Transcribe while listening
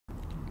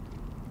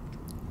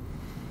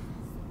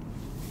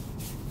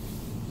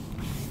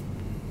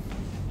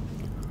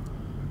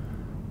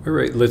All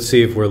right, let's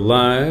see if we're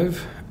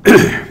live.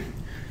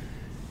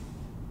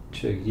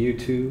 Check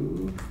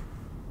YouTube.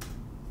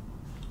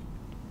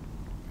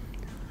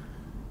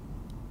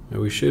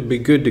 We should be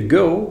good to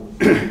go.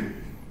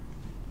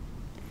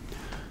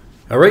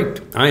 All right,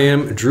 I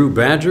am Drew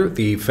Badger,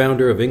 the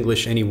founder of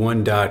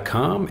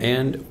EnglishAnyone.com,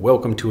 and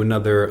welcome to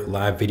another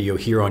live video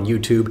here on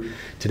YouTube.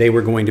 Today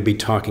we're going to be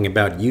talking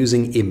about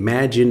using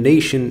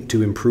imagination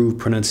to improve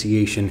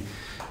pronunciation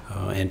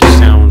and to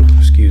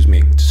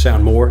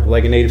sound more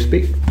like a native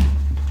speaker.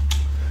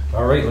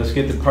 All right, let's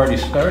get the party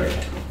started.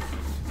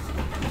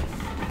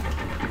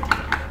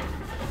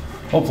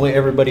 Hopefully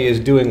everybody is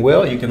doing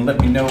well. You can let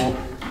me know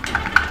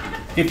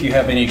if you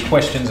have any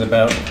questions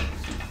about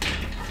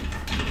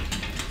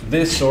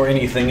this or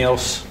anything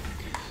else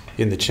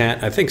in the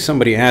chat. I think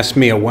somebody asked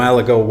me a while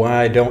ago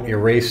why I don't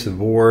erase the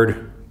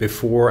board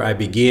before I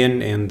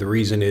begin, and the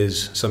reason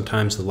is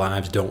sometimes the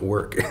lives don't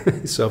work.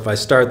 So if I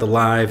start the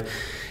live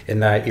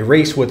and I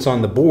erase what's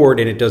on the board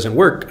and it doesn't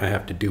work, I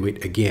have to do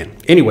it again.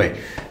 Anyway,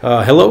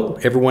 hello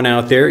everyone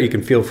out there. You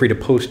can feel free to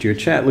post your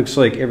chat. Looks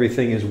like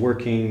everything is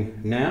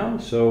working now,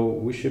 so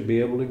we should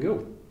be able to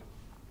go.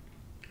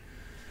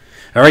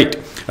 All right,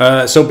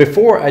 so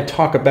before I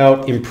talk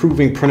about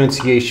improving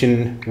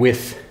pronunciation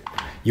with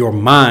your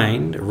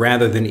mind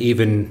rather than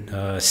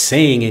even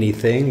saying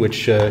anything,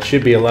 which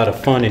should be a lot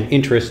of fun and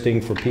interesting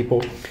for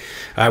people,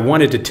 I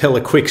wanted to tell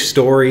a quick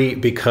story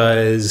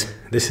because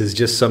this is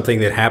just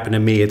something that happened to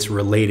me. It's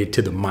related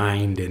to the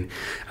mind, and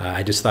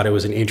I just thought it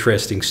was an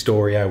interesting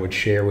story I would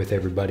share with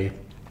everybody.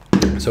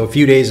 So a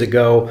few days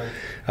ago,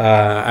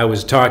 I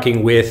was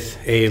talking with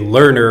a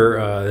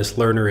learner. This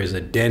learner is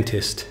a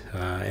dentist,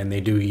 and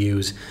they do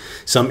use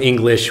some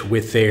English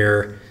with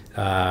their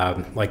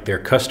like their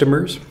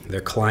customers,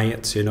 their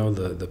clients, you know,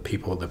 the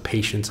people, the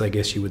patients, I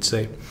guess you would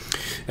say.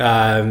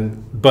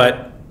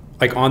 But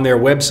like on their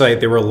website,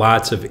 there were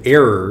lots of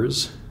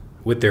errors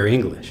with their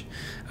English.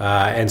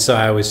 And so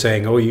I was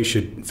saying, oh, you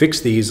should fix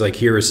these. Like,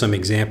 here are some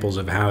examples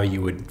of how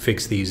you would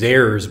fix these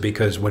errors,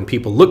 because when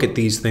people look at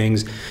these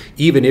things,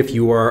 even if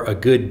you are a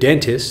good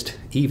dentist,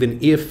 even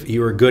if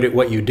you are good at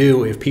what you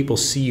do, if people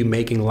see you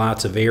making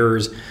lots of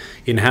errors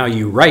in how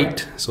you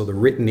write, so the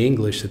written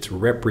English that's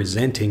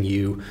representing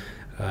you,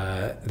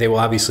 they will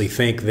obviously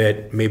think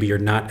that maybe you're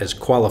not as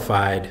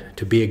qualified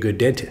to be a good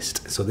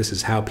dentist. So this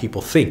is how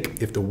people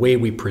think. If the way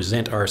we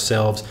present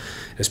ourselves,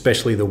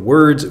 especially the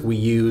words we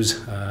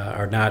use,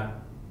 are not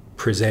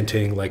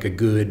presenting like a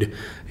good,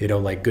 you know,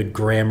 like good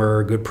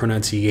grammar, good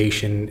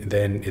pronunciation,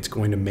 then it's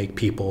going to make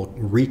people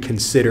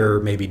reconsider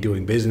maybe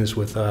doing business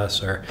with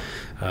us or,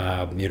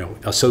 you know,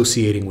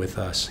 associating with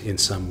us in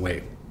some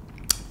way.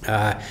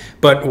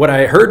 But what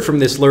I heard from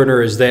this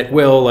learner is that,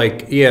 well,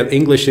 like, yeah,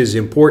 English is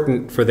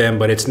important for them,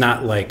 but it's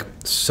not like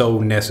so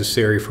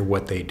necessary for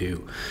what they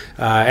do.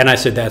 And I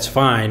said, that's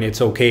fine.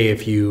 It's okay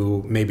if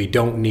you maybe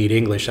don't need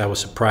English. I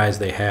was surprised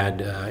they had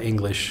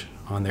English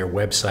on their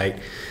website,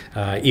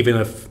 even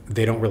if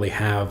they don't really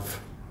have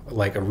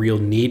like a real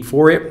need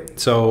for it.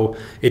 So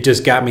it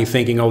just got me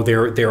thinking, oh,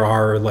 there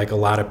are like a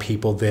lot of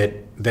people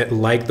that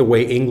like the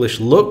way English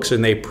looks,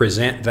 and they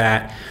present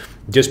that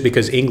just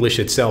because English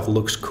itself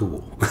looks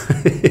cool.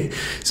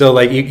 So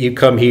like you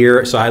come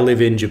here, so I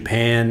live in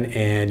Japan,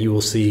 and you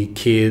will see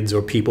kids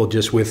or people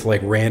just with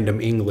like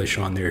random English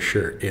on their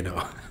shirt, you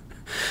know.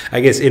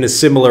 I guess in a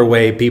similar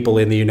way, people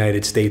in the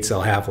United States,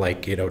 they'll have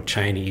like, you know,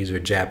 Chinese or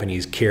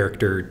Japanese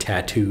character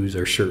tattoos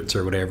or shirts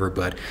or whatever,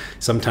 but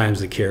sometimes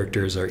the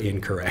characters are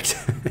incorrect.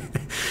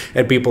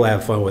 And people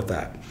have fun with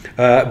that.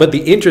 But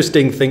the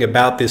interesting thing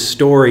about this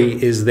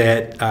story is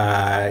that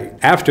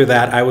after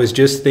that, I was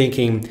just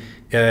thinking,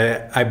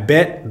 I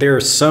bet there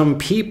are some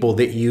people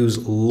that use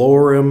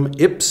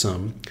lorem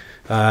ipsum.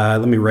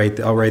 I'll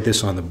write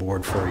this on the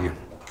board for you.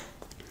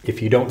 If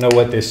you don't know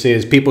what this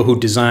is, people who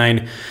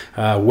design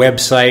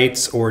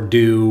websites or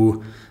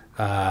do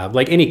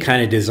like any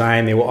kind of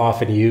design, they will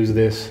often use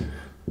this.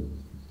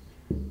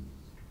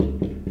 If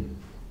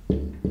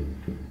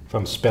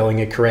I'm spelling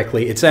it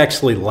correctly, it's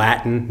actually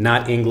Latin,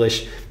 not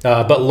English.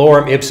 But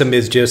lorem ipsum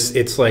is just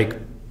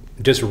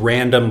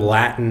random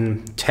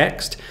Latin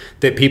text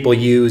that people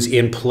use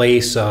in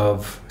place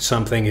of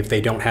something if they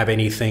don't have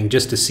anything,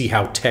 just to see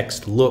how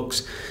text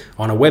looks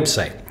on a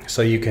website.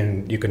 So you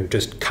can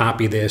just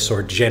copy this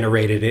or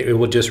generate it. It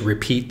will just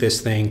repeat this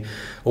thing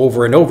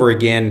over and over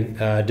again,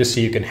 just so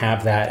you can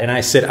have that. And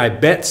I said, I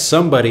bet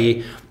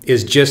somebody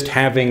is just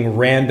having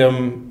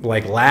random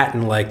like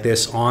Latin like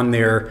this on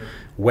their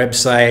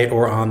website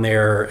or on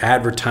their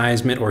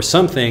advertisement or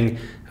something,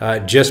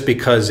 just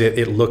because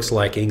it looks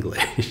like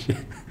English.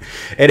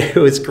 And it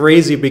was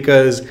crazy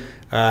because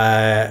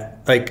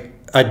like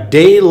a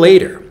day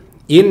later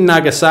in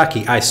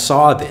Nagasaki, I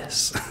saw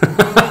this.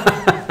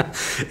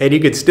 And you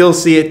could still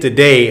see it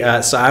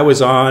today. So I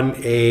was on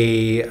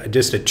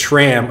just a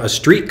tram, a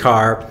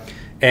streetcar,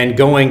 and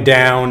going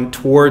down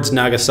towards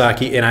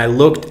Nagasaki, and I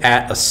looked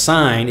at a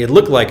sign. It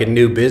looked like a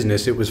new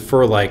business. It was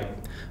for like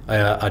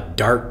a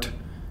dart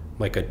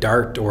like a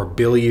dart or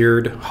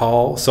billiard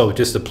hall. So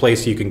just a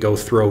place you can go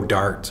throw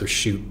darts or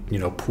shoot, you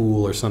know,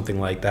 pool or something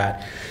like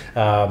that.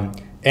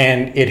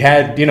 And it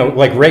had, you know,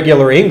 like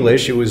regular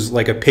English, it was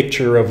like a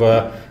picture of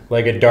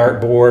like a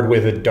dartboard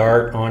with a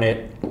dart on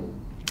it.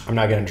 I'm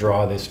not going to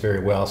draw this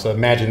very well. So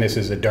imagine this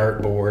is a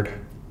dartboard.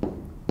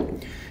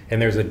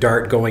 And there's a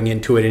dart going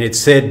into it, and it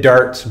said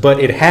darts, but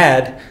it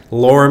had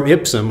lorem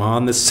ipsum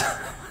on the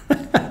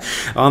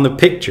on the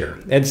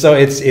picture. And so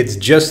it's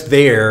just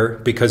there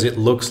because it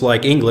looks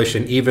like English,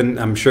 and even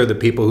I'm sure the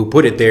people who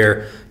put it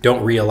there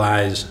don't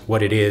realize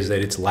what it is, that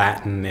it's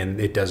Latin and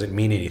it doesn't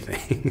mean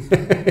anything.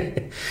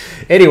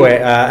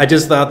 Anyway, I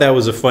just thought that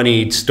was a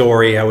funny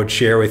story I would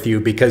share with you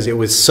because it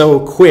was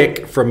so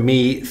quick from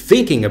me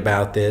thinking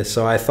about this.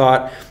 So I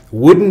thought,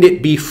 wouldn't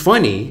it be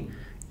funny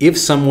if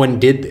someone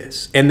did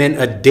this? And then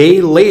a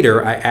day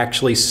later, I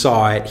actually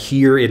saw it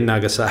here in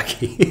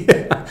Nagasaki.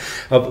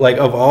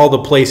 of all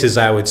the places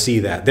I would see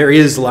that. There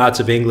is lots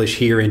of English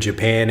here in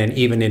Japan and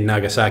even in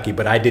Nagasaki,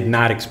 but I did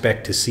not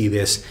expect to see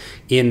this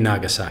in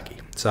Nagasaki.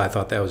 So I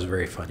thought that was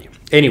very funny.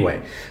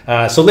 Anyway,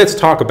 so let's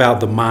talk about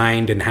the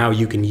mind and how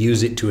you can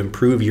use it to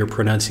improve your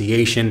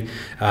pronunciation.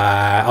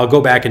 I'll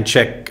go back and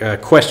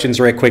check questions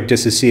right quick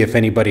just to see if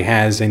anybody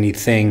has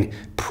anything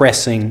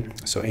pressing.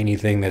 So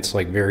anything that's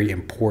like very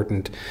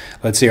important.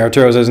 Let's see,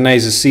 Arturo says,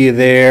 nice to see you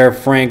there.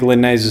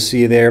 Franklin, nice to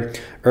see you there.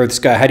 Earth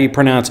Sky, how do you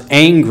pronounce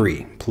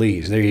angry?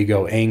 Please, there you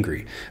go,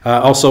 angry.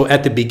 Also,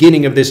 at the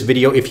beginning of this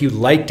video, if you'd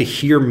like to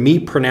hear me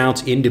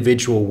pronounce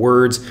individual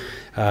words,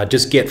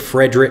 just get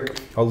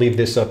Frederick. I'll leave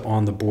this up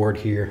on the board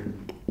here.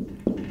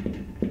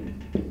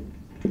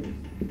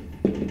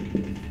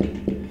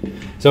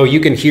 So you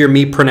can hear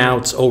me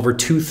pronounce over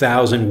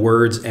 2,000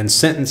 words and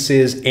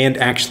sentences and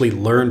actually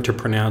learn to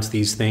pronounce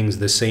these things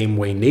the same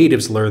way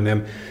natives learn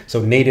them.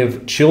 So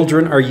native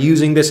children are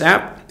using this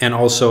app, and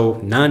also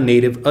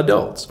non-native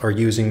adults are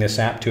using this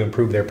app to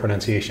improve their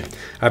pronunciation.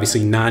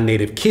 Obviously,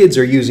 non-native kids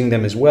are using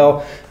them as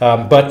well.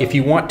 But if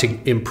you want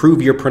to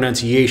improve your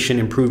pronunciation,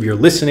 improve your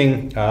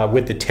listening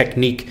with the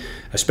technique,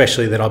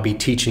 especially that I'll be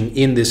teaching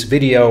in this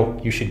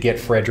video, you should get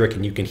Frederick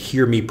and you can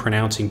hear me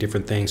pronouncing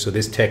different things. So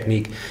this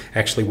technique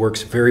actually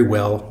works very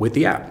well with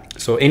the app.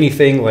 So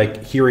anything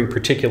like hearing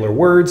particular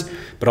words,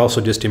 but also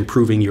just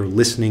improving your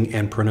listening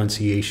and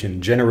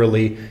pronunciation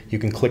generally, you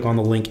can click on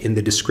the link in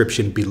the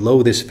description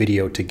below this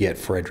video to get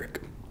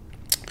Frederick.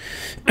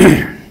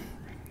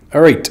 All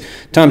right,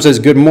 Tom says,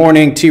 good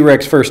morning.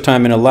 T-Rex, first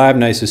time in a live.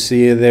 Nice to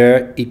see you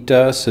there.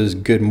 Ita says,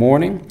 good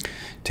morning.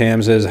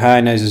 Tam says,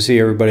 hi, nice to see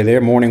everybody there.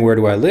 Morning, where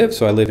do I live?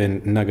 So I live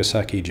in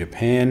Nagasaki,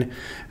 Japan.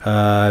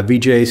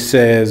 VJ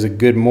says,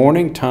 good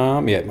morning,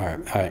 Tom. Yeah, all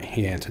right,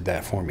 he answered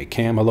that for me.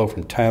 Cam, hello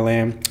from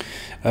Thailand.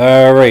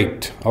 All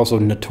right, also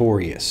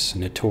notorious.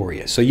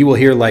 So you will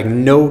hear like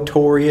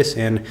notorious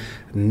and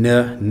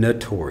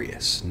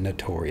notorious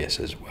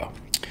as well.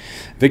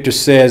 Victor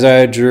says,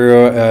 I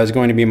drew, is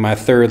going to be my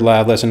third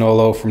live lesson.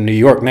 Olo from New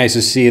York. Nice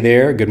to see you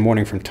there. Good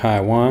morning from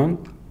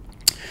Taiwan.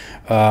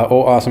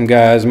 Oh, awesome,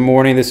 guys.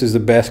 Morning. This is the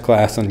best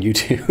class on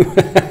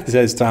YouTube,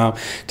 says Tom.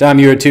 Tom,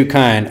 you are too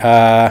kind.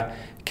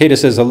 Kata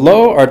says,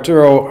 hello,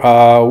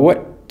 Arturo.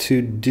 What to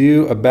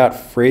do about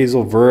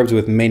phrasal verbs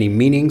with many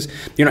meanings?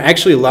 You know,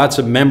 actually, lots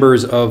of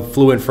members of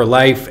Fluent for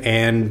Life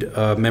and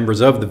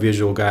members of the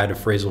Visual Guide of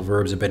Phrasal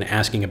Verbs have been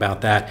asking about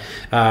that.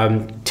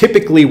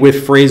 Typically,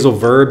 with phrasal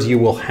verbs, you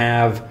will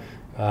have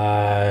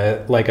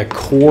like a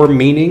core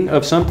meaning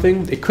of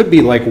something. It could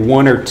be like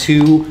one or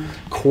two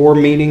core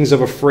meanings of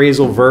a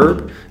phrasal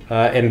verb,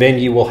 and then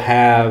you will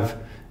have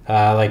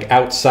like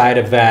outside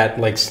of that,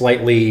 like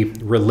slightly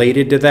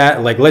related to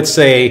that. Like let's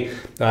say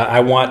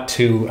I want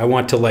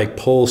to like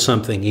pull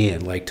something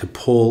in, like to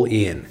pull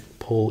in.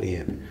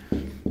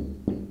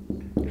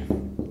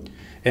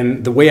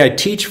 And the way I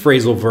teach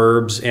phrasal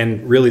verbs,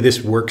 and really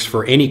this works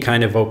for any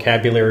kind of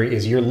vocabulary,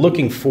 is you're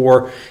looking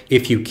for,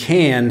 if you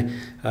can,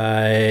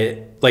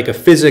 like a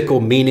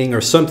physical meaning or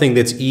something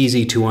that's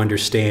easy to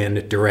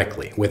understand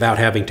directly without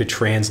having to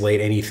translate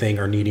anything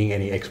or needing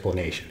any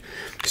explanation.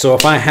 So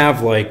if I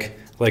have like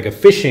a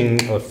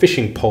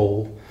fishing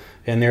pole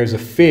and there's a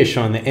fish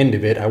on the end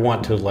of it, I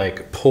want to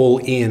like pull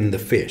in the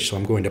fish. So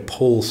I'm going to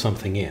pull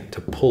something in,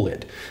 to pull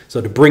it. So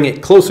to bring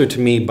it closer to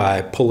me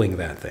by pulling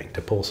that thing,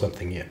 to pull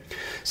something in.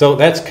 So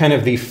that's kind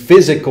of the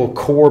physical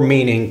core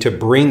meaning, to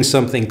bring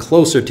something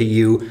closer to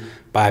you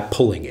by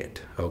pulling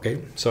it,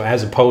 okay? So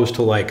as opposed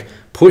to like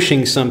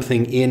pushing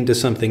something into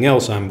something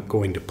else, I'm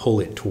going to pull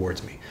it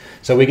towards me.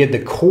 So we get the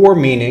core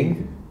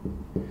meaning,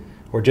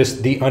 or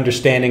just the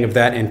understanding of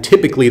that, and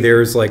typically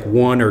there's like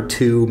one or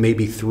two,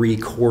 maybe three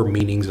core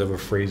meanings of a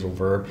phrasal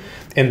verb.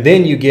 And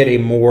then you get a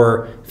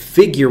more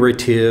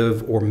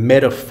figurative or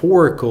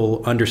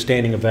metaphorical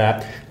understanding of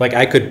that. Like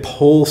I could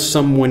pull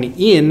someone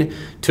in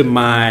to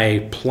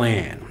my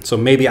plan. So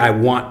maybe I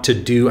want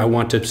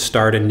to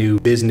start a new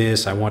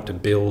business, I want to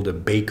build a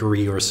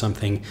bakery or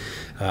something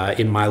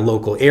in my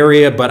local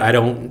area, but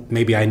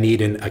maybe I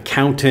need an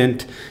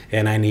accountant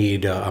and I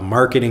need a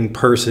marketing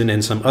person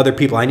and some other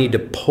people. I need to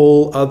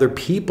pull other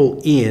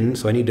people in,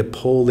 so I need to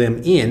pull them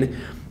in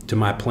to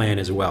my plan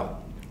as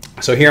well.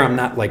 So here I'm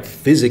not like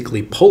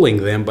physically pulling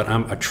them, but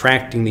I'm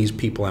attracting these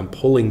people, I'm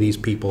pulling these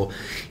people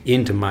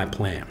into my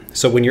plan.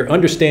 So when you're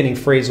understanding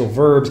phrasal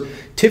verbs,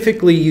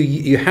 typically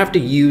you have to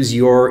use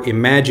your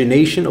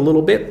imagination a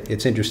little bit.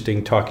 It's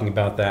interesting talking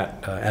about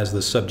that as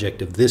the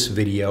subject of this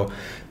video,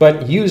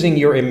 but using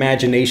your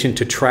imagination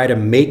to try to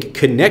make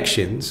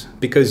connections,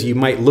 because you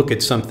might look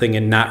at something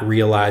and not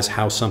realize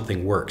how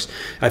something works.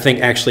 I think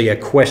actually a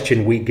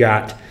question we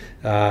got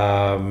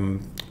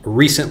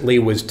recently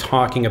was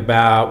talking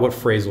about, what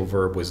phrasal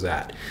verb was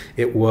that?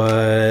 It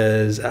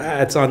was,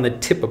 it's on the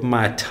tip of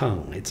my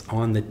tongue. It's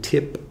on the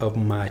tip of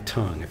my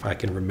tongue, if I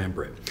can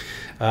remember it.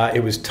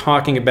 It was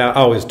talking about,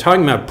 it was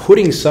talking about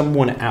putting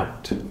someone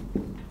out.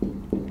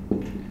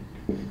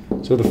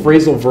 So the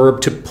phrasal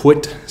verb to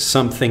put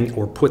something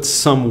or put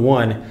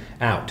someone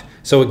out.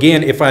 So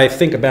again, if I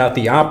think about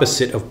the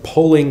opposite of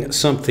pulling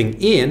something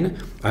in,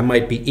 I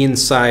might be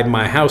inside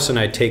my house and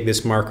I take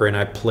this marker and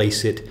I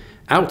place it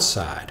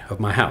outside of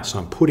my house. So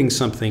I'm putting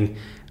something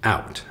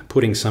out,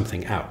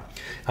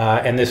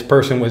 and this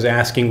person was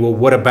asking, well,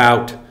 what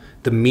about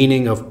the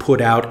meaning of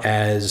put out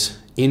as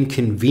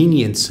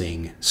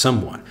inconveniencing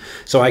someone?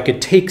 So I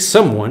could take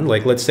someone,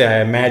 like let's say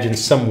I imagine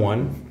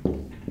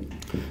someone,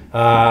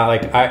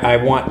 like I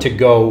want to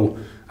go,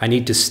 I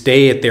need to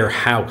stay at their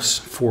house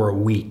for a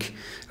week.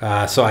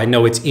 So I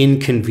know it's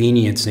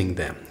inconveniencing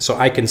them. So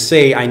I can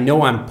say, I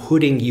know I'm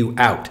putting you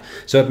out.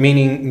 So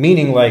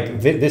meaning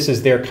like this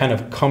is their kind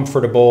of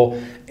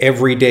comfortable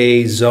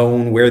everyday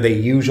zone where they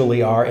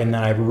usually are, and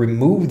then I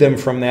remove them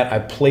from that. I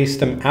place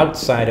them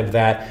outside of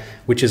that,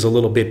 which is a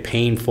little bit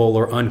painful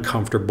or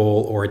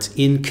uncomfortable, or it's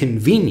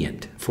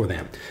inconvenient for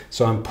them.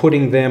 So I'm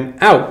putting them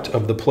out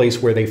of the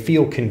place where they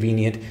feel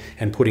convenient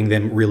and putting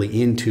them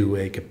really into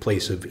a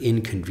place of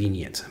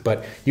inconvenience.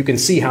 But you can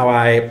see how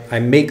I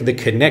make the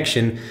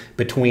connection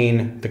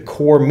between the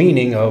core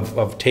meaning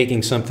of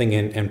taking something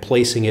and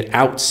placing it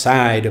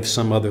outside of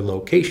some other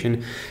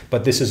location,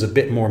 but this is a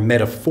bit more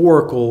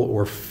metaphorical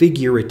or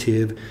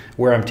figurative,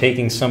 where I'm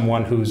taking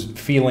someone who's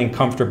feeling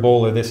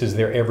comfortable, or this is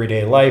their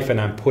everyday life,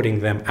 and I'm putting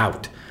them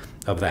out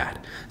of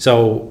that.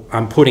 So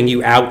I'm putting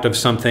you out of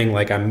something,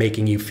 like I'm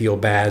making you feel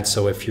bad.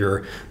 So if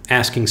you're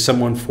asking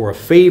someone for a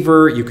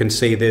favor, you can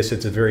say this.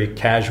 It's a very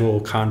casual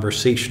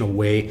conversational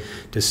way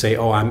to say,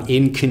 oh, I'm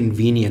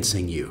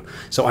inconveniencing you.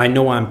 So I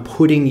know I'm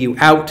putting you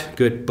out,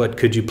 good, but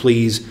could you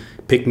please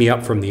pick me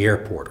up from the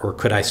airport, or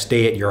could I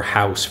stay at your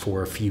house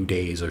for a few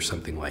days or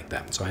something like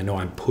that? So I know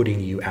I'm putting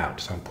you out.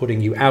 So I'm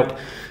putting you out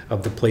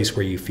of the place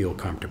where you feel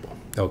comfortable.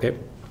 Okay.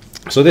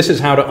 So this is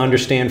how to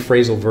understand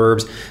phrasal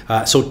verbs.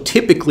 So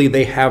typically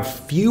they have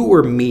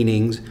fewer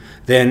meanings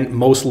than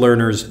most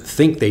learners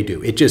think they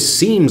do. It just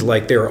seems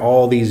like there are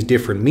all these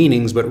different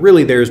meanings, but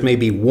really there's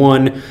maybe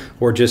one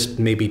or just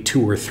maybe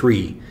two or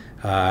three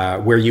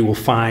where you will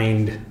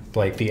find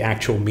like the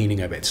actual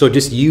meaning of it. So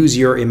just use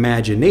your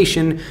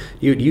imagination,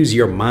 use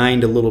your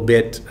mind a little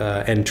bit,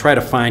 and try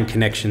to find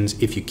connections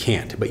if you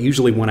can't. But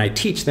usually when I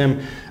teach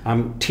them,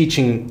 I'm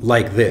teaching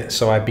like this.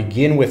 So I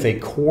begin with a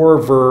core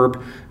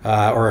verb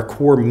or a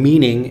core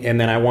meaning, and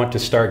then I want to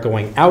start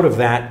going out of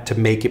that to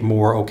make it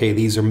more, okay,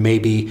 these are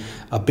maybe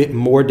a bit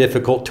more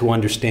difficult to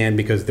understand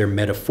because they're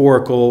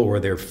metaphorical or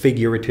they're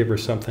figurative or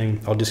something.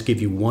 I'll just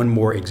give you one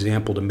more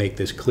example to make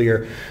this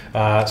clear.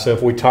 So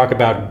if we talk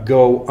about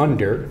go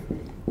under,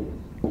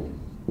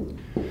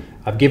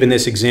 I've given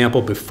this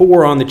example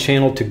before on the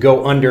channel. To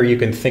go under, you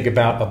can think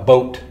about a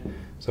boat.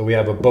 So we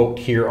have a boat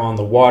here on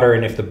the water,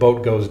 and if the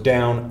boat goes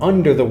down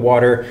under the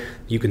water,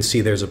 you can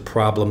see there's a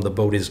problem. The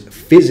boat is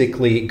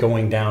physically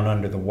going down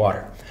under the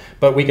water.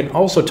 But we can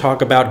also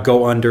talk about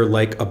go under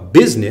like a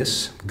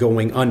business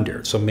going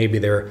under. So maybe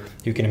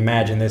you can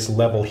imagine this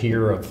level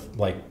here of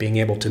like being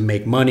able to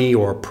make money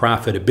or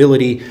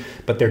profitability,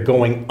 but they're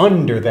going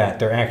under that.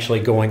 They're actually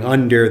going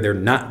under. They're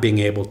not being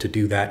able to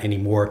do that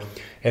anymore.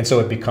 And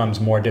so it becomes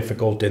more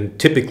difficult. And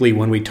typically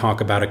when we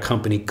talk about a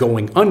company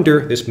going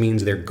under, this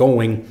means they're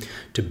going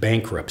to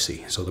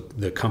bankruptcy. So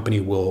the company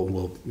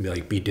will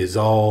like be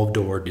dissolved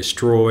or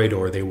destroyed,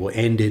 or they will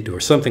end it or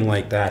something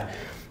like that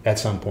at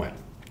some point.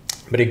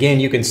 But again,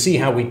 you can see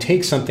how we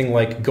take something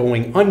like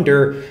going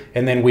under,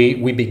 and then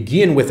we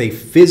begin with a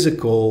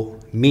physical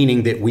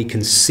meaning that we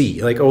can see.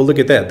 Like, oh, look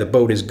at that, the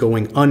boat is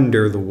going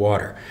under the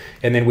water.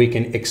 And then we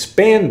can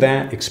expand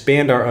that,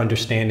 expand our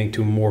understanding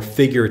to a more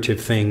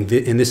figurative thing,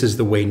 and this is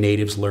the way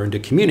natives learn to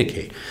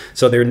communicate.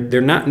 So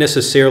they're not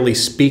necessarily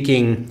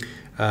speaking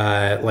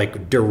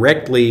like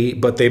directly,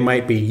 but they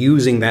might be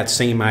using that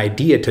same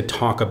idea to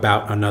talk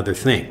about another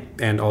thing.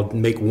 And I'll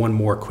make one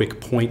more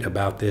quick point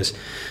about this.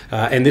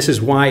 And this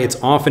is why it's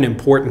often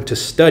important to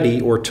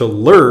study or to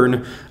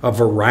learn a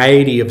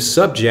variety of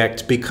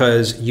subjects,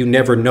 because you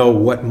never know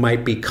what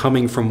might be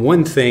coming from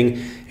one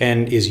thing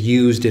and is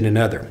used in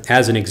another.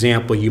 As an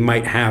example, you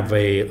might have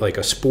like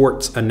a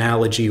sports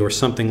analogy or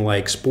something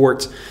like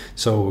sports.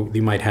 So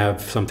you might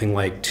have something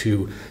like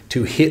to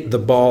hit the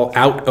ball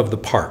out of the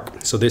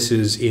park. So this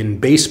is in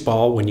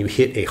baseball when you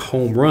hit a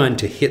home run,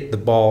 to hit the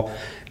ball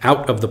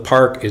out of the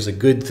park is a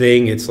good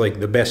thing. It's like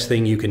the best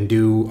thing you can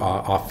do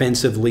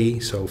offensively,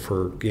 so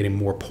for getting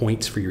more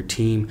points for your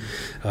team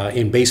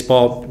in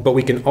baseball. But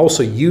we can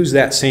also use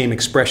that same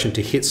expression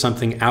to hit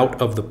something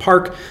out of the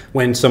park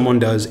when someone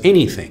does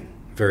anything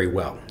very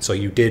well. So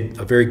you did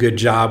a very good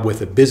job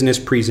with a business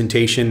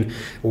presentation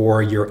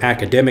or your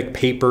academic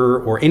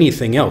paper or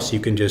anything else. You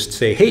can just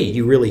say, hey,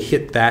 you really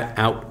hit that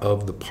out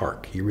of the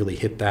park. You really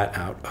hit that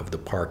out of the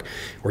park,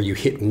 or you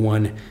hit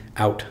one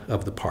out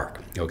of the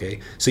park. Okay,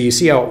 so you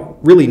see how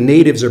really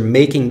natives are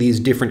making these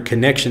different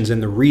connections,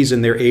 and the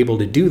reason they're able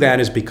to do that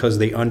is because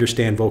they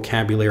understand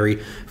vocabulary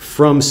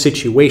from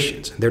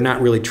situations. They're not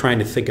really trying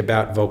to think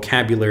about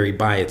vocabulary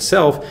by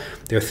itself.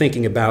 They're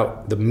thinking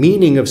about the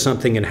meaning of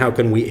something and how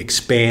can we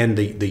expand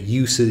the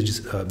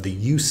uses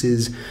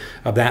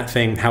of that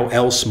thing. How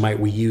else might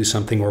we use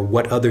something, or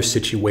what other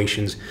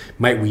situations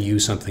might we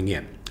use something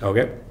in?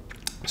 Okay,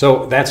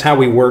 so that's how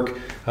we work.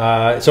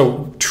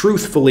 So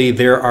truthfully,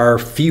 there are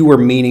fewer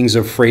meanings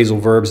of phrasal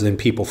verbs than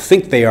people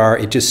think they are.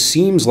 It just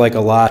seems like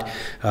a lot,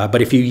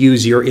 but if you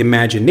use your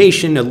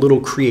imagination, a little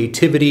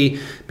creativity,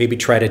 maybe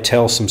try to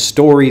tell some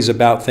stories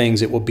about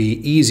things, it will be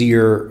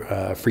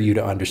easier for you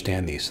to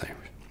understand these things.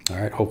 All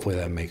right, hopefully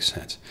that makes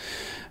sense.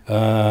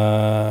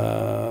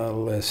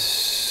 Let's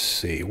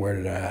see, where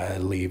did I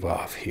leave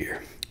off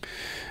here?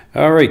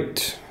 All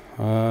right,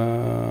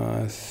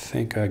 I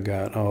think I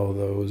got all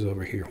those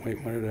over here.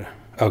 Wait, what did I...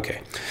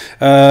 Okay.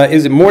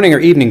 Is it morning or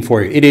evening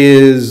for you? It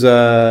is,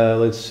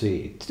 let's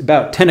see, it's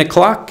about 10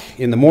 o'clock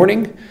in the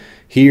morning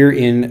here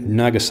in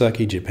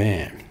Nagasaki,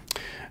 Japan.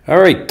 All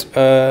right.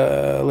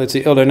 Let's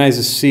see. Elder, nice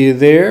to see you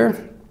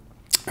there.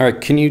 All right.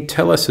 Can you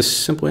tell us a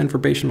simple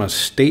information about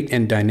state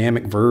and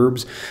dynamic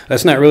verbs?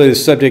 That's not really the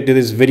subject of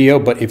this video,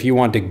 but if you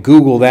want to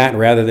Google that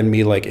rather than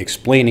me like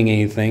explaining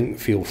anything,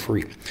 feel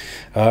free.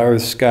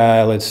 Earth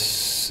Sky, let's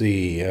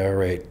see. All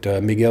right.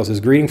 Miguel says,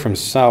 greeting from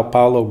Sao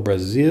Paulo,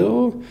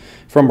 Brazil.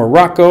 From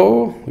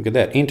Morocco, look at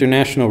that,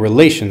 international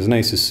relations.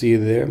 Nice to see you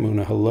there,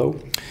 Muna, hello.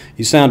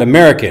 You sound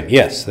American.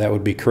 Yes, that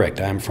would be correct.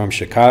 I'm from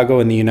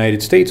Chicago in the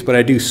United States, but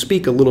I do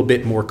speak a little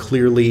bit more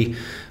clearly,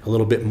 a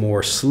little bit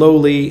more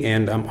slowly,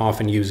 and I'm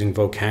often using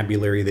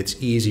vocabulary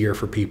that's easier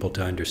for people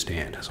to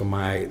understand. So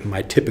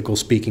my typical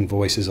speaking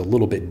voice is a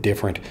little bit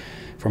different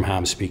from how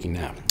I'm speaking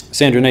now.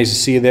 Sandra, nice to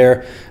see you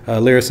there.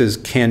 Lyra says,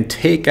 can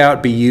take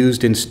out be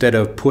used instead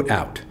of put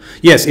out?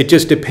 Yes, it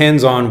just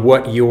depends on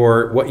what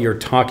you're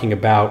talking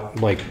about,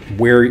 like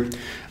where.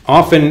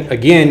 Often,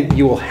 again,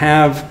 you will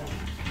have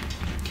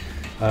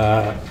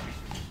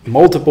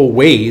multiple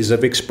ways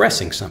of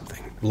expressing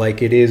something,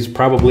 like it is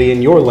probably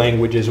in your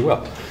language as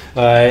well.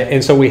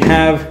 And so we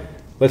have,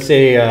 let's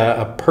say,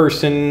 a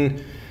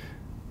person,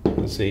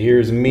 let's see,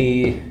 here's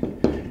me,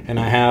 and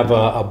I have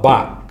a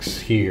box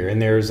here,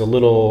 and there's a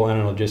little, I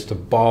don't know, just a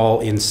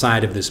ball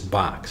inside of this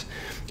box.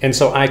 And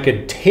so I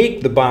could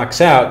take the box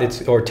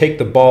out, or take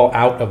the ball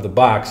out of the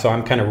box. So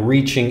I'm kind of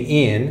reaching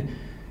in,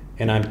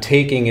 and I'm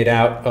taking it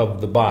out of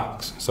the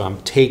box. So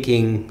I'm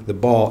taking the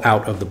ball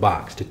out of the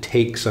box to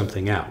take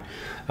something out.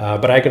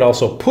 But I could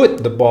also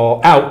put the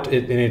ball out,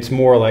 and it's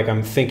more like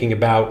I'm thinking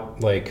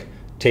about like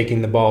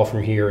taking the ball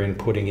from here and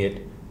putting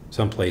it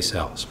someplace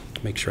else.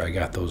 Make sure I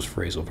got those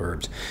phrasal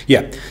verbs.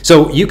 Yeah,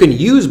 so you can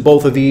use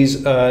both of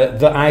these.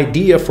 The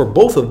idea for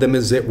both of them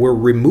is that we're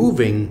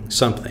removing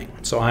something.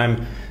 So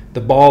the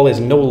ball is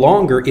no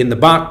longer in the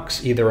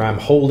box. Either I'm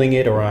holding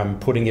it or I'm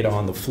putting it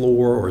on the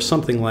floor or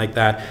something like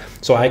that.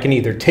 So I can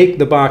either take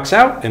the box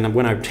out, and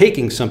when I'm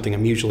taking something,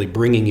 I'm usually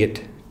bringing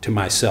it to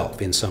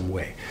myself in some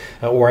way.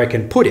 Or I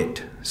can put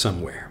it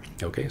somewhere.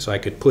 Okay, so I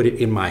could put it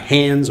in my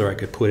hands, or I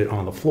could put it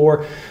on the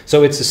floor.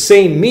 So it's the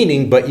same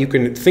meaning, but you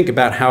can think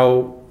about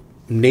how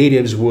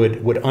natives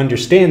would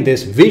understand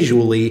this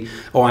visually.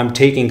 Oh, I'm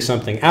taking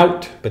something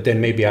out, but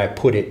then maybe I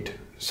put it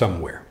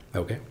somewhere.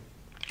 Okay.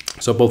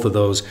 So both of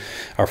those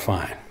are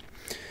fine.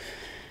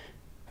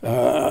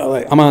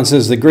 Aman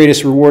says, the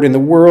greatest reward in the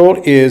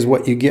world is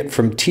what you get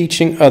from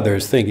teaching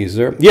others. Thank you,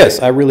 sir. Yes,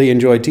 I really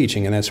enjoy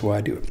teaching, and that's why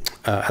I do it.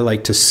 I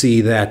like to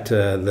see that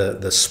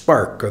the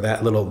spark, or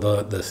that little,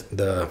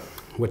 the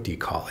what do you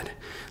call it?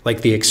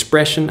 Like the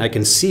expression, I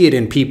can see it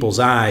in people's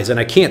eyes, and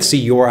I can't see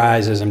your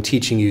eyes as I'm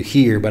teaching you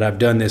here, but I've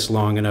done this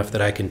long enough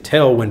that I can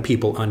tell when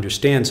people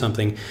understand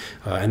something,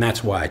 and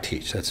that's why I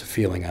teach. That's a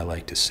feeling I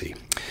like to see.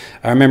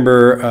 I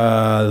remember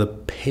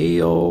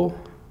Paul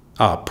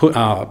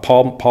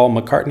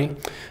McCartney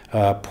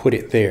put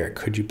it there.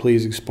 Could you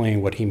please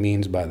explain what he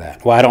means by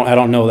that? Well, I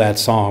don't know that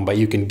song, but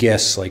you can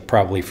guess, like,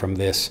 probably from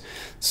this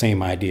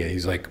same idea.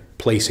 He's like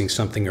placing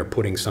something or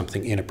putting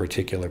something in a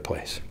particular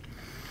place.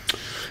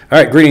 All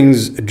right,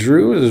 greetings,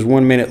 Drew. This is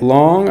 1 minute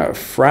long.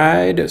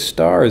 Fried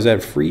Star, is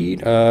that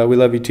Freed? We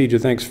love you, teacher.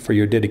 Thanks for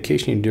your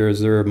dedication. You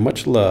deserve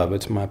much love.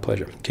 It's my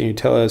pleasure. Can you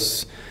tell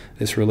us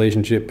this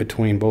relationship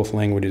between both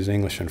languages,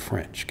 English and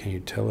French? Can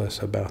you tell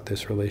us about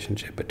this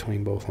relationship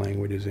between both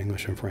languages,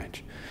 English and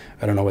French?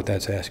 I don't know what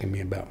that's asking me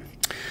about.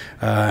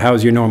 How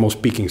is your normal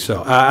speaking?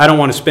 So I don't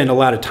want to spend a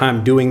lot of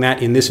time doing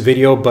that in this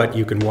video, but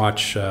you can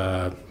watch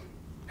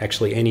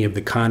actually any of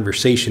the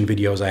conversation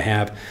videos I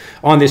have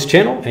on this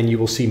channel, and you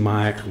will see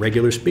my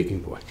regular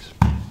speaking voice.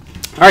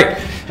 All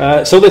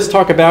right, so let's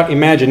talk about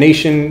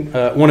imagination.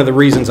 One of the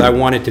reasons I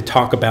wanted to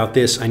talk about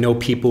this, I know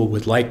people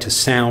would like to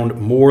sound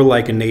more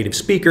like a native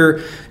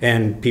speaker,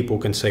 and people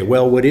can say,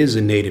 well, what is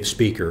a native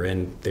speaker?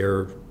 And there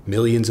are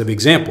millions of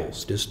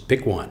examples. Just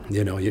pick one.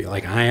 You know,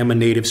 like I am a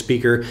native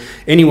speaker.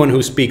 Anyone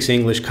who speaks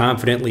English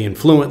confidently and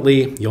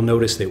fluently, you'll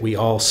notice that we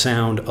all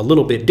sound a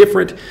little bit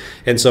different,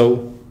 and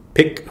so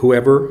pick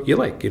whoever you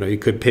like. You know, you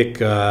could pick,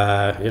 you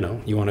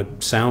know, you want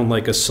to sound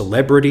like a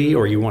celebrity,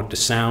 or you want to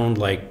sound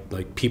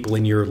like people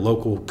in your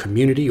local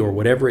community or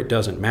whatever. It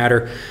doesn't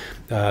matter.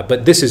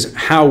 But this is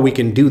how we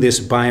can do this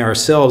by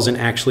ourselves and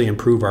actually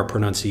improve our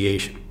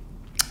pronunciation.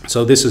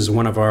 So this is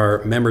one of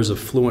our members of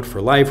Fluent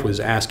for Life was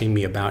asking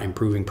me about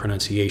improving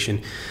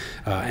pronunciation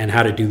and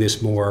how to do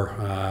this more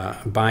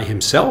by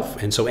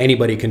himself. And so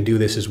anybody can do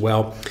this as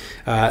well.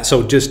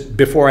 So just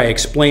before I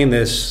explain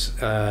this,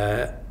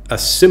 a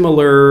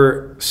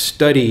similar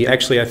study,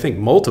 actually I think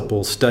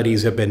multiple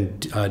studies have been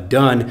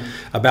done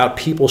about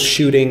people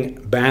shooting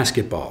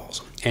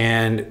basketballs.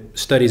 And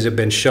studies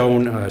have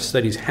shown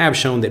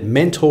that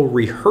mental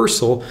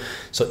rehearsal,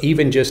 so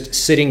even just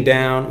sitting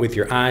down with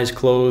your eyes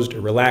closed,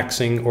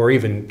 relaxing, or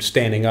even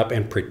standing up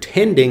and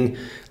pretending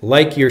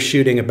like you're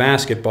shooting a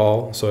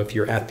basketball, so if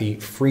you're at the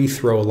free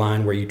throw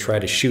line where you try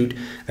to shoot,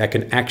 that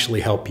can actually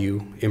help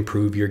you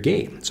improve your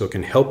game. So it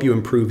can help you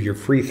improve your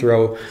free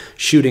throw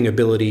shooting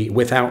ability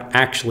without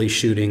actually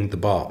shooting the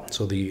ball.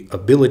 So the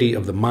ability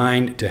of the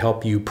mind to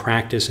help you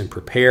practice and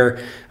prepare,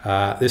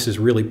 this is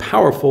really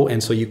powerful,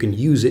 and so you can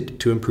use it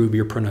to improve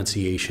your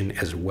pronunciation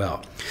as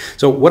well.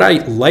 So what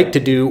I like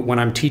to do when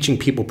I'm teaching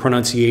people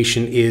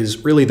pronunciation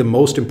is really the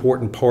most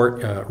important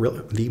part.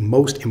 The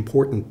most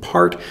important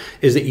part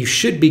is that you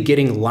should be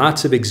getting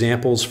lots of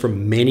examples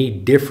from many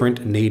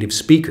different native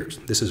speakers.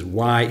 This is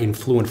why in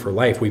Fluent for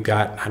Life we've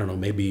got, I don't know,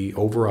 maybe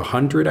over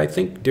 100, I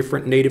think,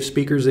 different native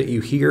speakers that you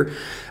hear.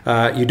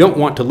 You don't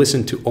want to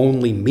listen to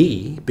only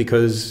me,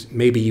 because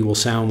maybe you will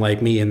sound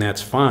like me and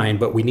that's fine,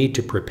 but we need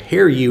to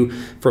prepare you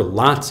for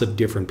lots of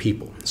different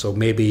people. So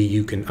maybe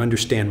you can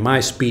understand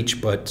my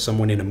speech, but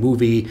someone in a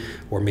movie,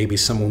 or maybe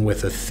someone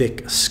with a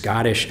thick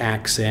Scottish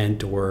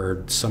accent,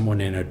 or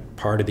someone in a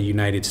part of the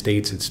United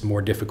States it's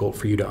more difficult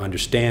for you to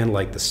understand,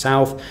 like the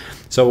South.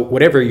 So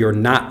whatever you're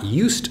not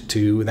used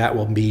to, that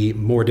will be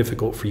more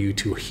difficult for you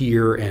to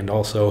hear, and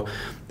also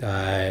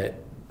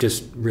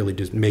just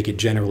make it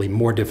generally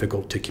more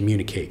difficult to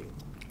communicate.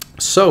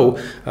 So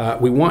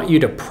we want you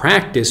to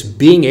practice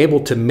being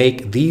able to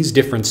make these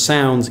different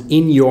sounds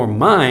in your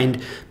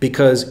mind,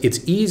 because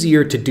it's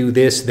easier to do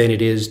this than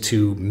it is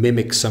to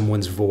mimic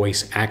someone's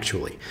voice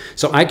actually.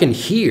 So I can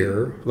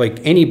hear, like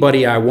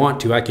anybody I want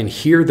to, I can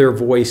hear their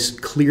voice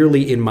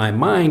clearly in my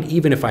mind,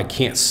 even if I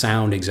can't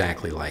sound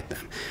exactly like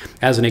them.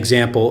 As an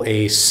example,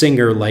 a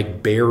singer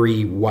like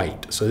Barry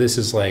White. So this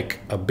is like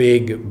a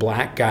big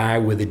black guy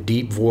with a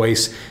deep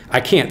voice.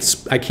 I can't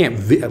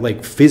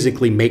like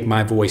physically make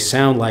my voice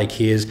sound like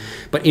his,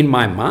 but in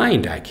my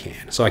mind I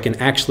can. So I can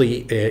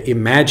actually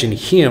imagine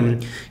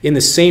him in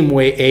the same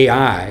way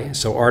AI,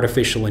 so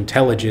artificial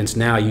intelligence.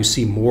 Now you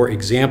see more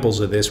examples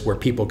of this where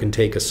people can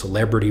take a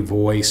celebrity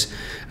voice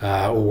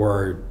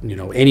or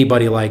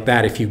anybody like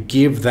that. If you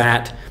give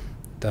that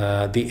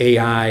the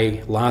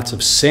AI lots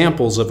of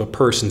samples of a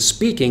person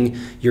speaking,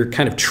 you're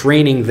kind of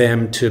training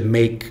them to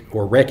make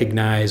or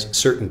recognize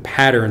certain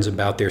patterns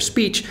about their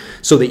speech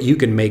so that you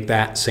can make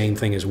that same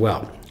thing as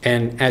well.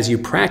 And as you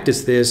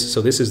practice this,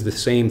 so this is the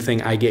same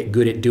thing I get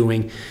good at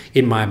doing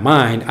in my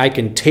mind. I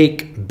can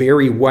take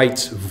Barry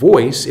White's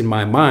voice in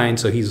my mind,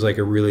 so he's like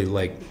a really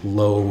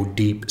low,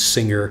 deep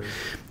singer,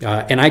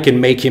 and I can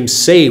make him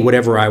say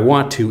whatever I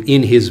want to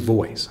in his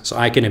voice. So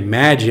I can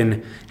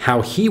imagine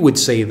how he would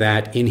say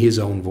that in his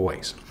own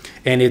voice.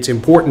 And it's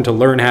important to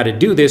learn how to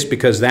do this,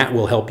 because that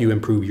will help you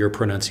improve your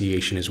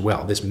pronunciation as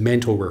well. This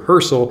mental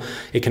rehearsal,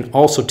 it can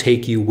also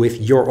take you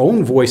with your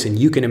own voice, and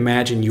you can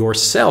imagine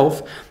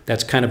yourself.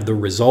 That's kind of the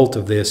result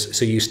of this.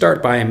 So you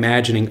start by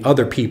imagining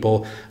other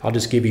people. I'll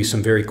just give you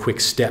some very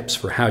quick steps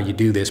for how you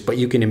do this, but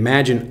you can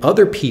imagine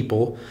other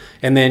people,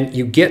 and then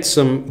you get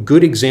some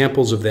good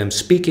examples of them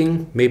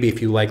speaking. Maybe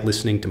if you like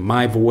listening to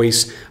my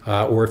voice,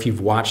 or if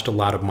you've watched a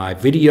lot of my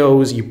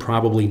videos, you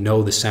probably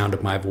know the sound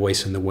of my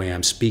voice and the way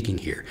I'm speaking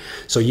here.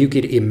 So you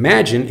could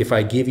imagine, if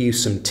I give you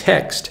some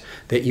text,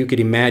 that you could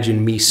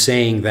imagine me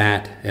saying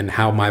that and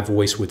how my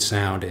voice would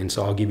sound. And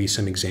so I'll give you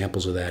some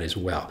examples of that as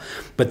well.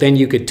 But then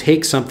you could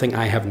take something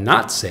I have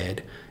not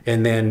said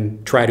and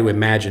then try to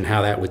imagine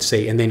how that would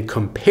say, and then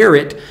compare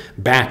it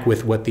back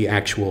with what the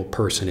actual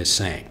person is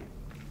saying.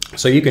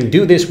 So you can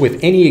do this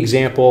with any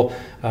example.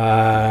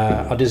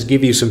 I'll just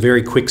give you some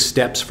very quick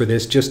steps for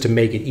this, just to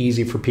make it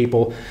easy for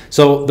people.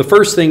 So the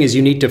first thing is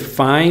you need to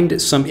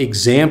find some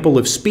example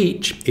of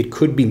speech. It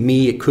could be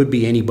me, it could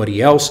be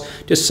anybody else,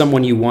 just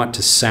someone you want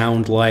to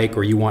sound like,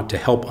 or you want to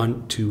help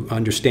to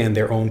understand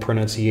their own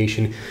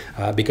pronunciation,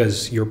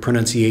 because your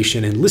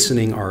pronunciation and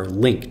listening are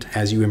linked.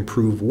 As you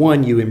improve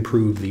one, you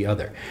improve the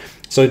other.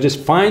 So just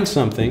find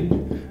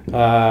something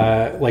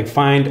like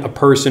find a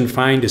person,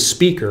 find a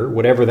speaker,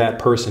 whatever that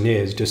person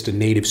is, just a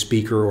native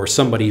speaker or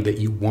somebody that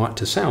you want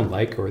to sound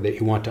like or that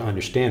you want to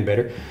understand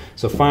better.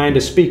 So find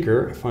a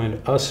speaker,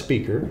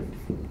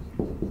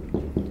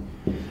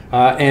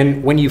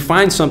 and when you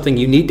find something,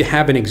 you need to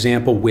have an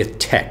example with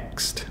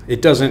text.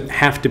 It doesn't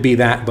have to be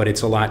that, but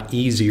it's a lot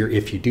easier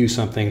if you do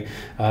something.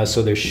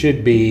 So there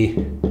should be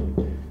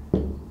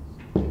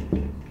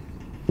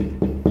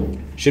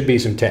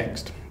some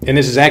text. And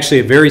this is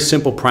actually a very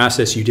simple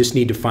process. You just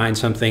need to find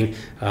something.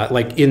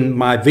 Like in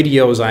my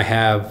videos, I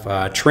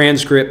have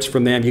transcripts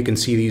from them. You can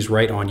see these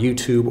right on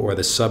YouTube, or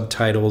the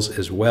subtitles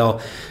as well.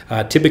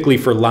 Typically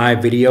for live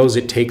videos,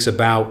 it takes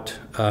about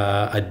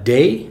a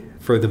day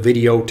for the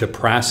video to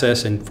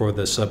process and for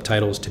the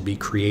subtitles to be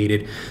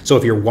created. So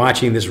if you're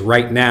watching this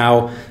right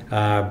now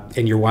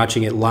and you're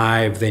watching it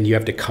live, then you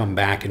have to come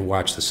back and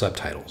watch the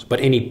subtitles.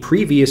 But any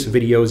previous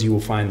videos, you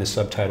will find the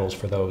subtitles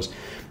for those.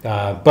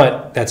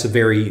 But that's a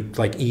very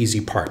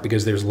easy part,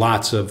 because there's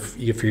lots of,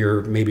 if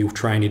you're maybe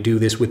trying to do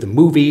this with a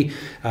movie,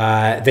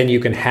 then you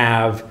can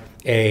have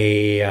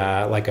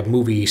a like a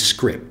movie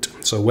script.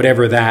 So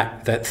whatever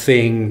that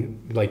thing,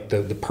 like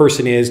the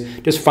person is,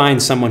 just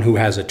find someone who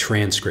has a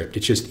transcript.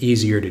 It's just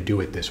easier to do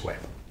it this way.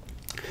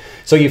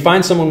 So you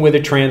find someone with a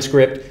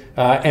transcript,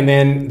 and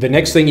then the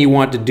next thing you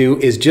want to do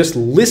is just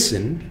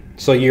listen.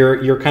 So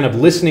you're kind of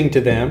listening to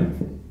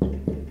them.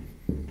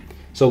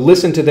 So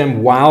listen to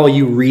them while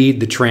you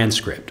read the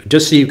transcript,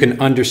 just so you can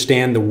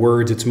understand the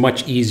words. It's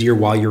much easier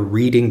while you're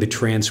reading the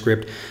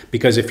transcript,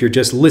 because if you're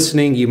just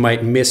listening, you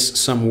might miss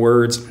some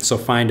words. So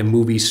find a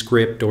movie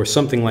script or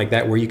something like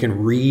that where you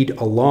can read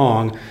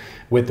along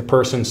with the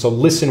person. So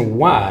listen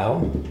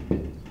while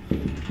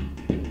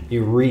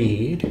you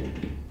read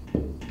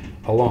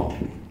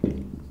along.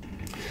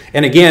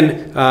 And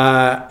again,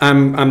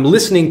 I'm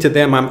listening to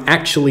them, I'm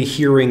actually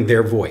hearing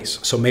their voice.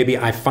 So maybe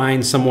I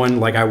find someone,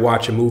 like I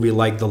watch a movie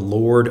like The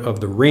Lord of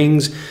the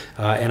Rings,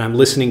 and I'm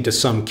listening to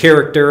some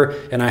character,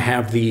 and I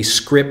have the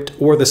script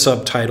or the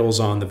subtitles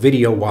on the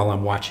video while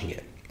I'm watching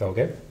it,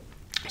 okay?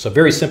 So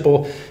very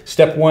simple.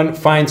 Step one,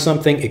 find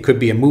something. It could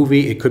be a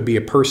movie, it could be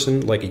a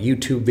person, like a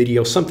YouTube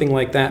video, something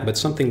like that, but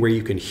something where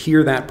you can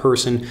hear that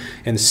person,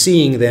 and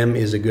seeing them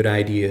is a good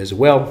idea as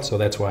well. So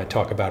that's why I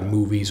talk about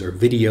movies or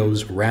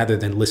videos rather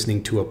than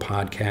listening to a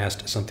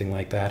podcast, something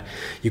like that.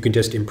 You can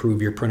just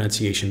improve your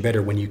pronunciation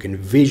better when you can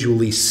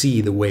visually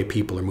see the way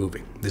people are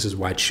moving. This is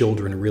why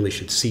children really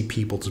should see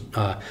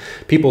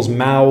people's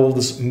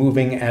mouths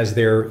moving as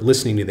they're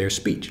listening to their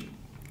speech.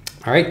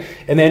 All right,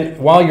 and then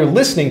while you're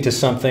listening to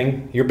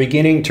something, you're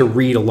beginning to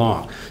read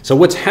along. So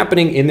what's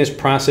happening in this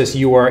process,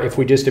 you are, if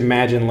we just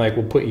imagine, like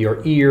we'll put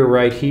your ear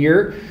right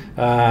here,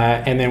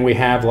 and then we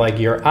have like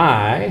your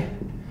eye,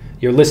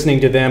 you're listening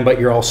to them, but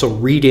you're also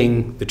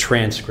reading the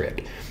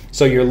transcript.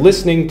 So you're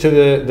listening to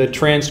the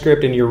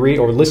transcript, and you're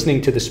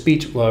listening to the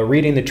speech,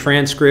 reading the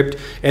transcript,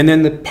 and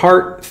then the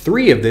part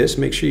 3 of this,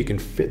 make sure you can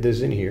fit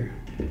this in here.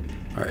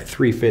 All right,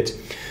 3 fits.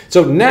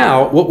 So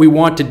now what we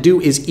want to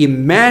do is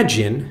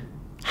imagine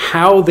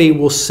how they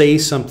will say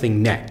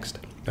something next,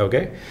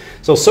 okay?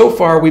 So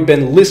far we've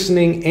been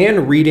listening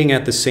and reading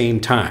at the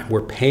same time.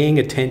 We're paying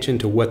attention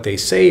to what they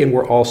say, and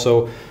we're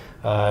also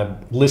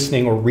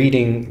listening or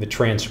reading the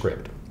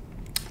transcript.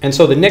 And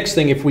so the next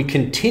thing, if we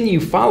continue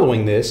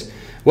following this,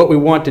 what we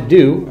want to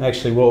do,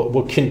 actually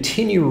we'll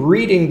continue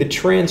reading the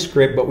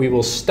transcript, but we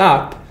will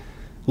stop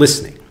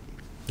listening,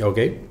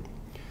 okay?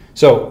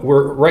 So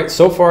we're right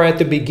so far at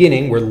the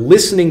beginning, we're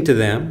listening to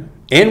them,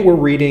 and we're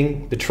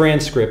reading the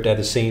transcript at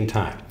the same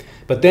time.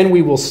 But then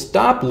we will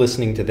stop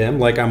listening to them,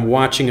 like I'm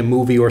watching a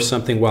movie or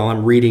something while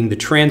I'm reading the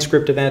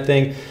transcript of that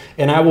thing,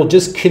 and I will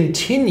just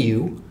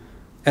continue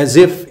as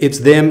if it's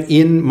them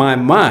in my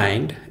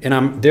mind, and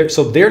I'm there.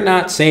 So they're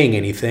not saying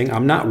anything.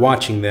 I'm not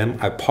watching them.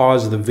 I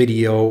pause the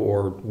video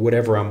or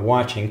whatever I'm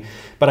watching,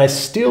 but I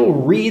still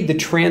read the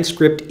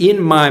transcript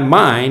in my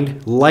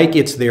mind like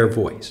it's their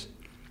voice.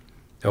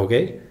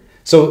 Okay?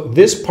 So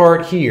this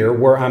part here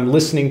where I'm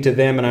listening to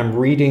them and I'm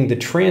reading the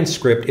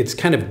transcript, it's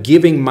kind of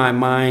giving my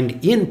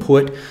mind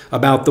input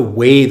about the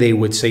way they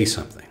would say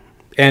something.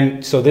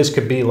 And so this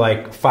could be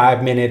like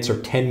 5 minutes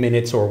or 10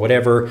 minutes or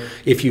whatever.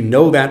 If you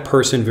know that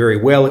person very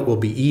well, it will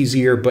be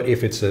easier. But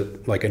if it's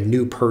like a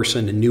new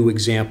person, a new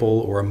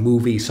example, or a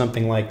movie,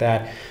 something like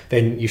that,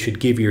 then you should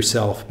give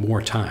yourself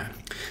more time.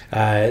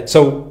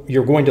 So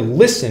you're going to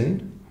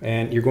listen,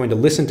 and you're going to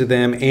listen to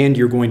them, and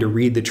you're going to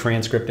read the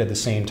transcript at the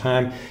same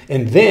time,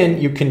 and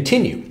then you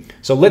continue.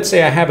 So let's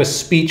say I have a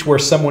speech where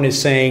someone is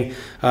saying,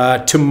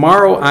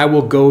 tomorrow I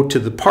will go to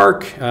the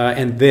park,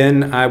 and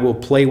then I will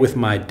play with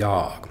my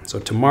dog. So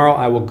tomorrow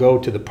I will go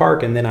to the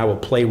park, and then I will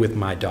play with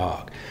my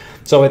dog.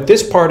 So at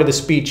this part of the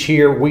speech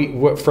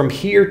here, from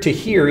here to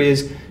here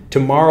is,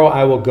 tomorrow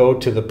I will go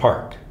to the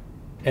park.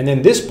 And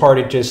then this part,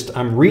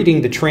 I'm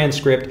reading the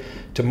transcript,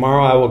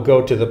 tomorrow I will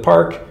go to the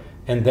park,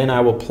 and then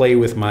I will play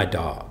with my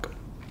dog.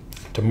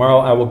 Tomorrow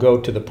I will go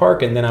to the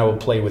park, and then I will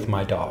play with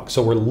my dog.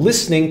 So we're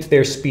listening to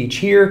their speech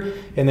here,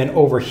 and then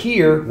over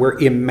here, we're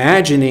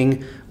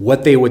imagining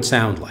what they would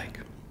sound like.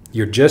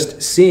 You're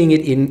just seeing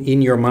it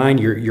in your mind.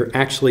 You're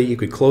actually, you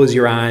could close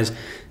your eyes,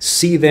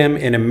 see them,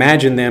 and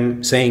imagine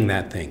them saying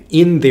that thing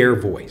in their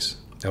voice,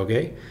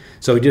 okay?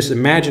 So just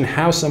imagine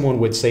how someone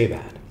would say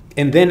that.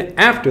 And then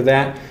after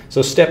that,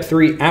 so step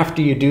 3,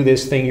 after you do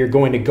this thing, you're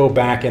going to go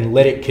back and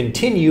let it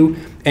continue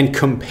and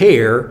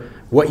compare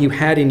what you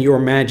had in your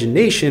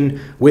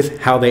imagination with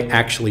how they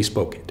actually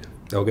spoke it.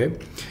 Okay,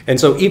 and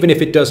so even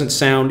if it doesn't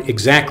sound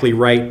exactly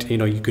right, you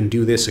know, you can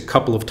do this a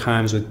couple of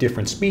times with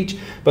different speech,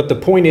 but the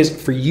point is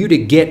for you to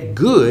get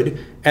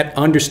good at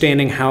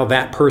understanding how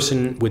that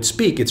person would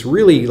speak. It's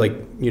really like,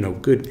 you know,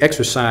 good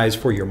exercise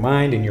for your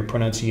mind and your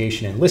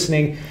pronunciation and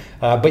listening,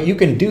 but you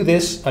can do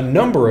this a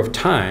number of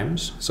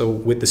times. So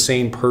with the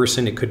same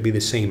person, it could be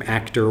the same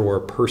actor or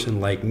a person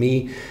like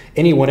me,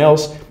 anyone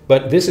else,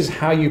 but this is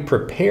how you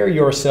prepare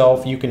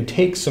yourself. You can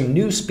take some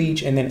new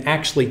speech and then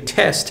actually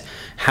test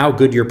how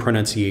good your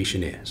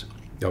pronunciation is.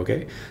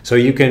 Okay, so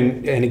you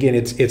can, and again,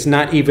 it's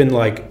not even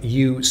like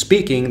you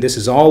speaking. This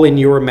is all in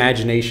your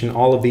imagination,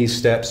 all of these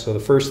steps. So the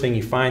first thing,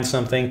 you find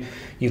something,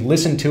 you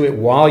listen to it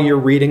while you're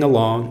reading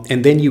along,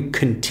 and then you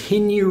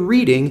continue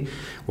reading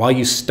while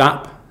you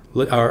stop,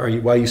 or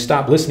while you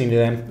stop listening to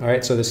them. All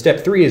right, so the step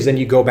 3 is then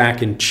you go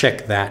back and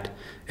check that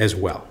as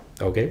well.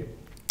 Okay,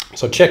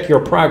 so check your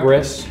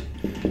progress,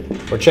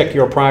 check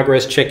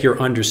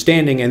your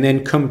understanding, and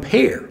then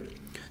compare.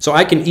 So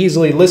I can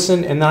easily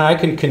listen, and then I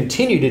can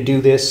continue to do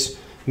this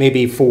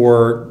maybe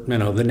for, you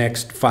know, the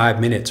next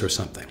 5 minutes or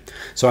something.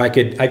 So I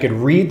could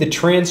read the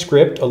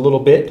transcript a little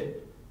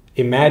bit,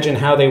 imagine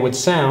how they would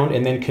sound,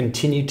 and then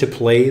continue to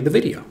play the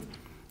video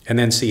and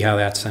then see how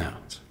that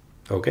sounds.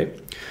 Okay.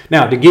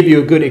 Now, to give you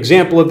a good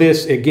example of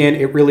this, again,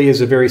 it really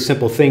is a very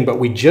simple thing, but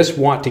we just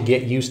want to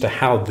get used to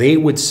how they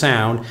would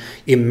sound,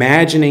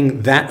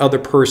 imagining that other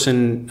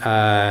person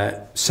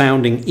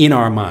sounding in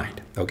our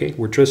mind. Okay.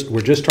 We're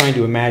just trying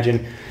to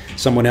imagine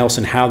someone else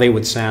and how they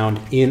would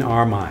sound in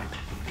our mind.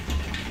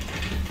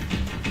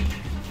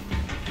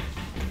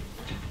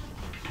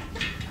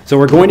 So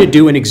we're going to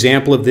do an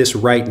example of this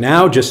right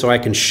now, just so I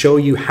can show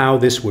you how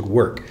this would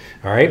work.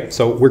 All right,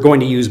 so we're going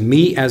to use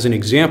me as an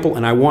example,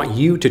 and I want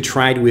you to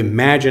try to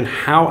imagine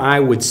how I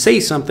would say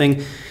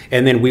something,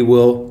 and then we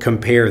will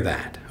compare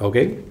that,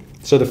 okay?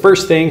 So the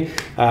first thing,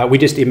 we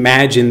just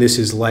imagine this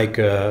is like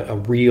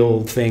a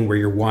real thing where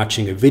you're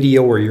watching a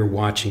video or you're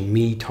watching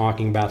me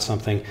talking about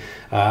something,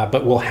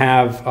 but we'll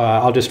have,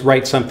 I'll just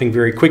write something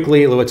very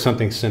quickly. It's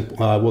something simple.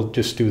 We'll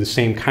just do the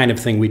same kind of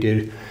thing we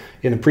did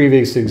in the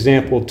previous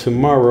example.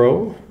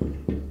 Tomorrow,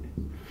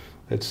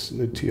 that's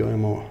the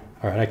TOMO.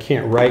 All right, I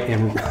can't write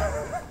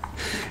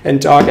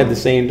and talk at the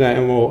same time.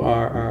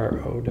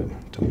 M-O-R-R-O,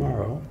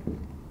 tomorrow.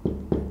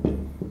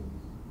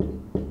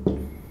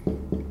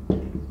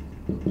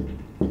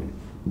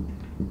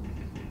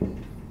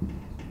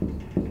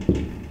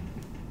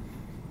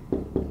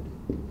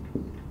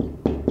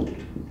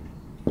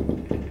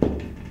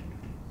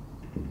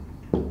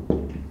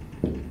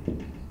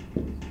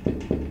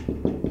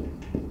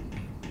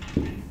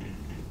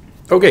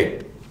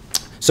 Okay,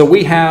 so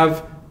we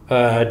have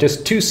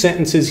just 2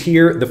 sentences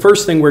here. The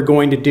first thing we're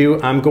going to do,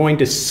 I'm going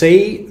to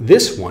say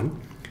this one,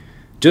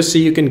 just so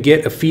you can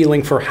get a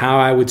feeling for how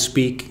I would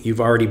speak. You've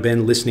already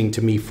been listening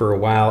to me for a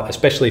while,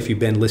 especially if you've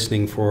been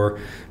listening for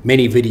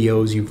many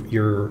videos.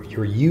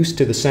 You're used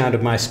to the sound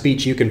of my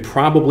speech. You can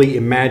probably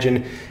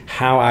imagine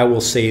how I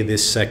will say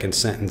this second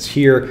sentence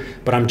here,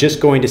 but I'm just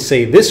going to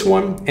say this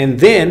one, and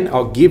then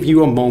I'll give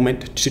you a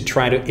moment to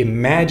try to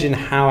imagine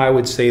how I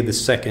would say the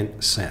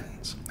second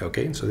sentence.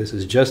 Okay, so this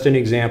is just an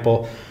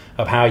example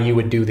of how you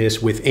would do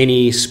this with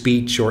any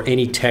speech or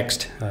any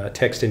text,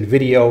 text and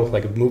video,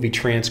 like a movie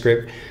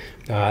transcript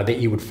that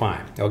you would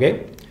find,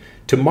 okay?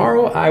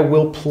 Tomorrow I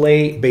will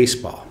play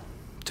baseball.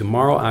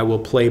 Tomorrow I will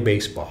play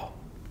baseball.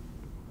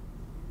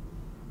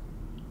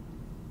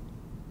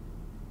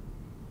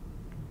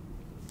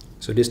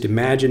 So just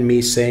imagine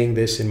me saying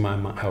this in my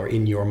mind, or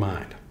in your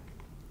mind.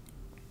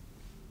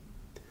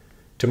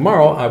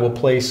 Tomorrow I will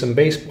play some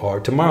baseball, or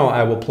tomorrow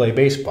I will play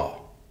baseball.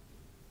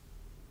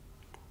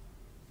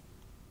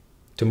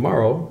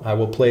 Tomorrow I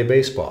will play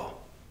baseball.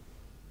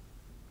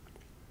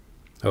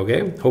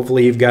 Okay,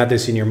 hopefully you've got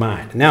this in your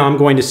mind. Now I'm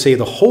going to say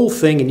the whole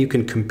thing, and you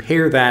can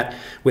compare that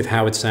with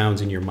how it sounds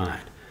in your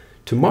mind.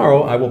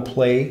 Tomorrow I will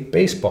play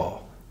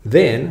baseball.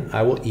 Then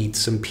I will eat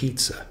some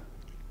pizza.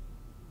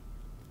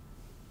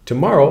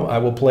 Tomorrow I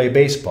will play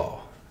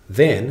baseball.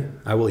 Then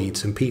I will eat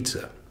some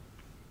pizza.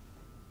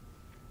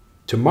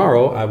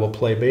 Tomorrow I will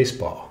play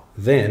baseball.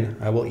 Then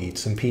I will eat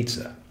some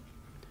pizza.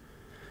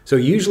 So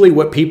usually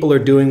what people are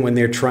doing when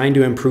they're trying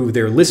to improve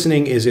their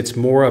listening is it's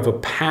more of a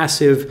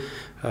passive,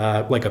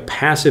 like a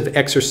passive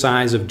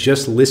exercise of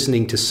just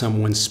listening to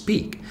someone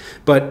speak.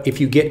 But if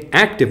you get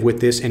active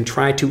with this and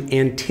try to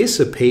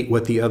anticipate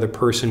what the other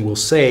person will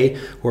say,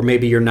 or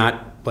maybe you're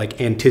not like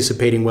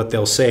anticipating what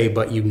they'll say,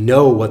 but you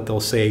know what they'll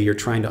say, you're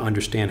trying to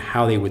understand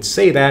how they would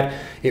say that,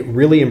 it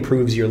really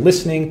improves your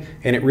listening,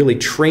 and it really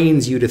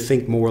trains you to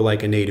think more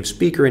like a native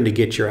speaker and to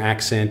get your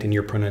accent and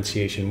your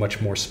pronunciation much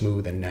more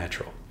smooth and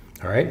natural.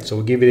 All right, so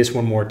we'll give you this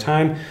one more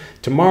time.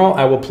 Tomorrow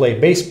I will play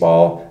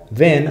baseball,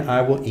 then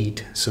I will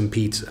eat some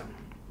pizza.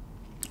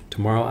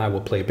 Tomorrow I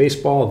will play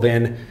baseball,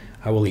 then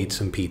I will eat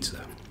some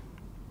pizza.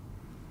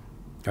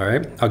 All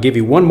right, I'll give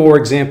you one more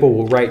example.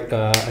 We'll write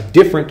a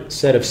different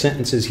set of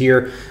sentences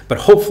here, but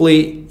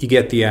hopefully you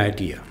get the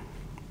idea.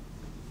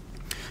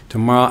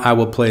 Tomorrow I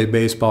will play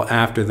baseball.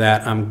 After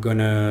that, I'm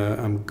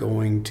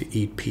going to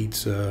eat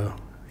pizza,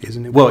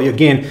 isn't it? Well,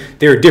 again,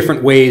 there are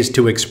different ways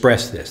to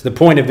express this. The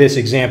point of this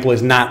example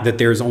is not that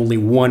there's only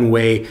one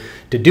way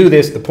to do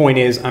this. The point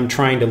is I'm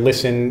trying to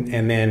listen,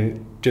 and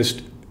then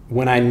just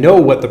when I know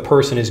what the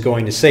person is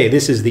going to say,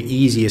 this is the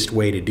easiest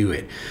way to do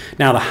it.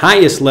 Now, the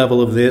highest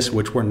level of this,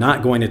 which we're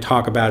not going to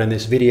talk about in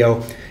this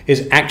video,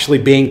 is actually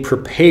being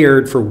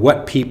prepared for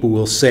what people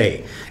will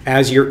say.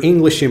 As your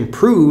English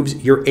improves,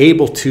 you're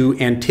able to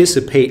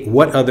anticipate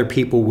what other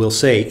people will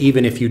say,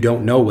 even if you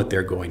don't know what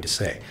they're going to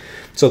say.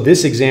 So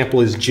this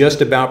example is just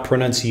about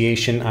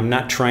pronunciation. I'm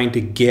not trying to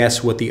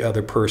guess what the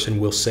other person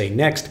will say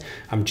next.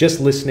 I'm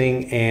just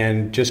listening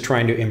and just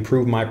trying to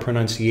improve my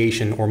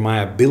pronunciation, or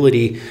my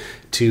ability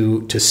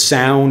to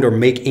sound or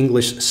make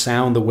English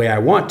sound the way I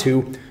want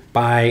to,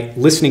 by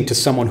listening to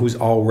someone who's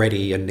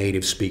already a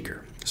native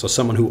speaker. So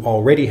someone who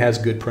already has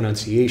good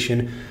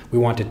pronunciation, we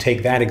want to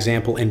take that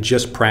example and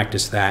just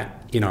practice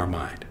that in our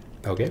mind.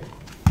 Okay?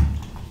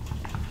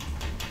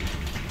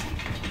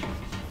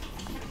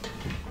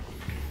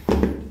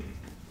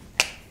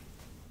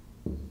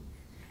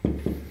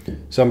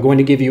 So I'm going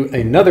to give you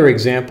another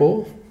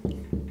example.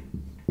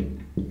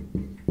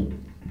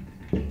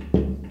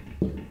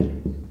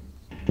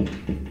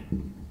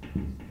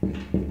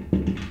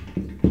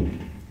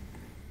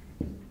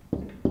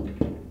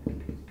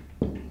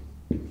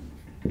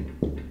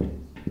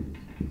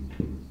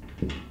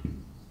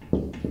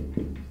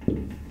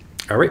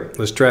 All right,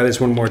 let's try this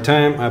one more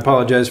time. I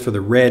apologize for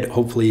the red.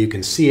 Hopefully you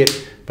can see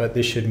it, but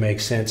this should make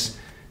sense.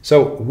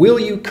 So, will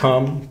you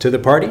come to the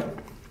party?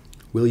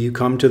 Will you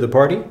come to the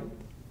party?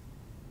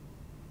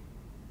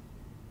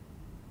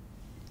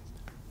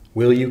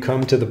 Will you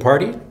come to the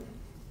party?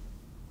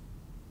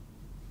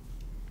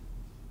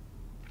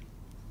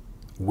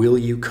 Will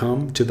you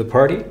come to the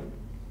party?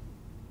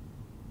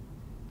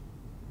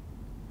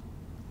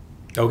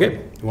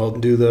 Okay, we'll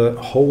do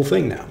the whole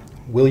thing now.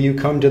 Will you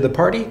come to the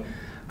party?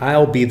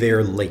 I'll be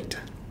there late.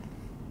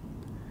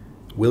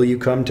 Will you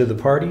come to the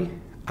party?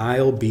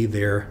 I'll be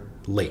there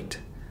late.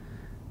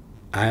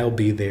 I'll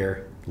be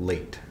there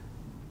late.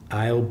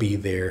 I'll be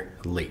there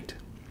late.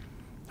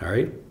 All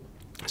right?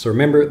 So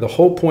remember, the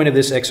whole point of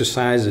this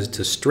exercise is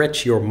to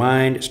stretch your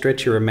mind,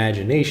 stretch your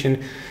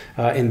imagination,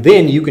 and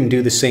then you can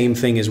do the same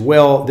thing as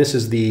well. This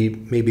is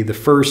maybe the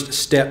first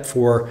step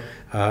for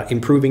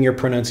improving your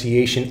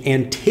pronunciation,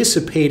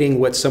 anticipating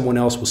what someone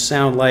else will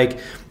sound like.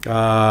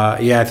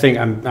 Yeah, I think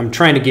I'm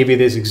trying to give you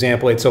this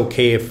example. It's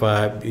okay if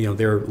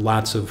there are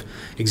lots of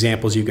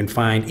examples you can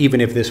find, even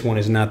if this one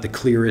is not the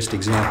clearest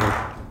example.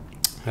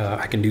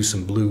 I can do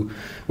some blue.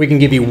 We can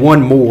give you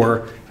one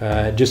more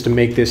just to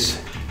make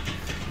this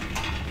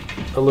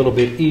a little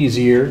bit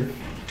easier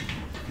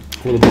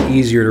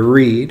to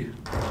read.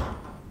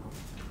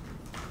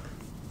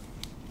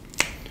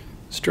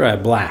 Let's try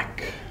black.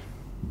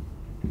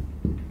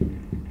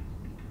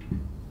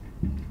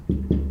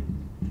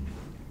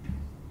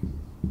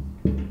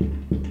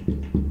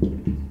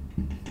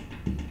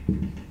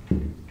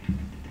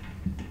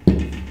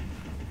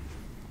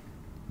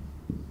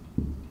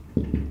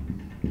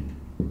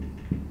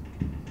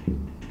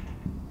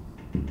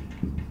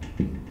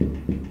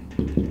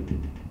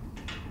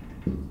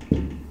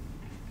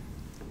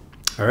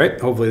 All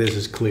right, hopefully this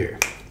is clear.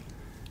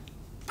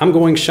 I'm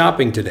going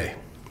shopping today.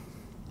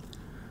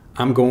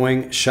 I'm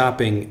going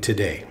shopping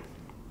today.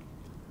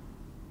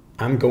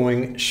 I'm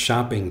going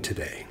shopping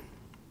today.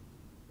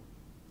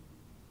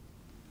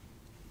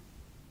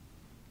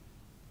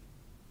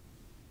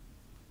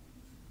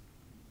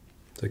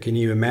 So can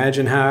you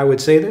imagine how I would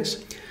say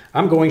this?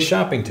 I'm going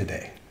shopping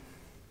today.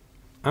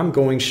 I'm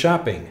going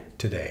shopping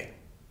today.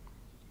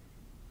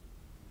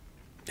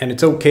 And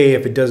it's okay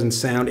if it doesn't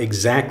sound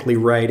exactly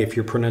right, if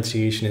your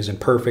pronunciation isn't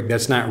perfect.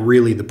 That's not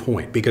really the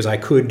point, because I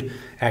could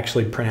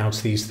actually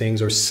pronounce these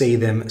things or say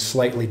them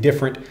slightly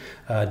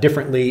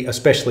differently,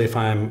 especially if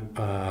I'm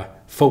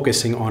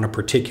focusing on a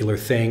particular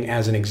thing.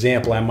 As an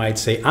example, I might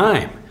say,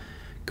 I'm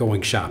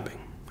going shopping,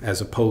 as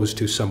opposed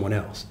to someone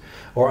else.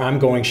 Or I'm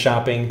going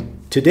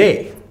shopping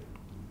today,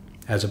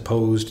 as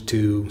opposed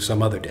to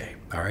some other day.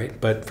 All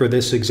right, but for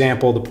this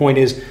example, the point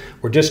is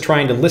we're just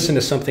trying to listen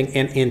to something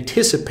and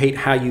anticipate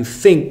how you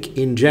think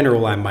in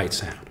general I might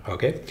sound,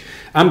 okay?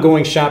 I'm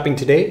going shopping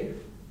today.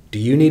 Do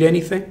you need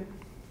anything?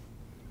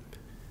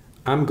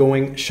 I'm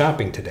going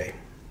shopping today.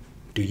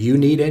 Do you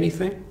need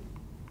anything?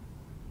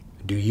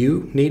 Do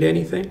you need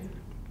anything?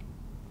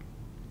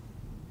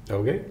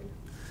 Okay,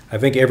 I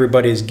think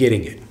everybody's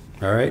getting it,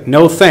 all right?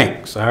 No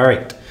thanks, all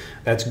right.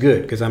 That's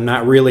good, because I'm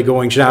not really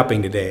going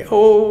shopping today.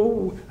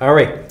 Oh, all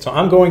right. So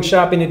I'm going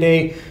shopping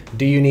today.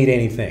 Do you need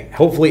anything?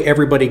 Hopefully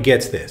everybody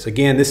gets this.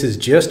 Again, this is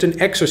just an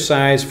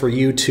exercise for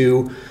you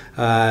to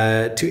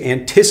to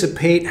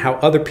anticipate how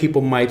other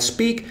people might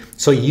speak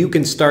so you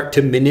can start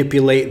to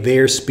manipulate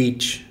their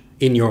speech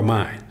in your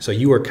mind. So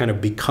you are kind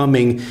of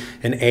becoming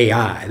an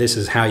AI. This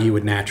is how you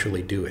would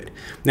naturally do it.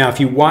 Now, if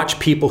you watch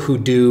people who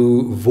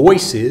do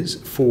voices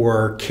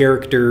for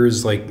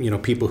characters, like, you know,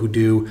 people who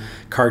do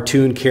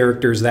cartoon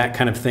characters, that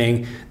kind of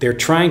thing, they're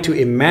trying to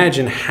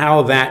imagine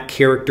how that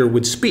character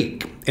would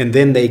speak, and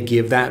then they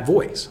give that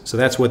voice. So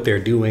that's what they're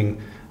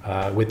doing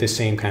with the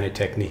same kind of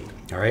technique.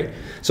 All right.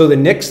 So the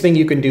next thing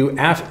you can do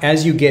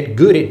as you get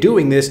good at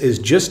doing this is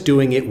just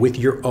doing it with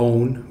your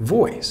own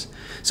voice.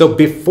 So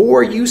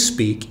before you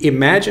speak,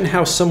 imagine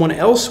how someone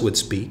else would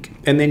speak,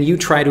 and then you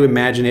try to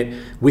imagine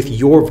it with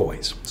your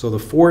voice. So the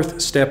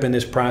fourth step in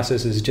this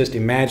process is just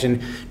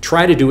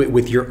try to do it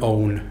with your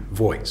own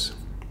voice.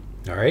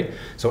 All right.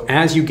 So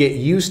as you get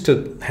used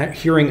to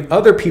hearing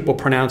other people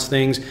pronounce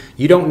things,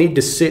 you don't need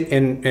to sit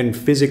and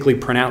physically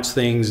pronounce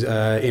things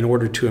in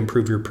order to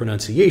improve your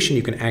pronunciation.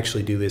 You can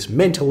actually do this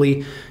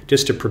mentally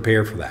just to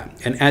prepare for that.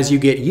 And as you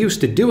get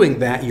used to doing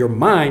that, your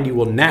mind, you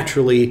will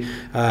naturally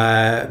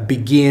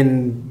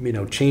begin, you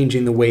know,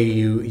 changing the way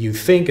you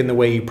think and the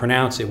way you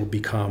pronounce. It will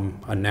become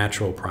a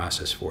natural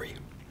process for you.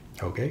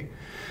 Okay.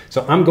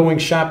 So I'm going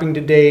shopping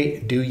today.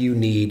 Do you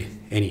need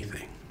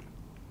anything?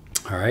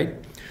 All right.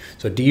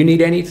 So do you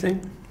need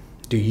anything?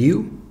 Do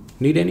you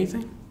need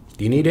anything?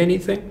 Do you need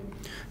anything?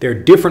 There are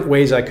different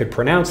ways I could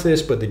pronounce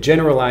this, but the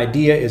general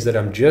idea is that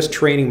I'm just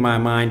training my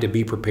mind to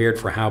be prepared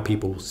for how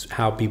people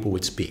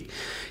would speak.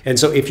 And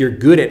so if you're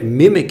good at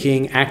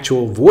mimicking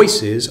actual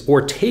voices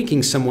or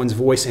taking someone's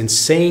voice and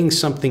saying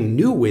something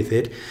new with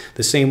it,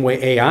 the same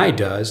way AI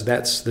does,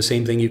 that's the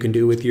same thing you can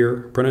do with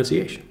your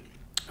pronunciation.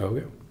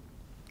 Okay.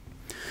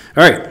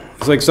 All right.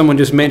 It's like someone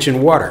just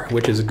mentioned water,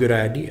 which is a good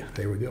idea.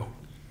 There we go.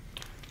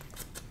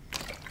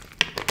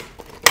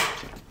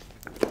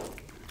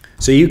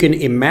 So you can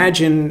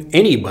imagine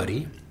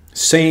anybody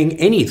saying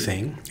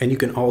anything, and you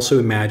can also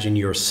imagine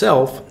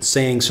yourself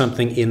saying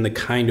something in the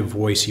kind of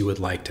voice you would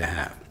like to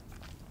have.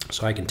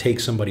 So I can take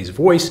somebody's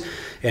voice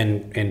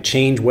and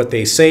change what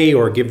they say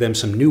or give them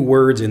some new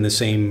words in the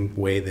same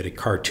way that a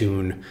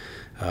cartoon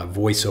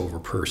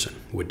voiceover person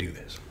would do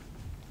this.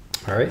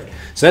 All right,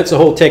 so that's the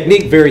whole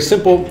technique. Very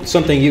simple,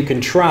 something you can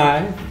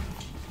try.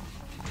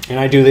 And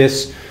I do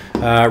this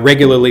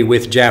regularly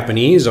with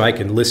Japanese. So I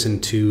can listen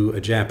to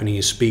a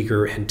Japanese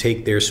speaker and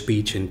take their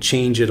speech and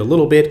change it a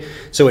little bit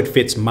so it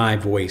fits my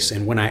voice.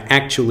 And when I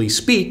actually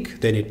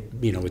speak, then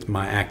it's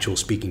my actual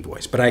speaking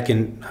voice. But I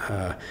can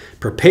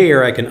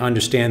prepare, I can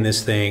understand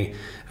this thing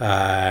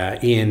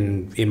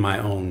in my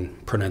own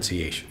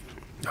pronunciation.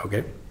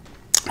 Okay.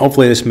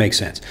 Hopefully this makes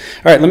sense.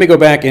 All right, let me go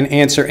back and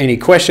answer any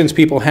questions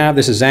people have.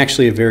 This is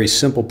actually a very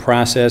simple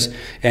process,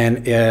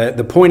 and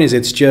the point is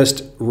it's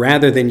just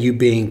rather than you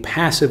being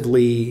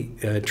passively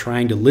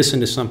trying to listen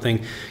to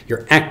something,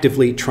 you're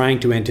actively trying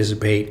to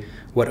anticipate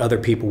what other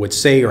people would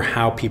say or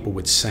how people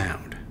would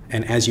sound.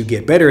 And as you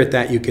get better at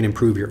that, you can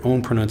improve your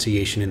own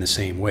pronunciation in the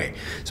same way.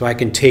 So I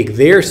can take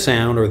their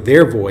sound or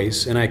their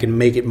voice and I can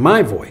make it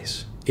my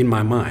voice in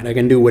my mind. I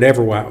can do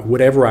whatever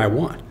I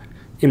want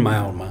in my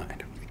own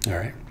mind. All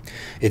right.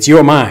 It's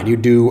your mind. You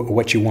do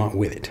what you want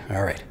with it.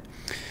 All right.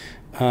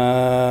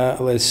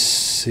 Let's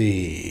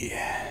see.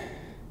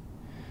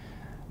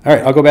 All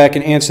right, I'll go back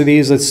and answer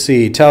these. Let's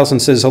see. Taliesin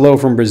says, hello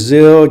from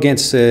Brazil. Gent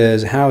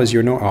says, how is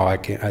your... I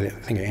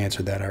think I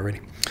answered that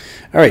already.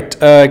 All right.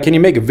 Can you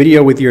make a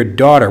video with your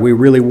daughter? We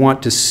really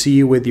want to see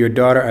you with your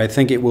daughter. I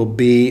think it will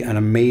be an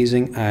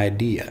amazing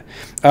idea.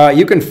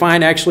 You can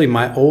find actually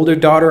my older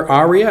daughter,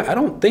 Aria. I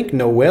don't think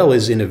Noelle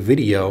is in a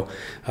video,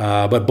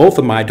 but both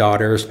of my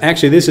daughters.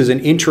 Actually, this is an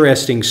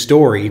interesting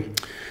story.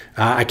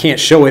 I can't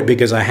show it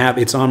because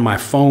it's on my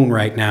phone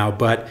right now,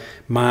 but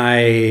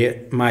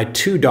my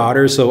two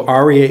daughters, so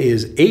Aria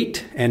is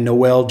 8 and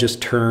Noelle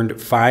just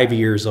turned 5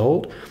 years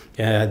old.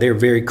 They're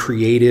very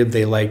creative.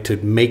 They like to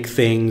make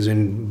things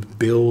and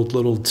build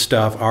little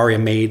stuff. Aria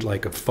made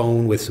like a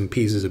phone with some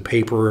pieces of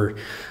paper.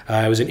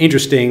 It was an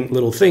interesting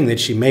little thing that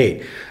she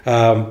made.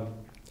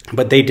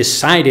 But they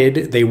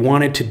decided they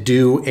wanted to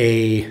do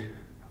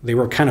they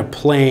were kind of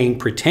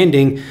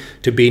pretending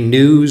to be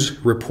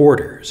news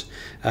reporters.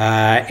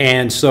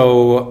 And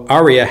so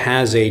Aria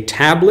has a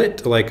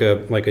tablet, like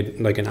an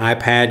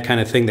iPad kind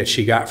of thing that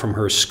she got from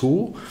her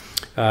school.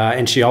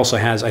 And she also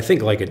has, I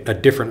think, like a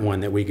different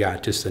one that we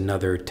got, just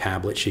another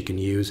tablet she can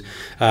use.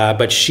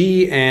 But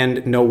she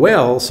and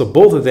Noelle, so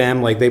both of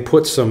them, like they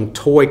put some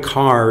toy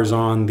cars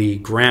on the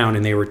ground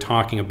and they were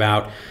talking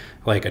about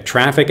like a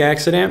traffic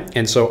accident.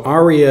 And so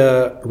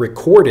Aria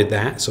recorded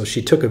that. So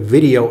she took a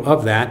video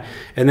of that.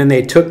 And then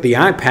they took the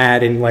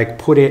iPad and like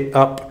put it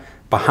up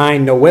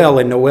behind Noelle,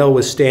 and Noelle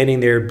was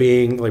standing there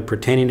being like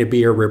pretending to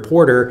be a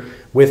reporter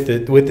with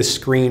the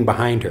screen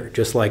behind her,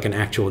 just like an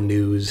actual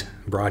news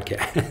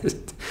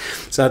broadcast.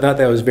 So I thought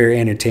that was very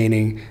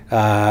entertaining.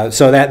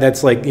 So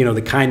that's like, you know,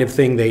 the kind of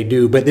thing they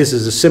do, but this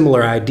is a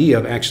similar idea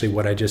of actually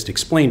what I just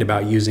explained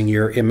about using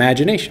your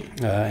imagination.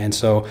 And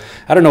so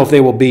I don't know if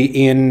they will be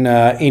in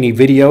any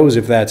videos.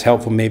 If that's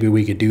helpful, maybe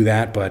we could do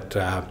that, but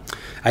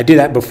I did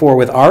that before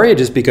with Aria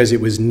just because it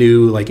was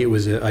new, like it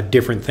was a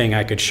different thing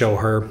I could show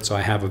her. So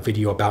I have a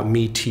video about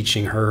me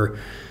teaching her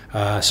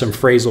some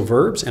phrasal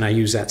verbs, and I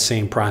use that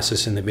same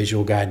process in the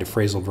visual guide to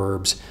phrasal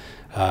verbs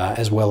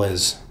as well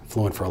as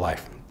Fluent for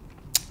Life.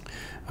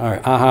 All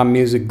right, AHA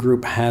Music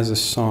Group has a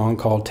song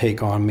called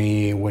Take On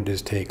Me. What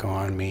does Take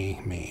On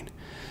Me mean?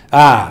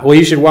 Well,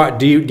 you should watch.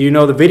 Do you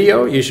know the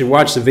video? You should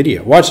watch the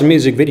video. Watch the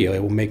music video.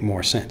 It will make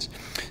more sense.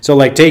 So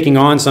like taking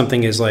on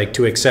something is like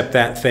to accept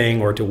that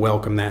thing or to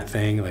welcome that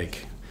thing,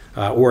 like,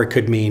 or it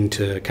could mean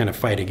to kind of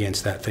fight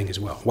against that thing as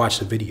well. Watch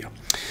the video.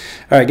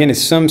 All right, again,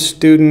 some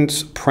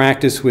students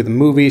practice with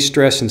movies,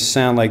 stress and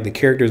sound like the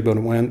characters, but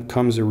when it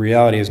comes to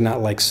reality, it's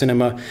not like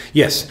cinema.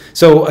 Yes.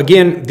 So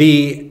again,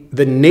 the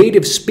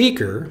native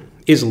speaker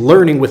is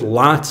learning with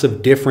lots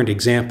of different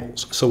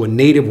examples. So a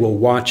native will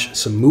watch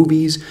some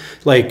movies.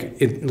 Like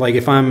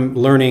if I'm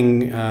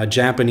learning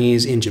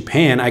Japanese in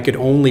Japan, I could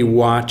only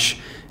watch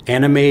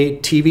anime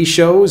TV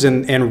shows,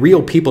 and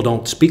real people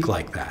don't speak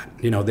like that.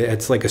 You know,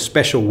 it's like a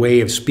special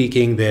way of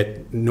speaking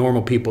that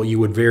normal people, you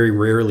would very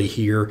rarely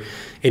hear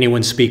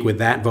anyone speak with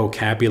that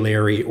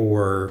vocabulary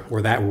or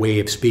that way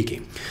of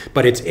speaking.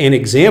 But it's an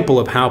example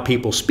of how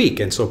people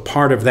speak, and so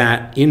part of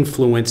that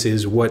influence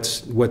is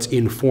what's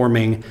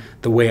informing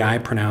the way I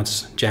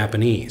pronounce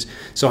Japanese.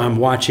 So I'm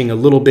watching a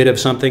little bit of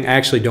something. I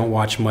actually don't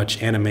watch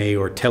much anime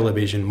or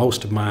television.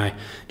 Most of my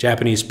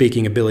Japanese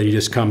speaking ability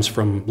just comes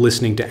from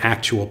listening to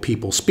actual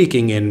people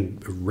speaking in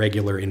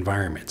regular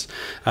environments.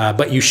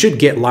 But you should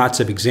get lots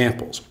of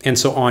examples. And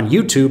so on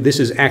YouTube, this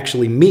is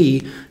actually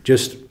me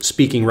just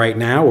speaking right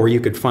now, or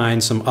you could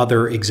find some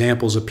other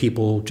examples of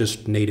people,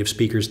 just native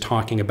speakers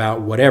talking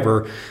about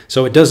whatever.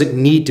 So it doesn't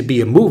need to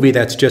be a movie,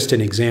 that's just an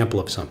example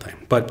of something.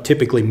 But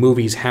typically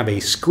movies have a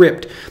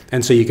script,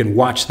 and so you can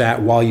watch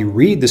that while you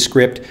read the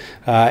script,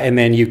 and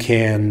then you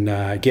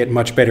can get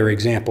much better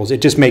examples.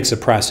 It just makes the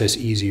process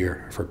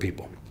easier for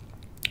people.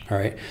 All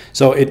right.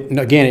 So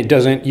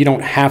you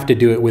don't have to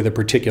do it with a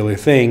particular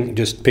thing.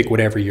 Just pick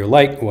whatever you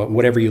like,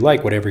 whatever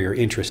you're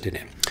interested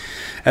in.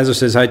 Ezra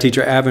says, hi,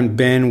 teacher. I haven't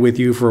been with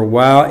you for a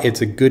while.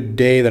 It's a good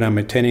day that I'm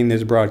attending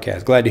this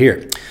broadcast. Glad to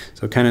hear.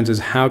 So Kenan says,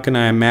 how can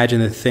I imagine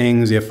the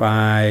things if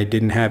I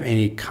didn't have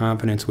any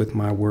confidence with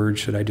my words?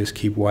 Should I just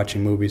keep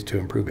watching movies to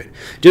improve it?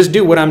 Just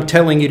do what I'm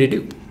telling you to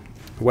do,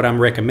 what I'm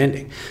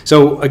recommending.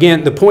 So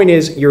again, the point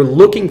is you're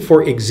looking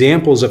for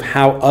examples of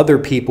how other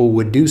people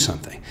would do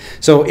something.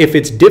 So if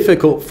it's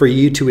difficult for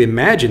you to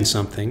imagine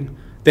something,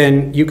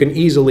 then you can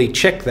easily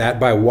check that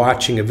by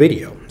watching a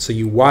video. So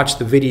you watch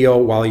the video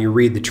while you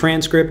read the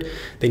transcript,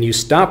 then you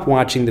stop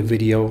watching the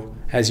video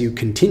as you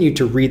continue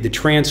to read the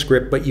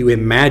transcript, but you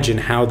imagine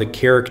how the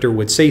character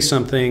would say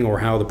something or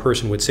how the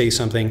person would say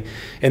something,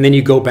 and then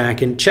you go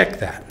back and check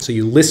that. So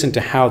you listen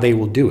to how they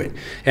will do it.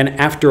 And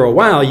after a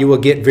while, you will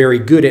get very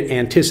good at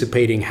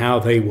anticipating how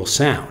they will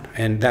sound.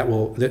 And that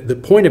will, the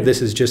point of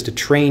this is just to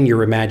train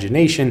your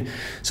imagination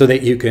so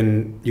that you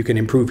can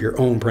improve your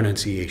own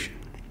pronunciation.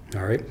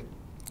 All right?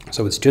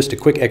 So it's just a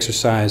quick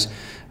exercise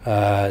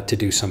to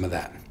do some of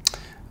that.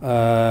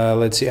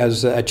 Let's see,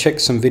 as I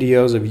checked some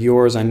videos of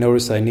yours, I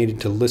noticed I needed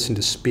to listen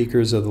to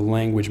speakers of the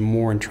language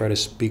more and try to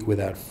speak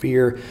without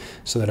fear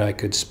so that I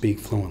could speak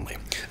fluently.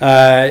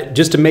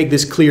 Just to make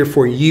this clear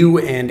for you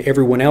and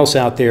everyone else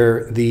out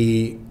there,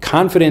 the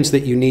confidence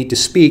that you need to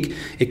speak,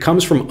 it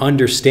comes from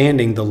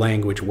understanding the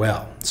language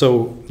well.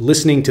 So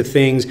listening to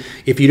things,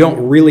 if you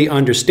don't really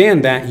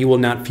understand that, you will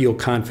not feel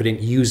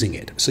confident using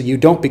it. So you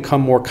don't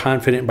become more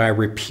confident by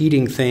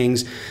repeating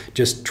things,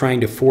 just trying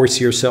to force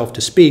yourself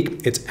to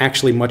speak. It's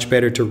actually much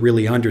better to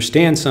really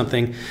understand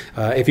something.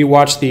 If you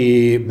watch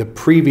the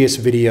previous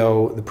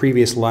video, the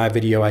previous live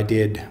video I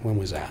did, when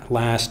was that?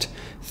 Last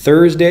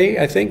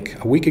Thursday, I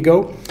think, a week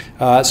ago.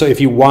 So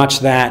if you watch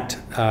that,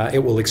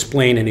 it will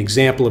explain an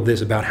example of this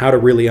about how to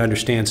really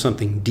understand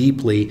something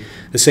deeply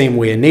the same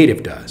way a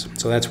native does.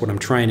 So that's what I'm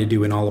trying to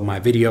do in all of my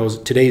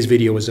videos. Today's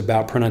video is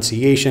about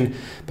pronunciation,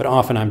 but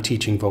often I'm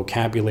teaching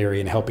vocabulary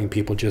and helping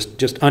people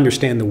just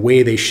understand the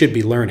way they should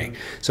be learning.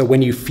 So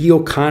when you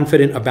feel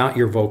confident about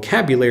your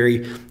vocabulary,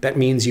 that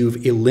means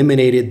you've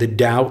eliminated the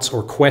doubts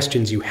or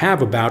questions you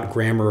have about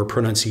grammar or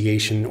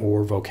pronunciation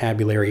or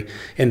vocabulary,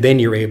 and then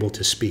you're able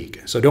to speak.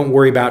 So don't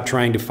worry about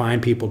trying to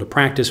find people to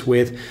practice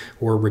with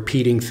or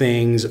repeating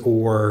things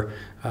or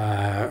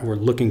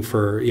looking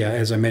for,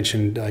 as I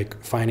mentioned,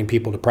 like finding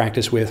people to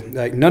practice with.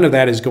 None of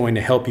that is going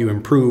to help you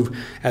improve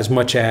as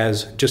much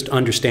as just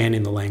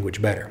understanding the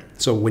language better.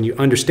 So when you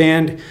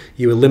understand,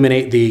 you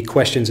eliminate the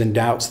questions and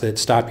doubts that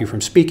stop you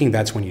from speaking.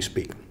 That's when you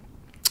speak.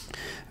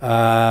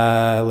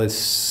 Let's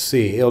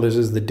see. Elders,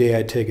 is the day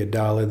I take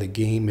 $1, the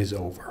game is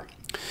over.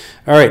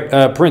 All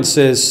right, Prince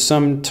says,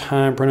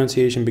 sometime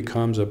pronunciation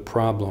becomes a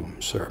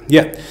problem, sir.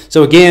 Yeah,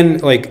 so again,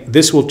 like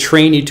this will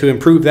train you to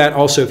improve that.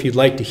 Also, if you'd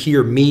like to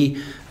hear me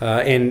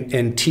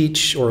and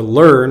teach or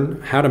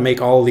learn how to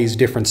make all these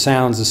different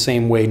sounds the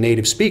same way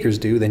native speakers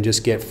do, then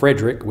just get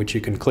Frederick, which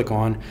you can click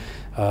on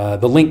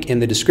the link in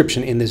the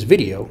description in this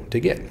video to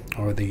get,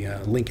 or the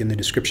link in the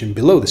description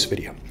below this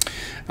video.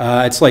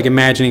 It's like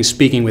imagining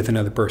speaking with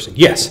another person.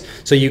 Yes,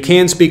 so you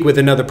can speak with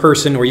another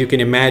person, or you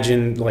can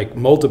imagine like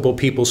multiple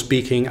people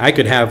speaking. I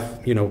could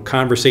have, you know,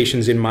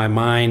 conversations in my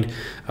mind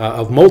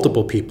of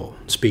multiple people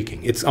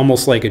speaking. It's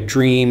almost like a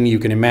dream. You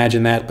can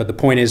imagine that, but the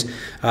point is,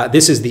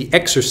 this is the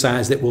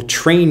exercise that will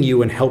train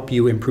you and help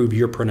you improve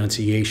your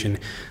pronunciation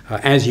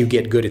as you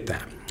get good at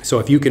that. So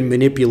if you can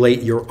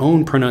manipulate your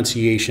own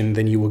pronunciation,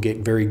 then you will get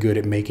very good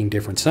at making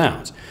different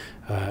sounds.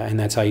 And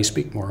that's how you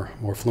speak more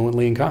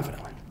fluently and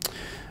confidently.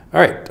 All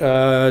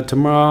right,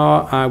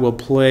 tomorrow I will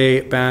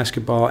play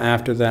basketball.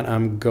 After that,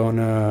 I'm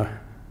gonna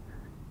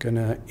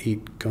gonna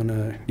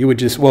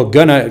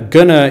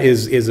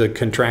is a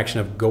contraction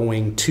of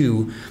going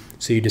to,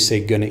 so you just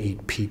say gonna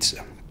eat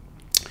pizza.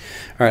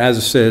 All right, as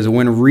it says,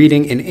 when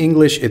reading in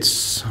English,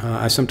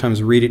 I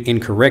sometimes read it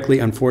incorrectly,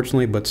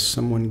 unfortunately, but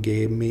someone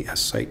gave me a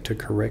site to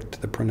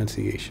correct the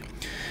pronunciation.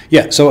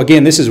 Yeah, so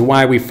again, this is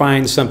why we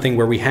find something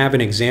where we have an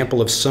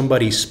example of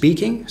somebody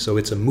speaking, so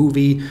it's a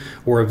movie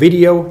or a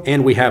video,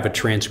 and we have a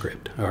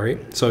transcript, all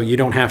right? So you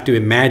don't have to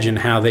imagine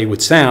how they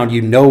would sound.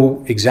 You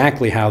know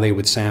exactly how they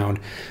would sound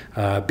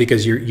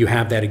because you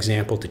have that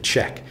example to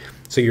check.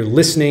 So you're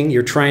listening,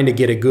 you're trying to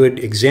get a good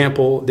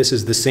example. This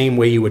is the same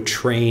way you would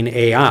train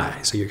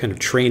AI. So you're kind of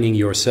training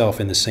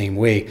yourself in the same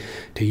way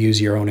to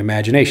use your own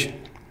imagination.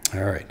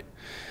 All right.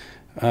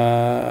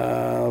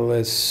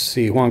 Let's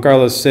see. Juan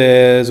Carlos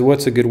says,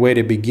 what's a good way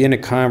to begin a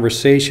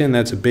conversation?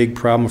 That's a big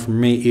problem for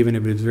me. Even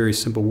if it's very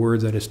simple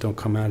words, I just don't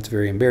come out. It's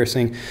very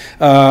embarrassing.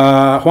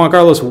 Juan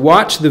Carlos,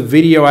 watch the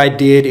video I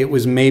did. It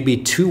was maybe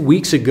 2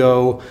 weeks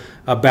ago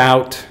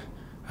about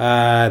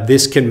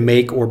this can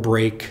make or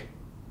break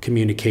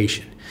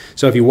communication.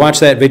 So if you watch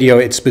that video,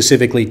 it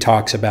specifically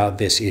talks about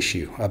this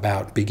issue,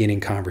 about beginning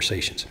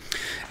conversations.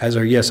 As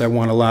are, yes, I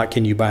want a lot.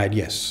 Can you buy it?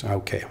 Yes.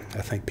 Okay.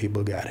 I think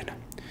people got it.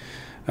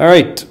 All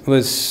right.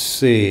 Let's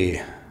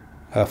see.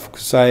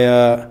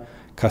 Fukusaya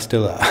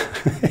Castilla.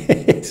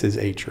 It says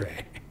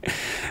H-Ray.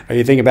 Are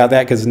you thinking about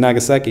that because it's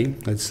Nagasaki?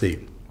 Let's see.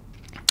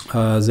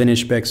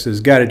 Zenish Beck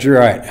says, got it, Drew.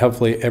 All right,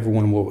 hopefully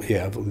everyone will,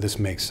 yeah, this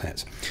makes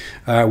sense.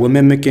 Will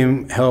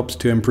mimicking helps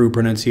to improve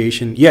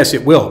pronunciation? Yes,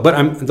 it will.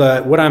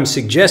 But what I'm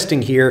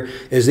suggesting here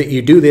is that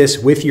you do this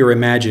with your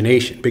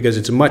imagination, because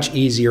it's much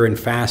easier and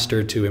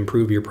faster to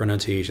improve your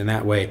pronunciation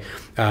that way,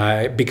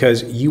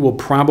 because you will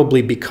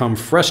probably become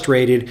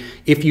frustrated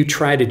if you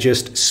try to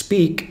just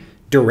speak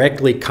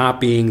directly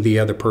copying the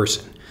other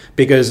person.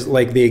 Because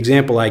like the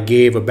example I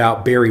gave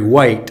about Barry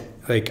White,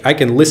 like I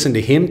can listen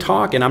to him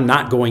talk and I'm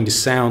not going to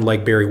sound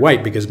like Barry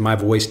White because my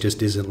voice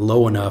just isn't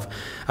low enough.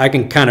 I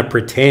can kind of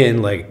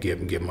pretend like give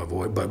my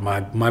voice, but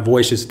my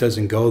voice just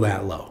doesn't go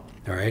that low.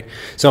 All right.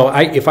 So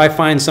if I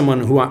find someone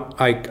who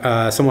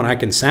someone I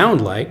can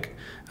sound like,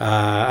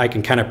 I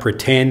can kind of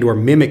pretend or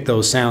mimic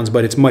those sounds,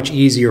 but it's much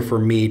easier for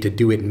me to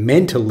do it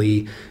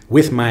mentally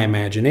with my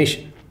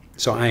imagination.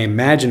 So I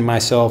imagine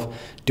myself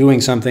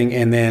doing something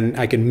and then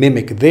I can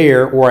mimic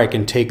there, or I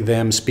can take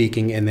them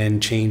speaking and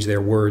then change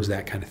their words,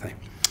 that kind of thing.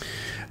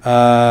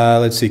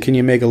 Let's see, can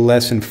you make a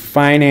lesson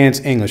finance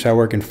English? I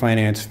work in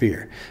finance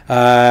sphere.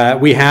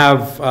 We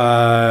have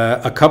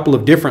a couple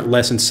of different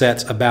lesson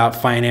sets about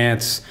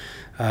finance,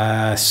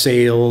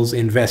 sales,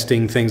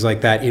 investing, things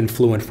like that in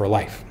Fluent for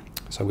Life.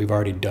 So we've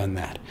already done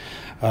that.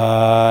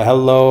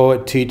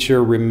 Hello,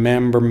 teacher,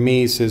 remember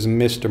me, says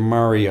Mr.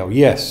 Mario.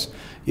 Yes,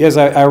 yes,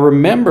 I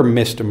remember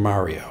Mr.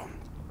 Mario.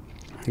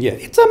 Yeah,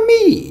 it's a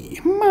me,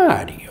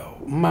 Mario.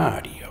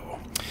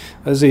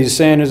 Let's see,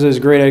 Sanders says,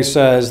 great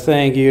exercise,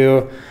 thank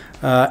you.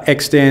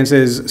 Xstan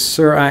says,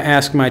 sir, I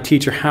asked my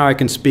teacher how I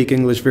can speak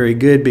English very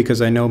good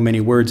because I know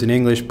many words in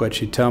English, but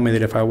she told me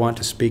that if I want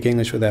to speak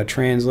English without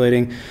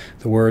translating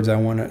the words I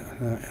want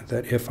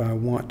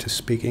to,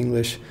 speak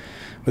English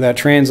without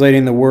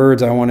translating the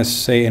words I want to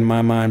say in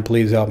my mind,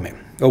 please help me.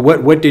 Oh,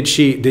 what did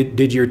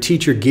your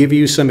teacher give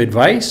you some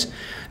advice?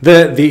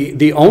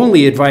 The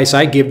only advice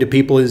I give to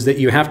people is that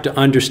you have to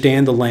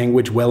understand the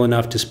language well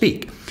enough to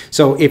speak.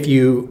 So if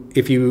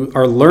you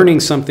are learning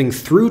something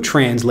through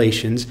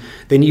translations,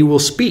 then you will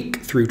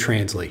speak through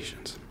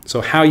translations.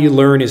 So how you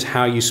learn is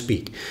how you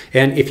speak.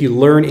 And if you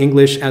learn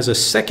English as a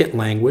second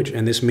language,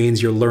 and this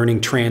means you're learning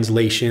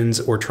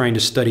translations or trying to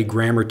study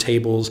grammar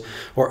tables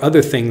or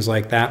other things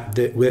like that,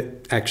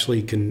 that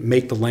actually can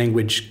make the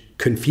language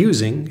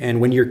confusing. And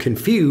when you're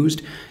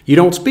confused, you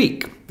don't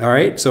speak. All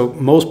right. So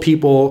most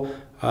people,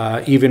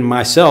 even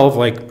myself,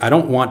 like I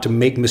don't want to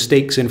make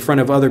mistakes in front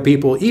of other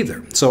people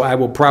either. So I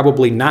will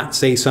probably not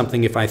say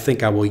something if I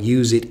think I will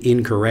use it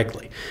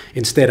incorrectly.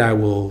 Instead, I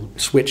will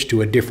switch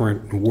to a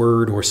different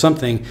word or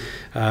something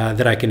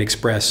that I can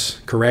express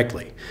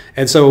correctly.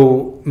 And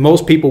so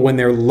most people, when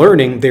they're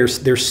learning,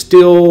 they're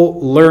still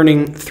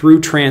learning through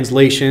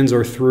translations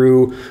or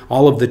through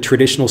all of the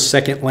traditional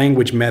second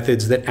language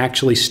methods that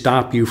actually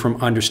stop you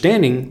from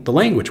understanding the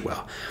language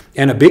well.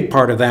 And a big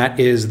part of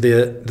that is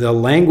the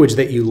language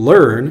that you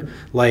learn,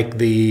 like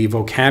the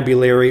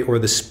vocabulary or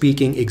the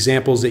speaking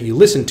examples that you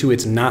listen to,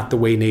 it's not the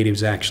way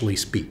natives actually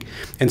speak.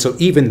 And so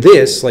even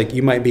this, like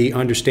you might be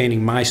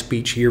understanding my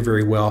speech here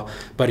very well,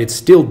 but it's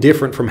still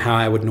different from how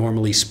I would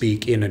normally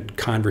speak in a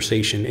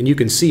conversation. And you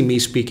can see me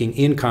speaking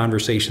in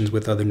conversations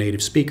with other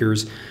native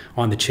speakers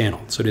on the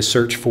channel. So just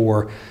search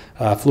for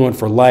Fluent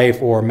for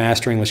Life or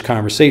Master English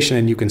Conversation,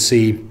 and you can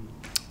see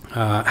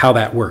how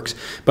that works.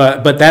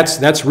 But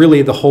that's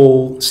really the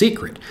whole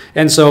secret.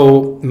 And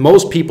so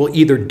most people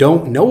either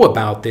don't know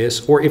about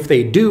this, or if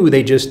they do,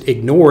 they just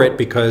ignore it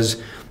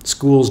because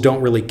schools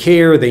don't really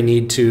care. They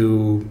need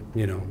to,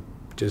 you know,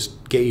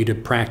 just get you to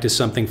practice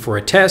something for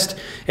a test,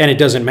 and it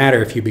doesn't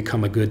matter if you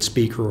become a good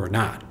speaker or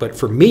not. But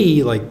for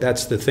me, like,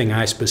 that's the thing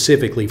I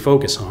specifically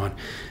focus on,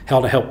 how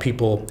to help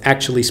people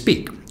actually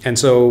speak. And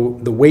so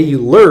the way you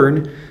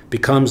learn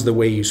becomes the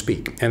way you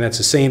speak. And that's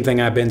the same thing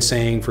I've been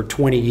saying for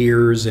 20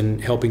 years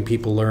and helping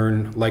people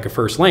learn like a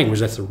first language.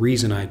 That's the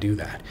reason I do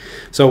that.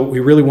 So we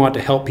really want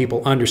to help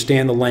people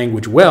understand the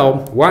language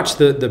well. Watch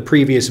the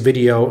previous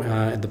video,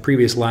 the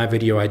previous live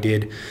video I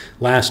did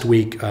last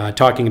week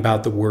talking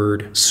about the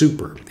word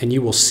super. And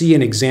you will see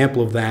an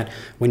example of that.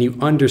 When you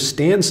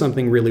understand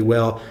something really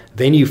well,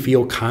 then you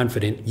feel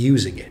confident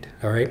using it.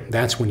 All right?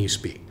 That's when you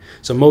speak.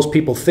 So most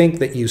people think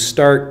that you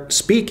start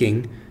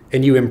speaking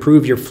and you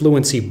improve your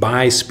fluency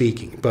by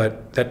speaking,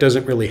 but that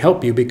doesn't really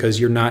help you because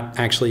you're not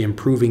actually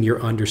improving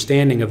your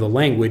understanding of the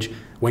language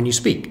when you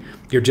speak.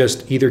 You're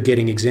just either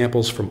getting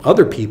examples from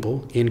other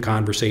people in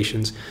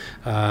conversations,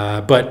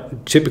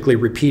 but typically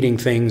repeating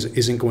things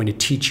isn't going to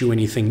teach you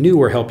anything new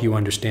or help you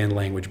understand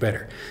language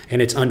better.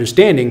 And it's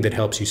understanding that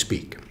helps you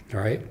speak, all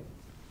right?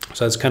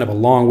 So that's kind of a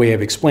long way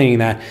of explaining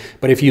that.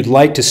 But if you'd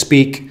like to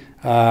speak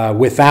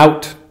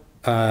without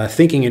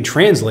thinking and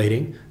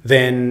translating,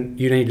 then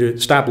you need to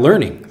stop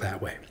learning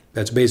that way.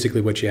 That's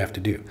basically what you have to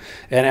do.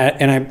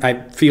 And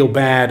I feel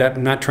bad.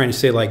 I'm not trying to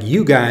say like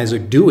you guys are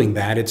doing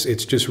that.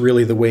 It's just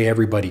really the way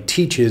everybody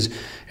teaches,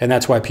 and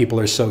that's why people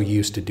are so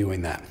used to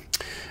doing that.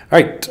 All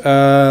right,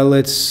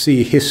 let's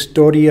see.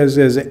 Historias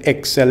es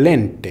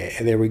excelente.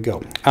 There we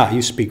go. Ah,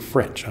 you speak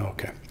French. Oh,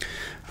 okay.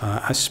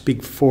 I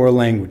speak 4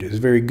 languages.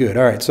 Very good.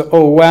 All right. So,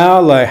 oh,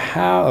 wow. Like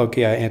how?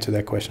 Okay, I answered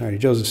that question already.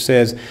 Joseph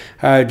says,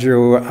 hi,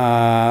 Drew.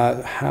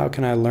 How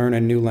can I learn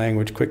a new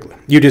language quickly?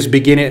 You just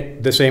begin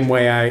it the same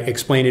way I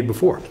explained it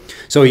before.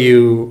 So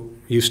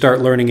you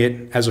start learning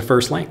it as a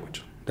first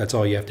language. That's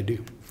all you have to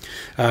do.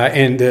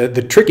 And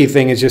the tricky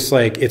thing is just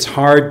like it's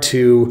hard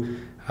to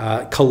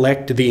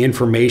collect the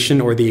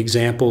information or the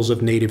examples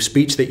of native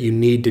speech that you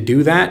need to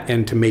do that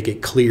and to make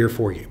it clear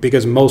for you,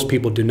 because most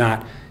people do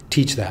not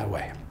teach that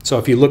way. So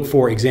if you look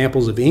for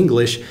examples of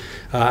English,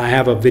 I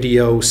have a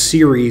video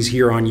series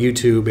here on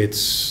YouTube.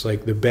 It's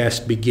like the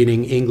best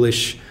beginning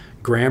English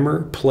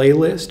grammar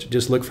playlist.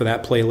 Just look for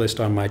that playlist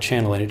on my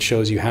channel, and it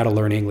shows you how to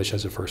learn English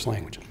as a first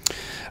language.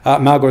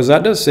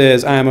 Malgorzata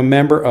says, I am a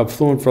member of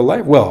Fluent for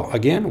Life. Well,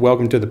 again,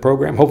 welcome to the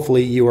program.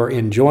 Hopefully you are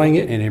enjoying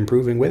it and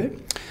improving with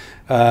it.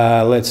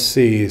 Let's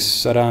see.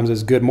 Saddam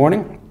says, good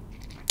morning.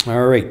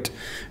 All right.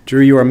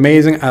 Drew, you are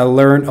amazing. I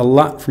learned a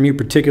lot from you,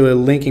 particularly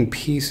linking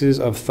pieces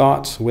of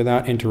thoughts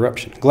without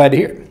interruption. Glad to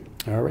hear.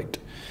 All right.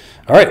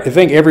 All right. I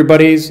think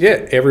everybody's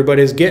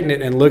getting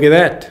it. And look at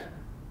that.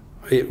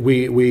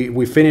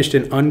 We finished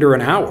in under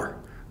an hour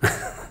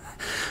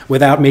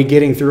without me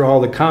getting through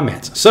all the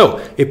comments. So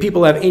if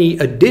people have any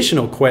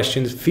additional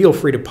questions, feel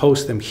free to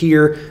post them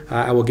here.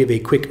 I will give a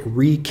quick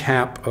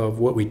recap of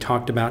what we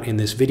talked about in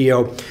this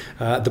video.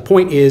 The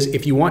point is,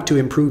 if you want to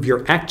improve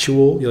your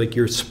actual, like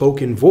your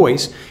spoken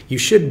voice, you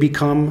should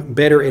become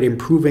better at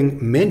improving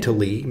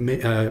mentally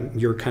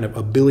your kind of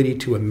ability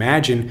to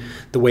imagine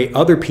the way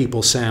other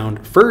people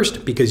sound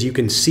first, because you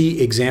can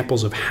see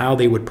examples of how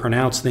they would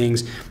pronounce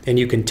things, and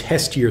you can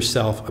test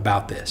yourself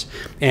about this.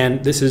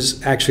 And this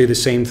is actually the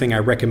same thing I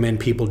recommend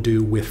people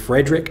do with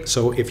Frederick.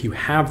 So if you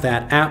have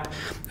that app,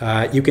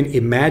 you can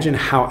imagine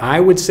how I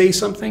would say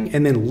something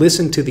and then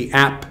listen to the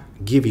app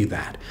give you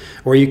that.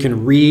 Or you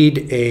can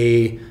read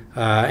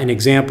an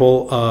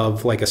example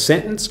of like a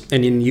sentence,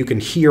 and then you can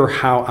hear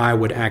how I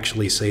would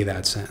actually say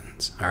that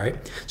sentence. All right.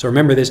 So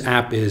remember, this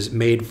app is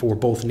made for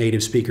both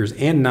native speakers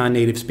and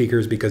non-native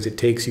speakers because it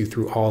takes you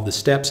through all the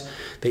steps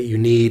that you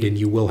need, and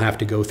you will have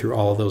to go through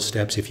all of those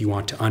steps if you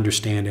want to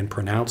understand and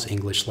pronounce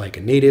English like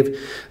a native.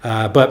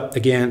 But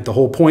again, the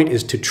whole point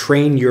is to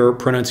train your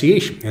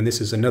pronunciation, and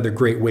this is another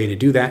great way to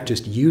do that,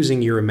 just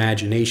using your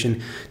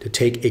imagination to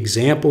take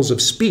examples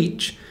of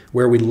speech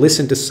where we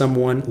listen to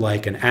someone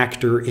like an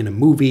actor in a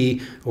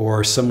movie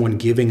or someone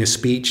giving a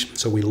speech.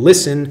 So we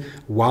listen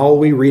while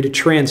we read a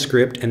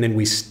transcript, and then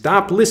we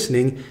stop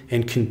listening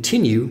and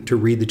continue to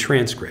read the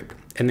transcript.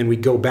 And then we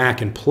go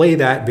back and play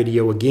that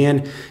video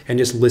again and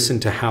just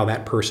listen to how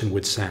that person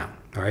would sound,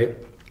 all right?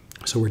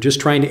 So we're just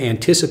trying to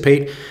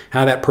anticipate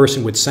how that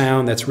person would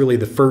sound. That's really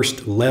the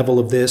first level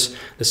of this.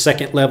 The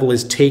second level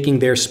is taking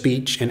their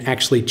speech and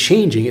actually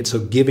changing it, so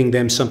giving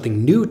them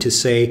something new to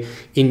say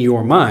in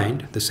your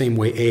mind, the same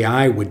way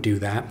AI would do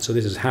that. So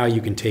this is how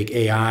you can take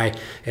AI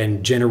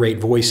and generate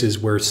voices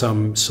where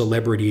some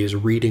celebrity is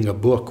reading a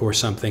book or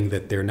something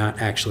that they're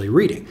not actually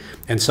reading.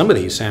 And some of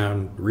these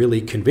sound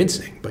really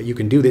convincing, but you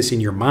can do this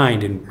in your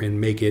mind and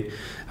make it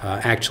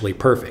actually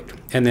perfect.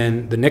 And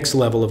then the next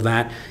level of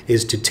that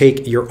is to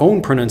take your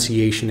own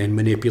pronunciation and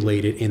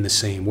manipulate it in the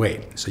same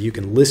way. So you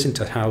can listen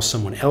to how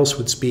someone else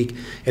would speak,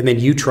 and then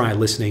you try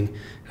listening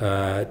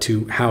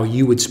to how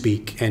you would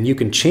speak, and you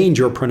can change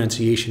your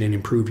pronunciation and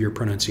improve your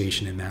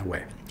pronunciation in that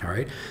way. All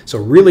right. So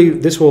really,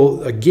 this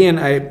will, again,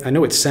 I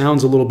know it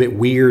sounds a little bit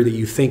weird that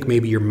you think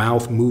maybe your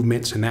mouth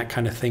movements and that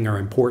kind of thing are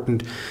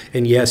important.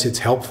 And yes, it's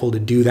helpful to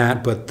do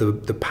that, but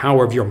the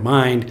power of your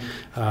mind,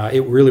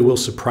 it really will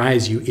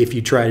surprise you if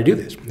you try to do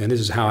this. And this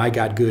is how I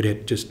got good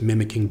at just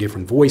mimicking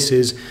different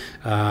voices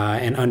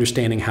and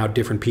understanding how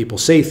different people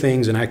say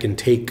things. And I can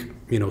take,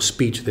 you know,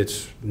 speech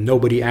that's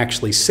nobody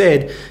actually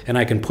said, and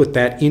I can put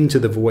that into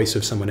the voice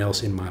of someone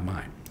else in my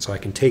mind. So I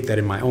can take that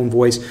in my own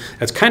voice.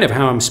 That's kind of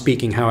how I'm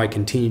speaking, how I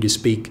continue to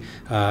speak,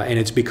 and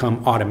it's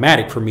become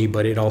automatic for me,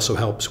 but it also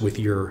helps with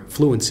your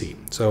fluency.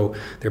 So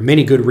there are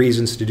many good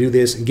reasons to do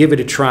this. Give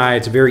it a try.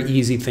 It's a very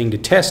easy thing to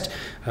test,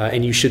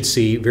 and you should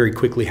see very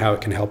quickly how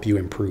it can help you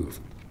improve.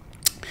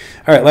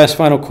 All right, last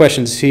final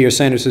questions here.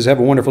 Sanders says, have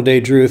a wonderful day,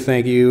 Drew.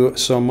 Thank you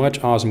so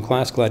much. Awesome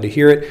class. Glad to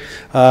hear it.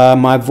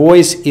 My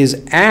voice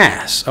is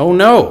ass. Oh,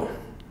 no.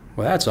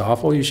 Well, that's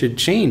awful. You should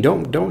change.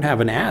 Don't have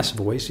an ass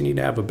voice. You need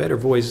to have a better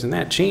voice than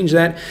that. Change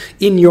that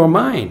in your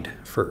mind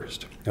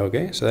first.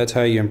 Okay, so that's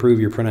how you improve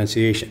your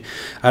pronunciation.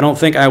 I don't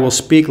think I will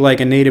speak like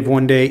a native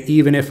one day,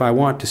 even if I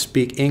want to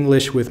speak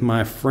English with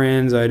my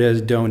friends. I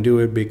just don't do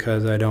it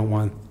because I don't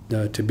want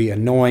to be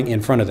annoying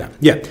in front of them.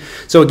 Yeah.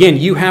 So again,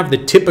 you have the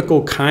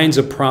typical kinds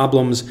of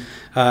problems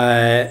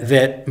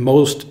that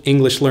most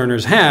English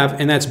learners have,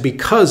 and that's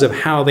because of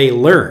how they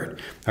learn.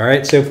 All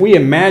right. So if we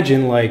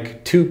imagine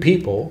like two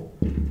people,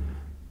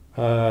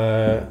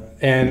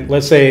 and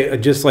let's say,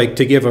 just like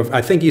to give a,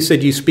 I think you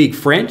said you speak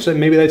French, so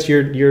maybe that's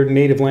your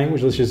native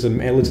language. Let's just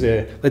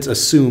let's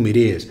assume it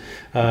is.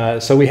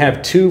 So we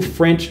have two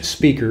French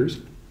speakers,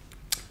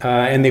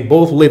 and they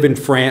both live in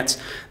France.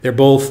 They're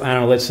both, I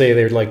don't know, let's say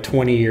they're like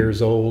 20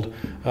 years old,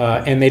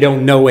 and they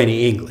don't know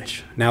any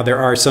English. Now there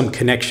are some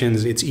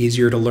connections. It's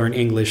easier to learn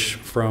English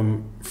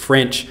from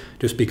French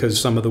just because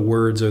some of the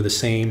words are the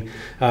same.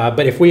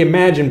 But if we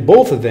imagine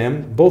both of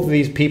them, both of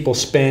these people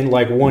spend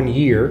like 1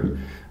 year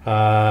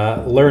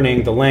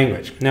learning the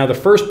language. Now the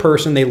first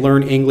person, they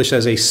learn English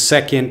as a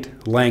second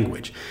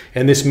language,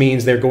 and this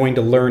means they're going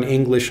to learn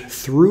English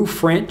through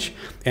French,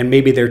 and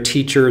maybe their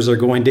teachers are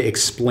going to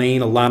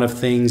explain a lot of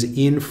things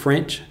in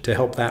French to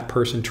help that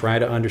person try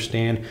to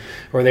understand,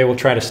 or they will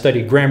try to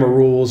study grammar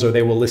rules, or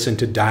they will listen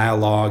to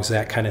dialogues,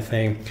 that kind of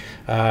thing.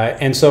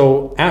 And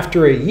so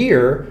after a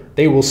year,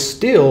 they will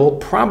still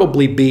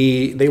probably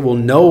they will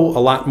know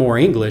a lot more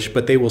English,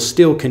 but they will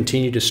still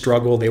continue to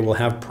struggle. They will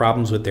have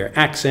problems with their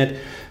accent.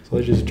 So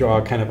let's just draw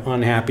a kind of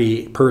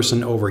unhappy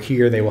person over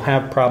here. They will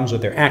have problems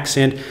with their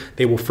accent.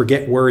 They will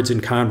forget words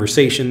in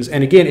conversations.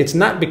 And again, it's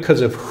not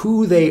because of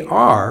who they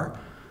are,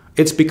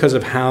 it's because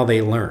of how they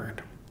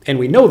learned. And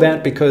we know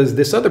that because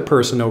this other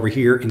person over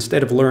here,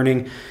 instead of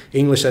learning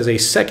English as a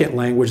second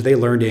language, they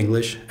learned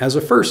English as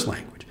a first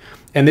language.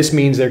 And this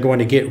means they're going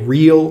to get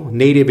real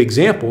native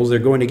examples. They're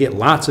going to get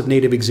lots of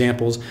native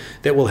examples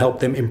that will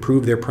help them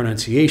improve their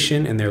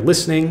pronunciation and their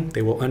listening.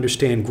 They will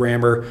understand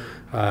grammar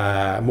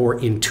more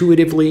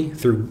intuitively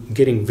through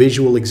getting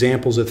visual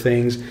examples of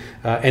things.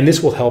 And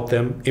this will help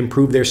them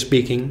improve their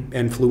speaking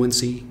and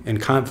fluency and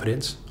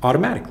confidence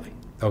automatically.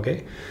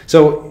 Okay,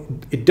 so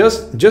it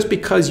does, just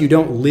because you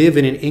don't live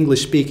in an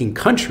English-speaking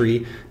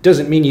country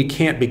doesn't mean you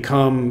can't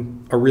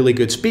become a really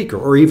good speaker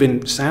or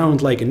even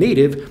sound like a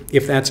native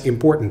if that's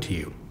important to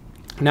you.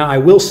 Now, I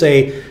will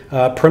say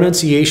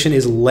pronunciation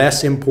is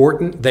less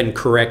important than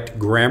correct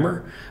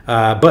grammar,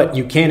 but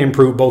you can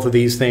improve both of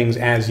these things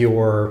as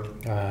you're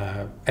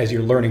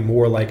learning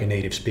more like a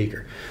native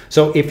speaker.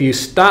 So if you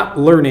stop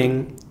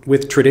learning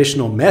with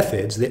traditional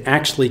methods that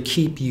actually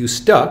keep you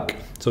stuck,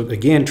 so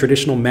again,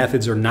 traditional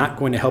methods are not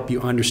going to help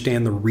you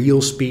understand the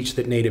real speech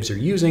that natives are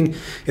using,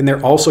 and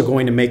they're also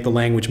going to make the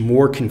language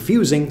more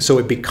confusing, so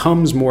it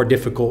becomes more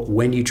difficult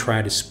when you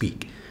try to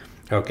speak.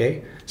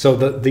 Okay, so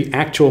the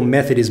actual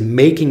method is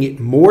making it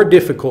more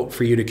difficult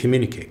for you to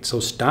communicate. So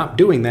stop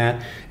doing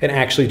that and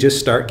actually just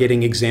start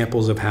getting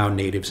examples of how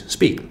natives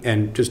speak.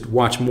 And just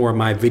watch more of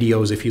my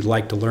videos if you'd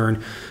like to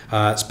learn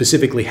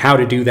specifically how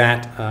to do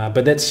that.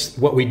 But that's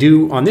what we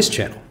do on this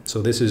channel.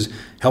 So this is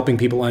helping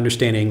people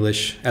understand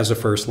English as a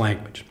first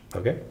language.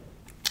 Okay.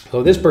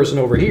 So this person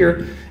over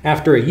here,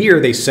 after a year,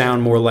 they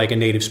sound more like a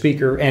native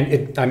speaker.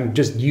 And I'm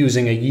just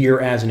using a year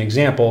as an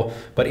example,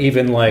 but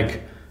even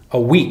like a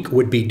week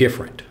would be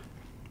different.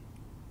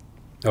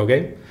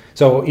 Okay?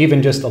 So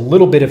even just a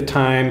little bit of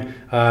time,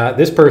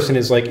 this person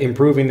is like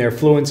improving their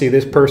fluency.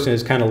 This person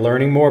is kind of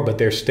learning more, but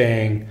they're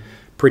staying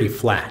pretty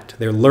flat.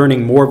 They're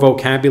learning more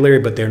vocabulary,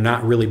 but they're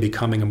not really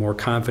becoming a more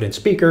confident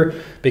speaker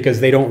because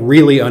they don't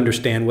really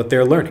understand what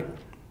they're learning.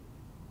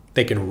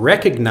 They can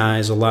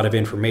recognize a lot of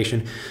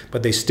information,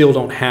 but they still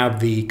don't have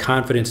the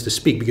confidence to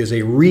speak because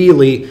they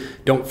really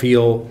don't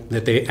feel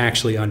that they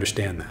actually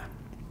understand that.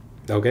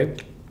 Okay?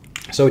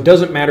 So it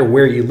doesn't matter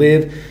where you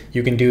live.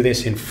 You can do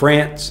this in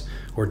France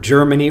or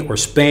Germany or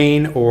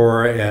Spain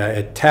or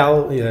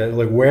Italy,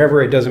 like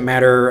wherever. It doesn't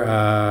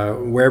matter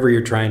wherever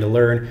you're trying to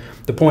learn.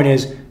 The point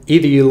is,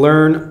 either you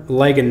learn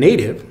like a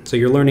native, so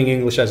you're learning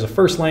English as a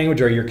first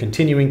language, or you're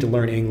continuing to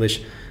learn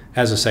English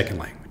as a second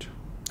language.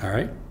 All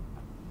right?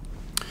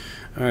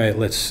 All right,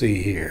 let's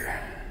see here.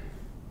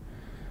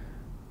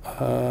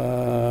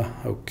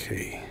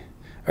 Okay.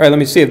 All right, let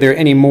me see if there are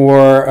any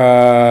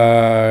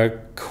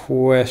more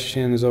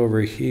questions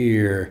over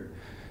here.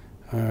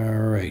 All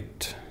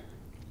right.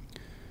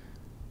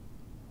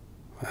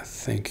 I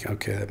think,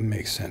 okay, that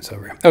makes sense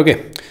over here.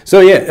 Okay,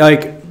 so yeah,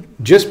 like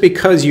just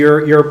because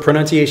your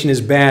pronunciation is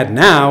bad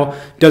now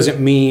doesn't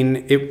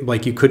mean it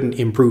like you couldn't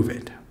improve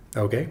it.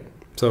 Okay?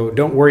 So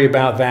don't worry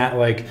about that,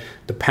 like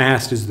the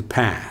past is the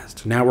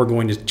past. Now we're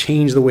going to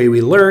change the way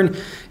we learn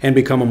and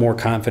become a more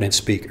confident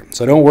speaker.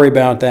 So don't worry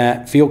about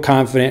that. Feel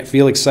confident,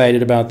 feel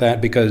excited about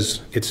that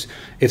because it's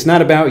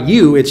not about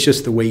you, it's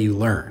just the way you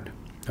learn.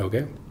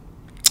 Okay?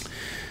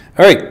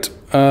 All right.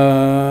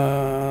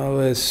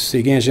 Let's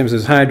see. Gansham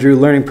says, hi, Drew.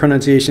 Learning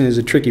pronunciation is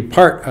a tricky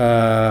part.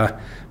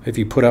 If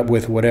you put up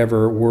with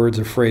whatever words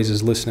or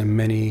phrases, listen to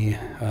many,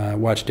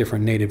 watch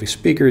different native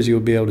speakers, you'll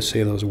be able to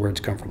say those words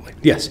comfortably.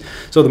 Yes.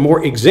 So the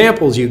more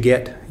examples you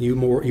get, you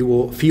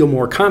will feel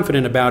more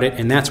confident about it,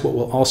 and that's what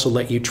will also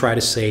let you try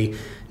to say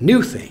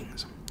new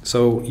things.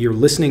 So you're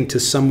listening to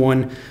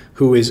someone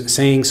who is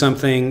saying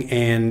something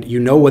and you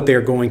know what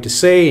they're going to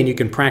say and you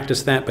can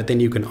practice that, but then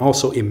you can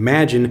also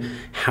imagine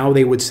how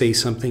they would say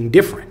something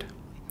different.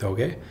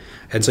 Okay?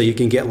 And so you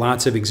can get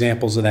lots of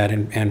examples of that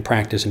and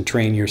practice and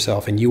train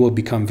yourself, and you will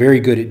become very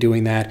good at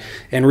doing that.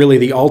 And really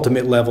the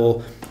ultimate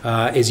level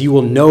is you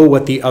will know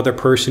what the other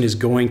person is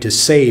going to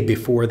say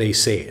before they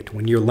say it.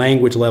 When your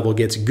language level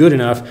gets good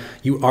enough,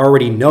 you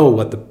already know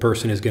what the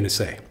person is going to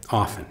say.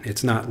 Often.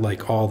 It's not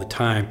like all the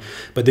time.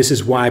 But this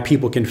is why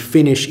people can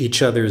finish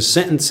each other's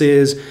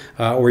sentences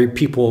or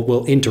people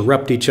will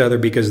interrupt each other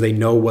because they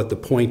know what the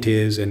point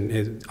is.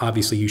 And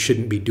obviously you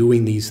shouldn't be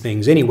doing these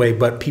things anyway,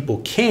 but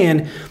people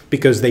can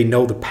because they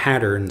know the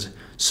patterns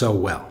so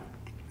well.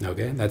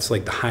 Okay, that's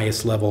like the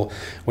highest level.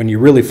 When you're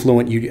really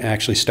fluent, you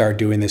actually start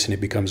doing this and it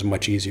becomes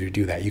much easier to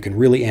do that. You can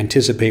really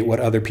anticipate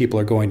what other people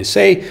are going to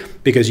say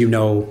because you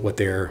know what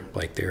their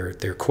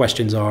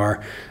questions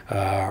are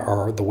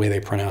or the way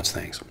they pronounce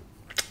things.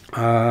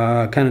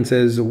 Conan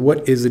says,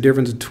 what is the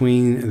difference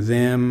between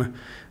them?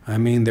 I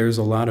mean, there's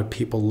a lot of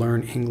people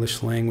learn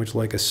English language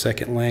like a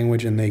second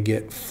language and they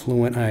get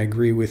fluent. I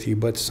agree with you,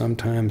 but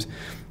sometimes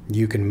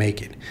you can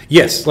make it.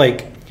 Yes,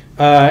 like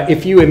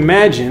if you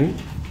imagine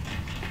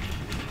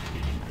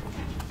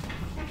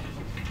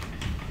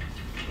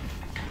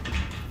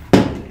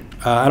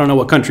I don't know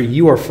what country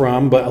you are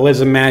from, but let's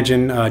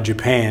imagine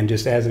Japan,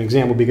 just as an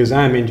example, because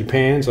I'm in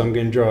Japan, so I'm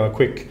going to draw a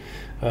quick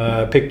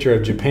picture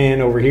of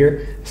Japan over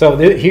here. So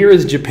here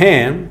is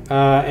Japan,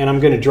 and I'm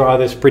going to draw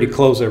this pretty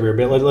close over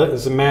here, but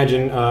let's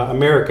imagine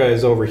America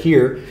is over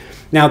here.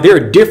 Now, there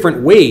are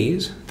different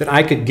ways that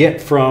I could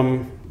get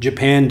from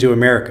Japan to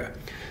America.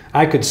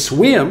 I could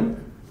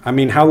swim. I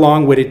mean, how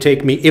long would it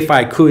take me, if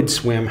I could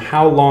swim,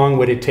 how long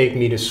would it take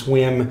me to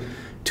swim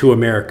to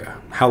America?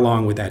 How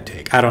long would that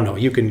take? I don't know.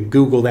 You can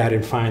Google that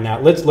and find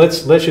out. Let's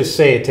just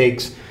say it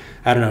takes,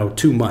 I don't know,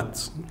 2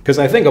 months. Because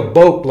I think a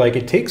boat, like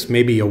it takes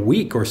maybe a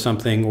week or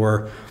something,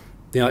 or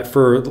you know,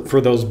 for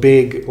those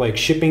big like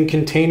shipping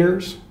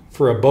containers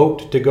for a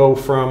boat to go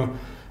from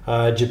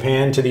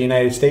Japan to the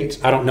United States.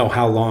 I don't know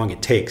how long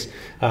it takes,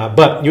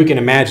 but you can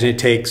imagine it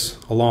takes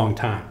a long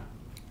time.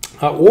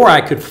 Or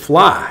I could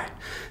fly.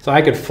 So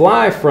I could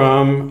fly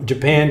from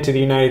Japan to the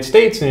United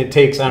States, and it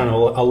takes, I don't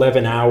know,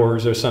 11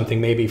 hours or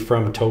something, maybe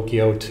from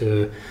Tokyo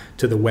to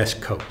the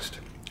West Coast.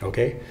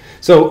 Okay?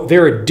 So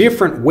there are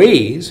different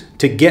ways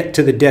to get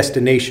to the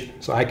destination.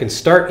 So I can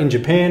start in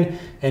Japan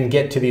and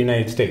get to the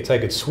United States. I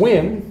could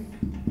swim,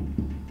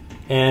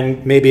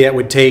 and maybe that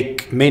would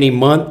take many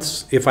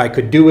months if I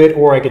could do it,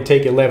 or I could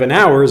take 11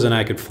 hours and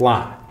I could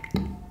fly.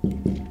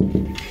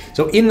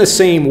 So in the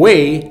same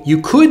way,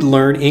 you could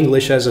learn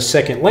English as a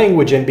second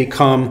language and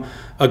become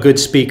a good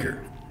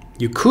speaker.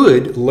 You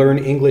could learn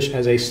English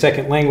as a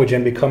second language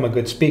and become a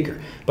good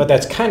speaker. But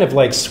that's kind of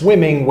like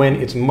swimming when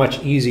it's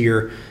much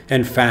easier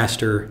and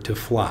faster to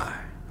fly.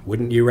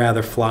 Wouldn't you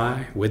rather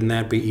fly? Wouldn't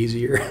that be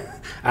easier?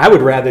 I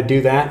would rather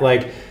do that,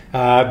 like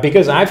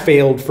because I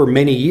failed for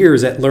many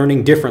years at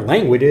learning different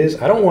languages.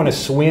 I don't want to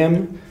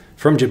swim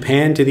from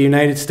Japan to the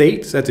United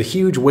States. That's a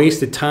huge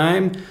waste of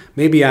time.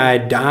 Maybe I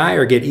die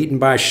or get eaten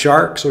by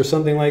sharks or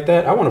something like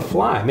that. I want to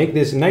fly. Make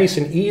this nice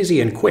and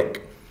easy and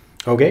quick.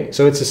 Okay,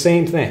 so it's the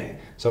same thing.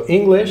 So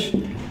English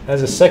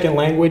as a second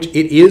language,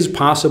 it is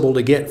possible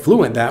to get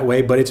fluent that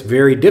way, but it's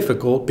very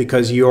difficult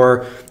because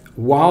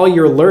while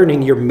you're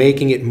learning, you're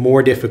making it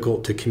more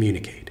difficult to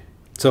communicate.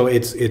 So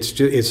it's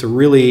a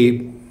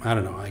really, I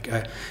don't know,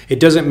 it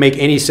doesn't make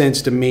any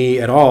sense to me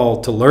at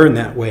all to learn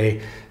that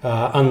way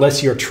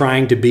unless you're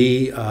trying to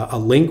be a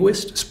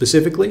linguist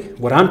specifically.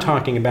 What I'm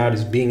talking about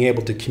is being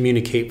able to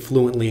communicate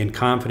fluently and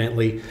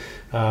confidently.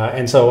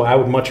 And so I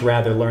would much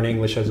rather learn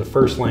English as a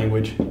first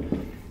language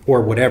or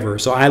whatever.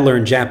 So I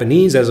learned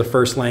Japanese as a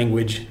first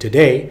language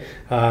today,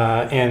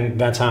 and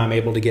that's how I'm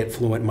able to get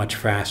fluent much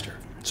faster.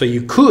 So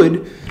you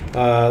could,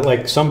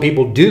 like some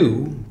people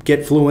do,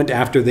 get fluent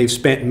after they've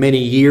spent many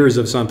years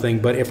of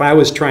something, but if I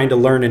was trying to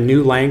learn a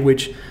new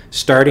language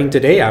starting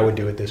today, I would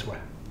do it this way.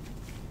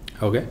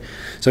 Okay,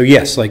 so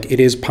yes, like it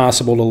is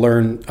possible to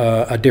learn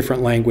a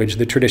different language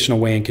the traditional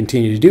way and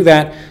continue to do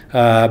that,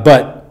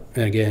 but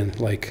again,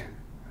 like,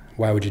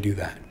 why would you do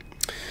that?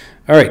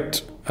 All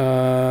right,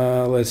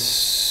 let's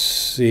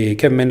see.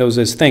 Kevin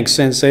Mendoza says, thanks,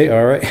 Sensei.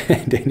 All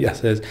right. Danielle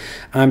says,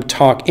 I'm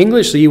talk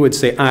English. So you would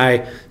say,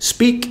 I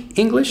speak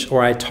English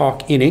or I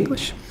talk in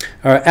English.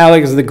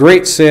 Alex the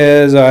Great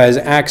says, is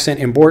accent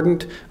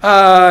important?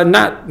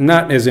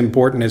 Not as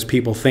important as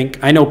people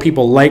think. I know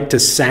people like to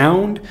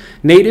sound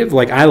native.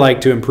 Like I like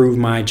to improve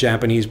my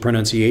Japanese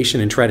pronunciation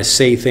and try to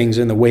say things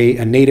in the way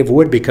a native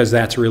would because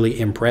that's really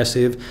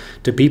impressive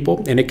to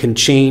people. And it can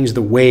change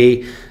the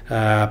way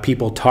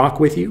people talk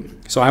with you.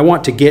 So I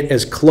want to get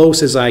as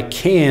close as I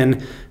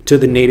can to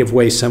the native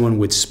way someone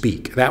would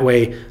speak. That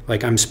way,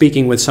 like I'm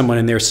speaking with someone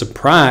and they're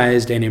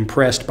surprised and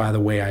impressed by the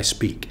way I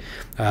speak,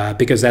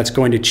 because that's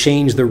going to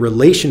change the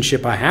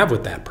relationship I have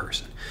with that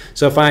person.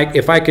 So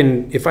if I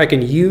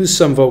can use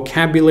some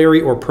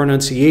vocabulary or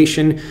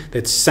pronunciation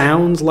that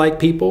sounds like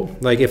people,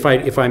 like if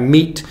I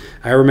meet,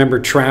 I remember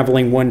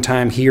traveling one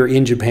time here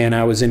in Japan.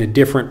 I was in a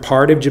different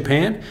part of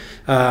Japan,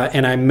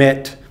 and I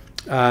met,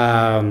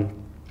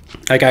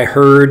 like I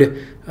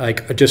heard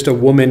like just a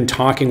woman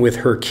talking with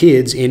her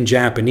kids in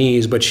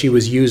Japanese, but she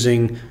was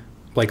using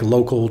like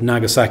local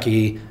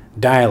Nagasaki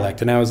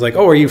dialect. And I was like,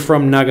 oh, are you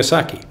from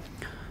Nagasaki?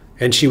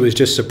 And she was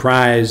just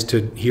surprised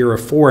to hear a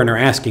foreigner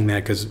asking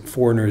that, because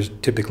foreigners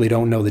typically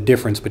don't know the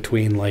difference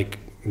between like,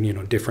 you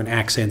know, different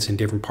accents in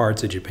different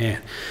parts of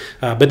Japan.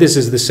 But this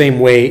is the same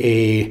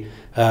way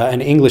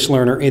an English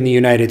learner in the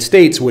United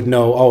States would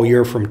know, oh,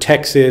 you're from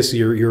Texas,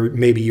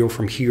 maybe you're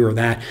from here or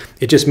that.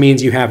 It just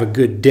means you have a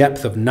good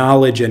depth of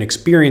knowledge and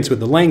experience with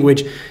the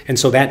language, and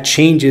so that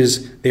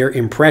changes their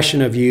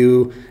impression of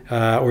you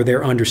or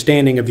their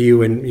understanding of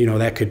you, and you know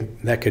that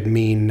could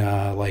mean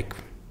like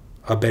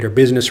a better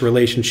business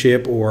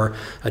relationship or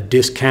a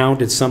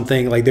discount at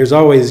something. Like there's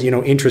always, you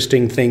know,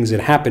 interesting things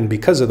that happen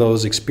because of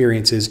those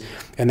experiences,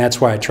 and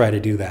that's why I try to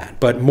do that.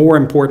 But more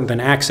important than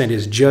accent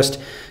is just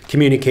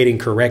communicating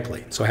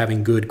correctly, so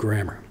having good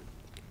grammar.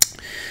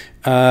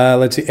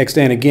 Let's see,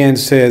 Xdan again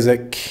says,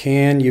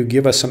 can you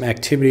give us some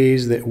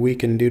activities that we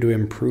can do to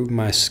improve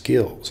my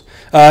skills?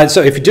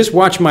 So if you just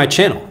watch my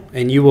channel,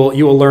 and you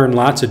will learn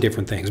lots of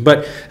different things.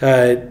 But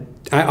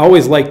I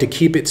always like to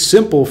keep it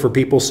simple for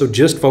people, so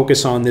just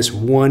focus on this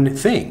one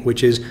thing,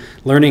 which is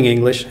learning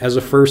English as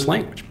a first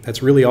language.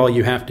 That's really all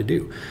you have to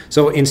do.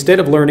 So instead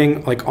of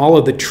learning like all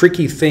of the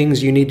tricky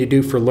things you need to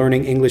do for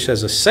learning English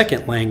as a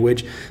second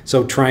language,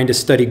 so trying to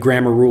study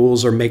grammar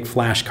rules or make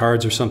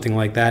flashcards or something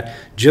like that,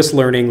 just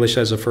learn English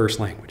as a first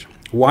language.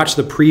 Watch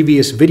the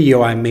previous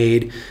video I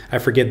made. I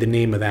forget the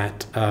name of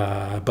that,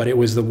 but it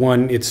was the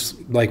one, it's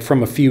like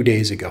from a few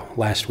days ago,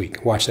 last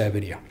week. Watch that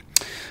video.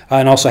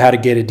 And also how to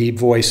get a deep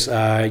voice.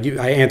 I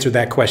answered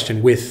that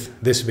question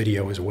with this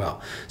video as well.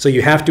 So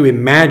you have to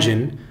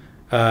imagine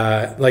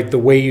like the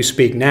way you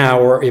speak now,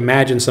 or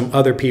imagine some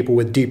other people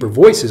with deeper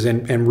voices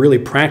and really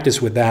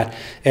practice with that.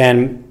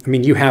 And I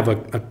mean, you have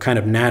a kind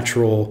of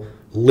natural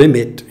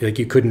limit, like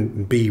you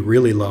couldn't be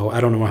really low. I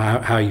don't know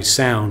how you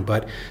sound,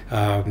 but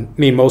I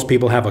mean, most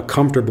people have a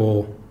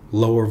comfortable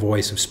lower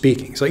voice of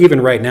speaking. So even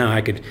right now,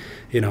 I could,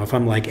 you know, if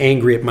I'm like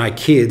angry at my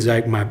kids,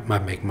 I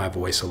might make my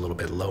voice a little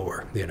bit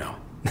lower, you know.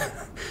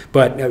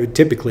 But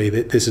typically,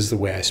 this is the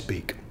way I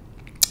speak.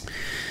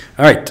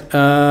 All right,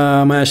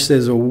 Mash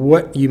says,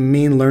 what you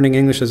mean learning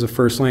English as a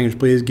first language?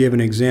 Please give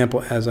an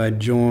example, as I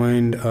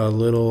joined a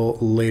little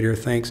later.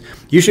 Thanks.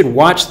 You should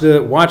watch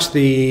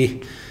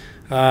the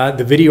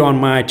video on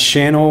my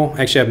channel.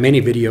 Actually, I have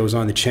many videos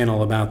on the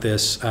channel about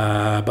this,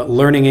 but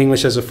learning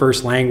English as a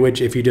first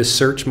language, if you just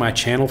search my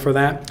channel for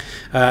that.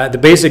 The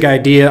basic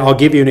idea, I'll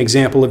give you an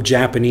example of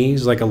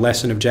Japanese, like a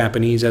lesson of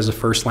Japanese as a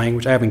first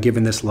language. I haven't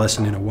given this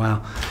lesson in a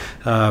while.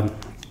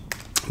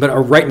 But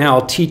right now,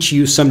 I'll teach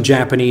you some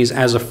Japanese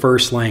as a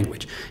first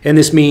language. And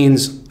this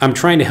means I'm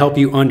trying to help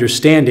you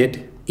understand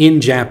it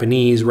in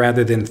Japanese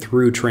rather than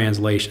through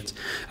translations.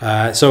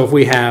 So if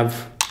we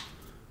have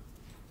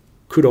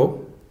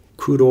kuro,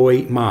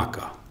 kuroi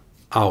maka,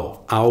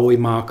 ao, aoi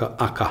maka,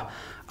 aka,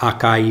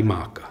 akai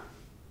maka,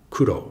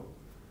 kuro,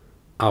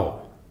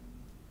 ao,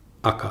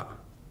 aka,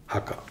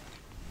 aka.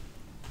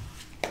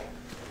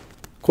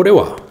 これ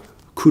は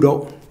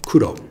黒、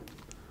黒、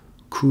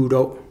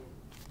黒、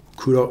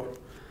kuro,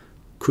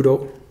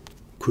 kuro,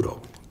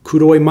 kuro.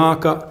 Kuroi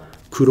maka,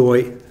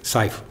 kuroi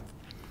saifu.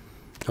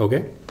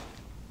 Okay?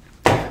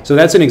 So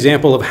that's an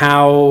example of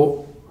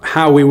how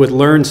we would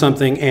learn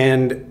something,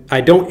 and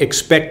I don't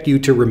expect you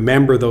to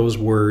remember those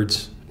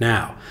words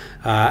now.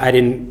 I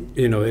didn't,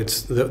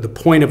 it's the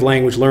point of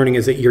language learning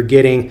is that you're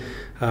getting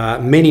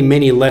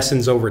many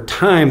lessons over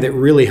time that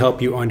really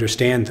help you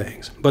understand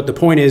things. But the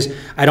point is,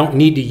 I don't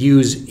need to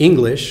use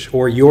English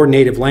or your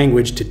native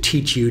language to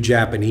teach you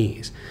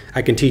Japanese.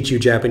 I can teach you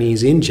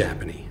Japanese in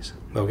Japanese,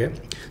 okay?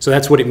 So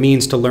that's what it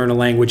means to learn a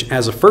language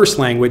as a first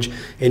language,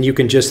 and you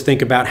can just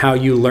think about how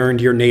you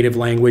learned your native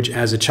language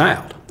as a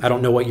child. I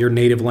don't know what your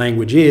native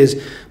language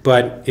is,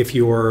 but if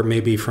you're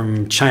maybe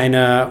from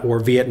China or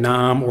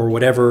Vietnam or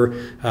whatever,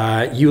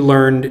 you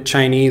learned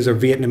Chinese or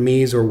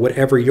Vietnamese or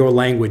whatever your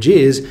language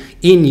is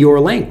in your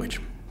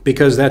language,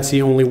 because that's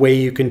the only way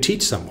you can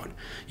teach someone.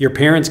 Your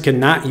parents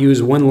cannot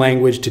use one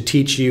language to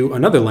teach you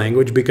another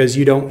language because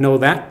you don't know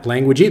that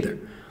language either.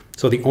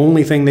 So the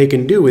only thing they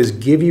can do is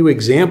give you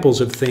examples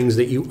of things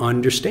that you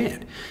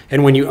understand.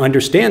 And when you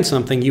understand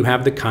something, you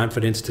have the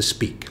confidence to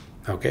speak.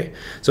 Okay?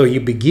 So you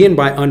begin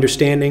by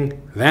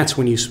understanding, that's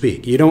when you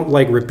speak. You don't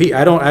like repeat.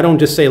 I don't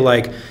just say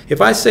like,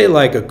 if I say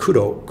like a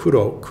kuro,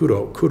 kuro,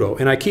 kuro, kuro,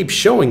 and I keep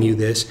showing you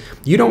this,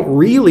 you don't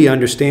really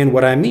understand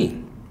what I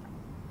mean.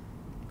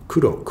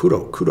 Kuro,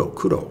 kuro, kuro,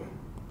 kuro.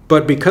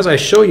 But because I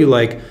show you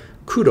like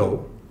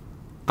kuro,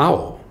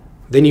 owl,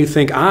 then you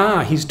think,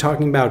 he's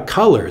talking about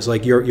colors.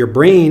 Like your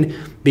brain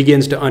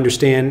begins to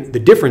understand the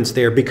difference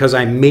there because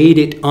I made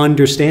it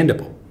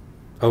understandable.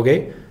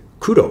 Okay?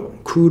 Kuro,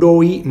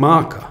 kuroi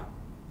maka,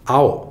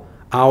 ao,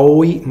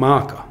 aoi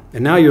maka.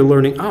 And now you're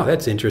learning,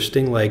 that's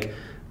interesting. Like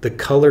the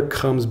color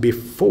comes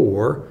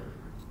before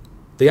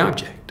the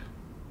object.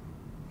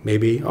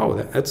 Maybe,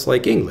 that's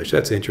like English.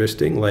 That's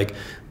interesting. Like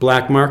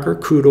black marker,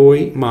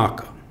 kuroi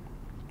maka.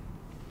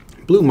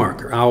 Blue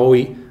marker,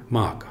 aoi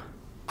maka,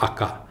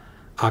 aka.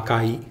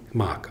 Akai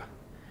maka.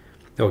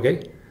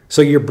 Okay?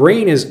 So your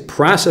brain is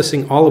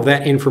processing all of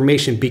that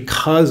information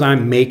because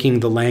I'm making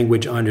the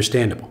language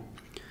understandable.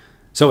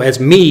 So as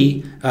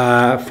me,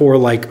 for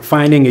like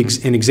finding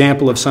an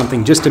example of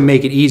something just to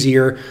make it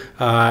easier,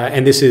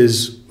 and this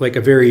is like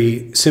a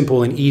very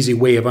simple and easy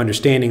way of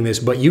understanding this,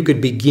 but you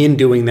could begin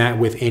doing that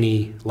with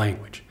any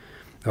language.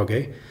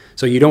 Okay?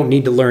 So you don't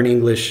need to learn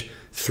English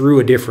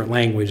through a different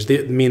language.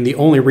 The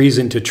only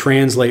reason to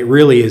translate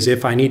really is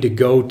if I need to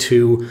go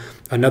to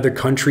another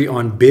country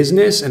on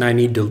business and I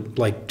need to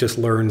like just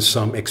learn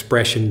some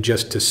expression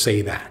just to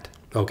say that.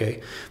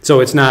 Okay, so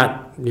it's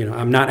not,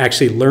 I'm not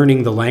actually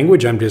learning the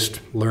language, I'm just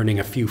learning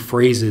a few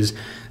phrases.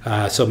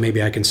 So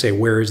maybe I can say,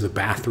 where is the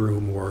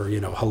bathroom, or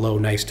hello,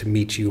 nice to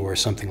meet you, or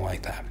something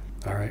like that.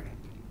 All right.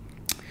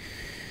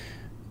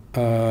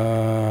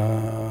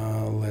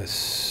 Let's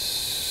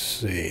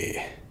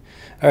see.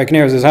 All right,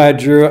 Canary says, hi,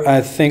 Drew.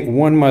 I think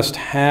one must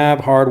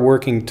have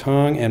hard-working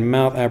tongue and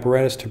mouth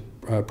apparatus to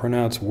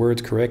pronounce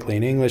words correctly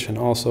in English, and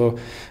also,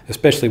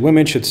 especially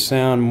women, should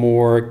sound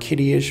more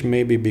kiddie-ish,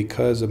 maybe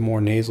because of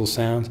more nasal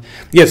sounds.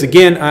 Yes,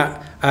 again,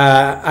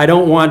 I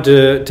don't want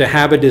to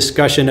have a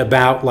discussion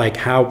about like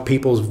how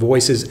people's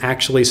voices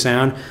actually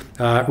sound.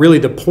 Really,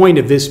 the point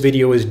of this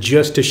video is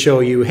just to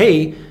show you,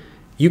 hey,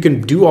 you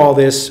can do all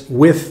this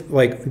with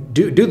like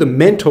do the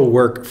mental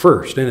work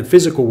first, and the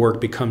physical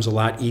work becomes a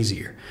lot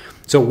easier.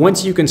 So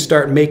once you can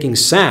start making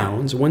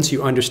sounds, once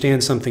you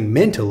understand something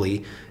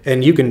mentally,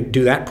 and you can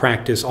do that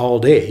practice all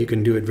day, you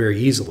can do it very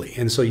easily.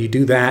 And so you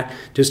do that,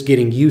 just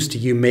getting used to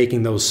you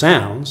making those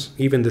sounds,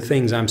 even the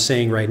things I'm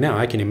saying right now,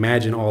 I can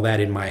imagine all that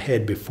in my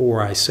head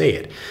before I say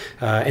it.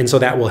 And so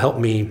that will help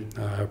me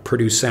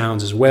produce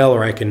sounds as well,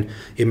 or I can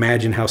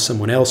imagine how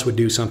someone else would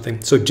do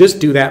something. So just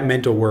do that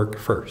mental work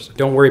first.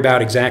 Don't worry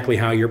about exactly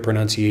how your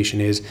pronunciation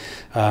is.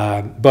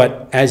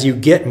 But as you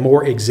get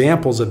more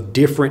examples of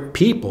different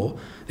people,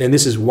 and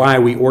this is why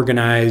we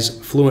organize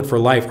Fluent for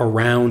Life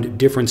around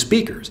different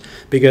speakers,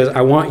 because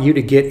I want you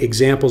to get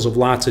examples of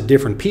lots of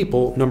different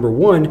people, number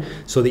one,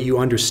 so that you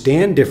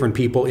understand different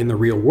people in the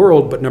real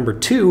world, but number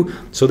two,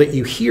 so that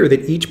you hear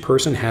that each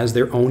person has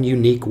their own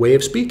unique way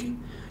of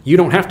speaking. You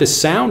don't have to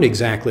sound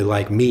exactly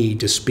like me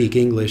to speak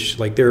English.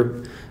 Like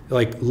they're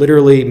like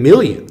literally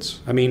millions,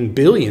 I mean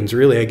billions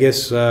really, I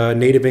guess,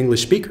 native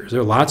English speakers.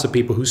 There are lots of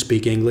people who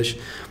speak English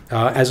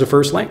as a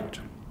first language.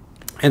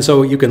 And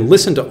so you can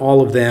listen to all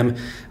of them,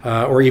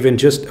 or even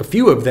just a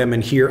few of them,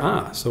 and hear,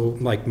 so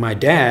like my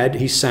dad,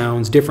 he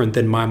sounds different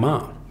than my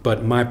mom,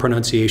 but my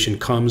pronunciation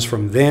comes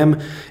from them,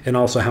 and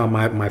also how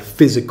my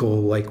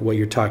physical, like what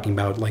you're talking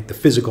about, like the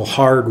physical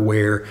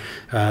hardware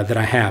that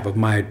I have of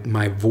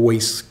my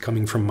voice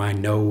coming from my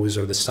nose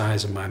or the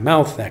size of my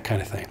mouth, that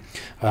kind of thing.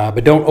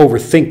 But don't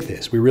overthink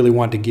this. We really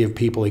want to give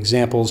people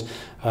examples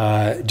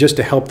just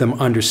to help them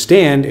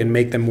understand and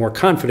make them more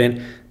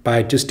confident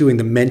by just doing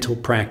the mental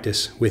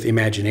practice with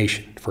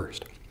imagination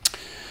first.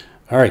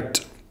 All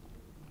right.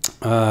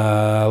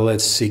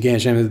 Let's see.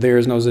 Again, there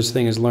is no such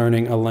thing as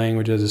learning a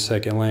language as a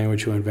second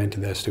language. Who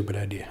invented that stupid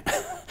idea?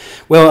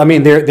 Well, I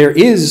mean, there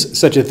is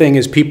such a thing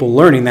as people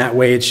learning that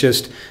way. It's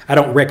just, I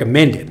don't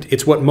recommend it.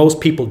 It's what most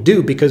people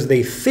do because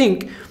they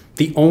think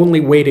the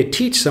only way to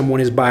teach someone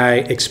is by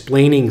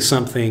explaining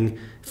something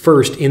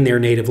first in their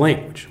native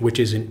language, which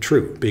isn't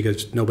true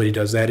because nobody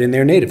does that in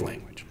their native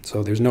language.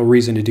 So there's no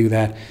reason to do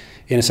that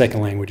in a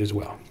second language as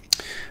well.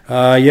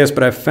 Yes,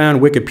 but I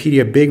found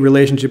Wikipedia big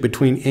relationship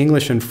between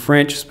English and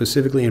French,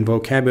 specifically in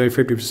vocabulary,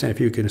 50%. If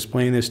you can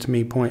explain this to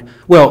me, point.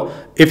 Well,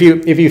 if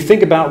you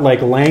think about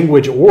like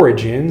language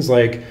origins,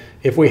 like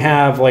if we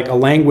have like a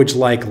language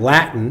like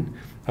Latin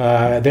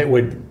that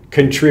would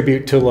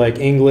contribute to like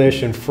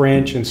English and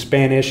French and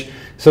Spanish,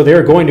 so there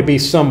are going to be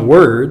some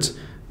words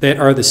that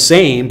are the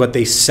same, but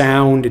they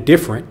sound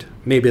different.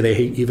 Maybe they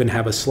even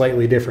have a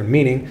slightly different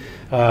meaning,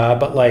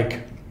 but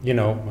like, you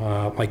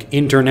know, like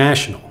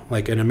international.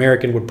 Like an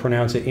American would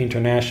pronounce it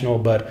international,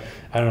 but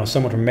I don't know,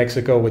 someone from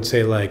Mexico would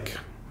say like,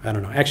 I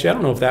don't know. Actually, I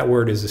don't know if that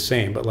word is the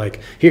same, but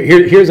like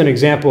here's an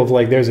example of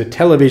like there's a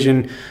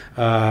television,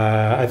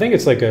 I think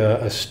it's like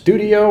a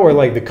studio or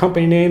like the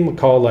company name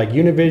called like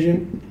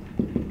Univision.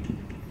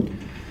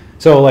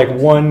 So like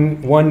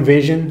one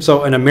vision.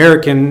 So an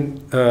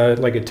American,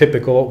 like a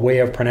typical way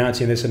of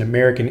pronouncing this, an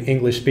American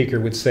English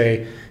speaker would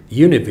say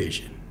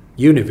Univision.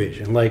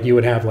 Univision, like you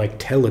would have like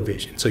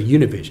television, so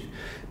Univision.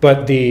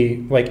 But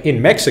like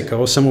in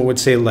Mexico, someone would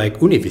say like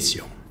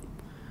Univision.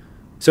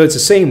 So it's the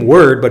same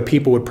word, but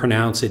people would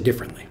pronounce it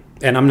differently.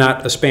 And I'm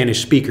not a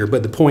Spanish speaker,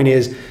 but the point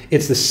is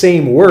it's the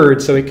same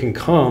word, so it can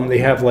come. They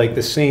have like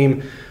the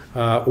same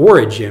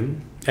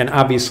origin. And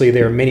obviously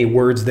there are many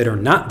words that are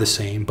not the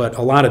same, but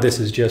a lot of this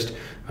is just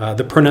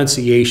the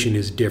pronunciation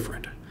is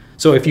different.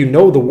 So if you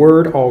know the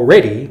word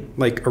already,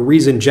 like a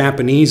reason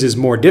Japanese is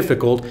more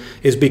difficult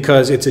is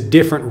because it's a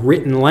different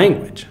written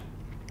language.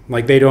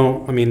 Like they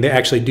don't, I mean, they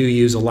actually do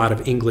use a lot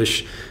of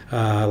English,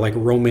 like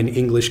Roman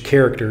English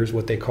characters,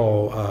 what they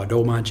call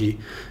romaji.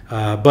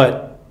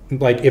 But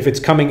like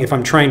if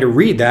I'm trying to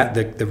read that,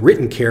 the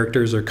written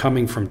characters are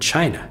coming from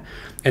China.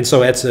 And so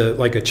that's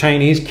like a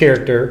Chinese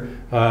character,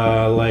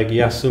 like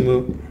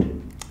Yasumu.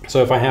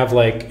 So if I have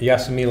like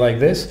Yasumi like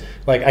this,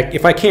 like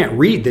if I can't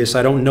read this,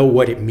 I don't know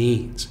what it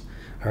means.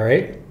 All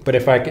right, but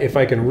if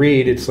I can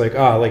read, it's like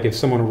like if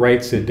someone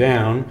writes it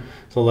down,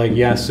 so like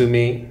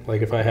Yasumi,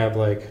 like if I have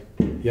like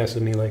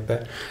Yasumi like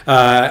that,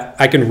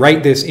 I can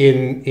write this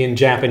in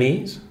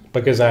Japanese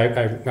because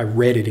I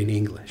read it in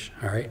English.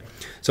 All right,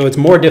 so it's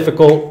more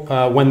difficult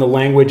when the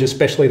language,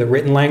 especially the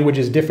written language,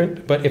 is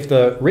different. But if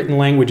the written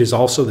language is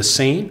also the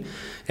same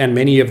and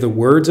many of the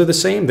words are the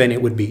same, then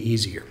it would be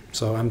easier.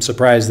 So I'm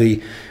surprised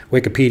the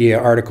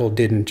Wikipedia article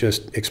didn't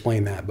just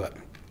explain that, but.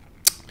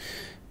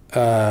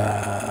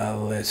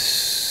 Let's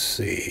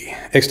see.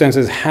 Extend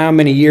says, how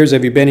many years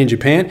have you been in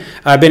Japan?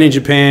 I've been in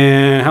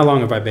Japan, how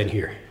long have I been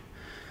here?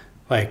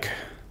 Like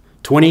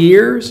 20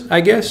 years, I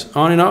guess,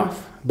 on and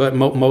off, but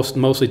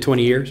mostly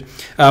 20 years.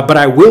 But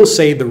I will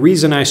say the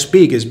reason I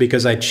speak is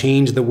because I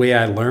changed the way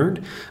I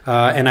learned.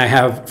 And I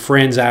have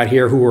friends out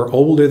here who are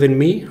older than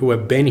me, who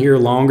have been here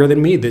longer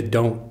than me, that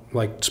don't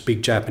like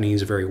speak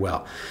Japanese very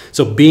well.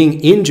 So being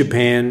in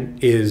Japan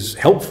is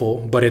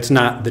helpful, but it's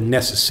not the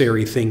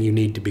necessary thing you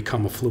need to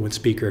become a fluent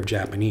speaker of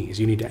Japanese.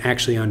 You need to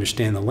actually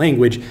understand the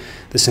language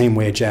the same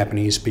way a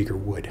Japanese speaker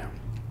would.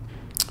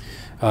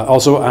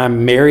 Also,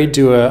 I'm married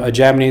to a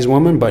Japanese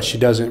woman, but she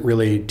doesn't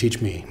really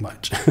teach me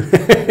much.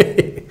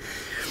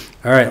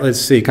 All right, let's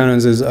see.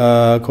 Kanan says,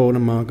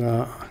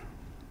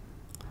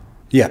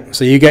 yeah,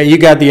 so you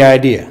got the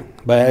idea.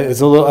 But it's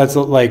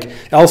like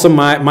also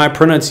my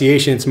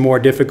pronunciation, it's more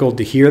difficult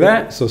to hear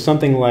that. So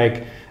something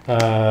like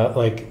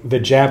the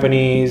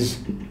Japanese,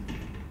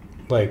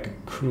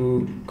 like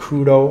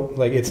kuro,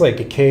 like it's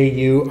like a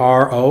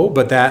K-U-R-O,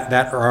 but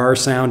that R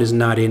sound is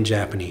not in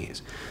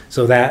Japanese.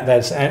 So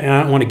that's, and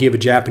I don't want to give a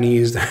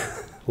Japanese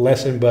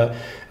lesson, but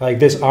like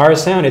this R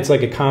sound, it's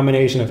like a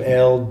combination of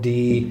L,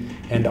 D,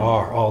 and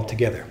R all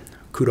together.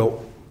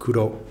 Kuro,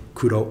 kuro,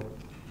 kuro,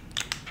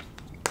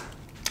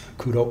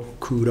 kuro,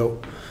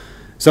 kuro.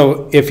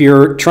 So if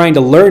you're trying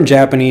to learn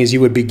Japanese,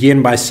 you would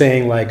begin by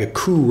saying like a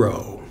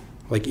kuro,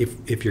 like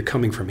if you're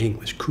coming from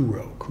English,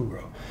 kuro,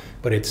 kuro.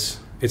 But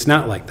it's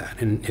not like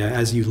that. And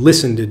as you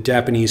listen to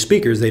Japanese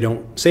speakers, they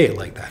don't say it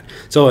like that.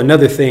 So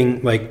another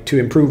thing, like to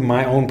improve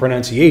my own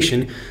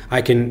pronunciation,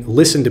 I can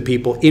listen to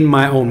people in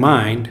my own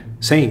mind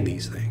saying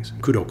these things.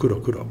 Kuro,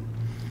 kuro, kuro.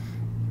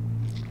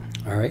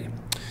 All right.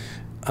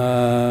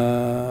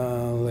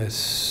 Let's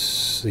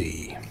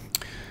see.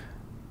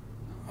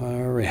 All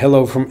right.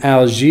 Hello from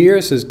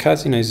Algiers, says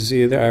Katsi. Nice to see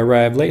you there. I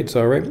arrived late. It's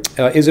all right.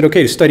 Is it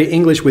okay to study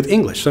English with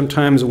English?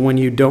 Sometimes when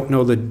you don't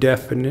know the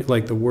definite,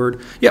 like the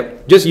word.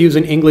 Yep. Just use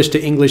an English to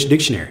English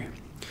dictionary.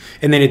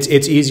 And then it's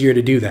easier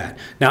to do that.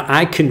 Now,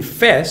 I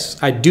confess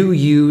I do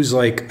use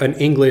like an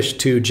English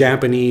to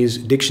Japanese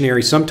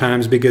dictionary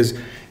sometimes because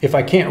if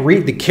I can't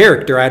read the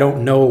character, I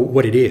don't know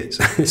what it is.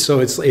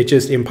 So it's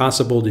just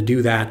impossible to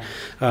do that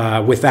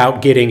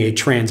without getting a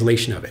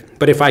translation of it.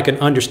 But if I can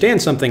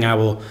understand something, I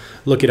will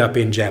look it up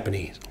in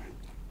Japanese.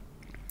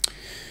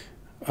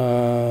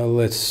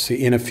 Let's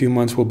see. In a few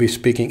months, we'll be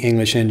speaking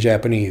English and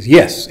Japanese.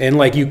 Yes, and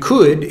like you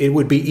could, it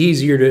would be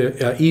easy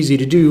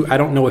to do. I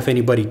don't know if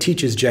anybody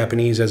teaches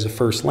Japanese as a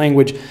first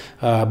language,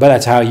 but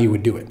that's how you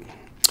would do it.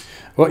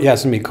 Well,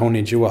 Yasumi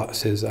konnichiwa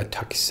says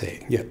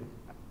takise. Yeah.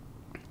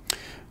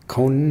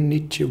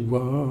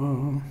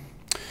 Konnichiwa.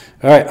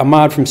 All right,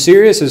 Ahmad from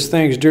Syria says,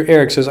 thanks. Dear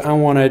Eric says, I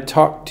want to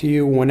talk to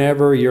you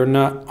whenever you're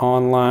not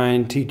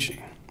online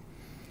teaching.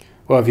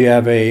 Well, if you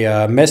have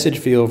a message,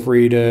 feel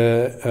free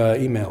to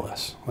email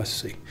us. Let's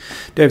see.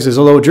 Dave says,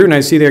 hello, Drew. And I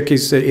see there,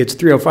 it's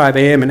 3:05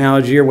 a.m. in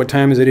Algiers. What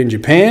time is it in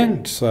Japan?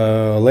 It's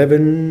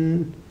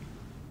 11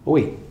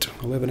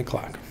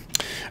 o'clock.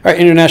 All right,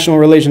 international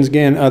relations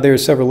again. There are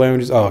several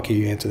languages. Oh, okay,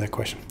 you answered that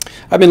question.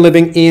 I've been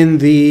living in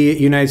the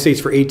United States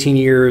for 18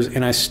 years,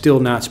 and I still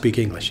not speak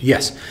English.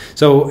 Yes.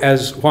 So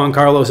as Juan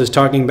Carlos is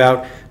talking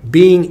about,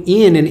 being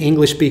in an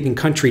English-speaking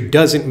country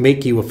doesn't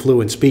make you a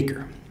fluent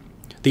speaker.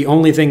 The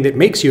only thing that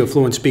makes you a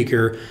fluent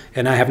speaker,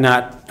 and I have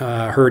not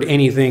heard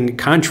anything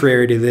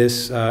contrary to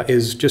this,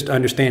 is just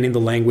understanding the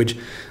language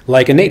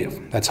like a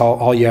native. That's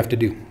all you have to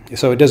do.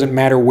 So it doesn't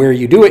matter where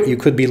you do it. You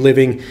could be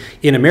living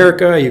in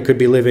America, you could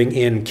be living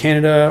in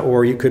Canada,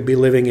 or you could be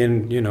living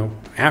in,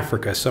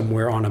 Africa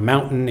somewhere on a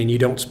mountain and you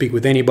don't speak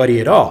with anybody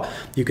at all.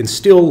 You can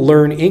still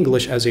learn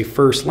English as a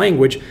first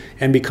language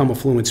and become a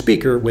fluent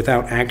speaker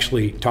without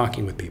actually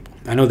talking with people.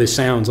 I know this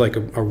sounds like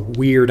a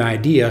weird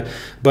idea,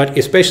 but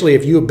especially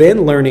if you've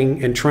been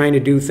learning and trying to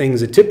do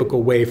things a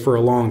typical way for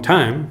a long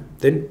time,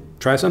 then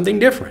try something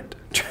different.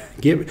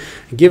 Give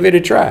it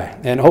a try.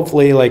 And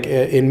hopefully, like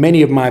in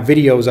many of my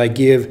videos, I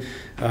give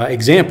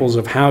examples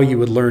of how you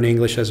would learn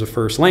English as a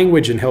first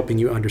language and helping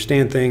you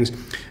understand things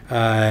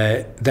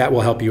that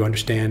will help you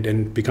understand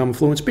and become a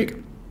fluent speaker.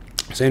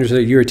 Sandra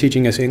said, you're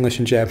teaching us English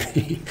and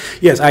Japanese.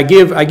 Yes, I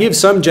give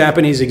some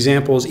Japanese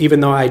examples, even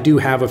though I do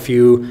have a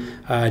few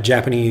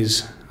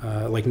Japanese,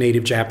 like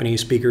native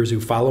Japanese speakers who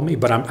follow me,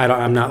 but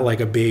I'm not like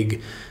a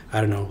big,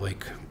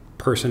 like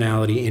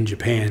personality in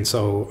Japan.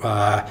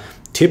 So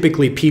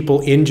typically people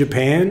in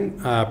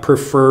Japan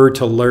prefer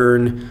to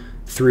learn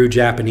through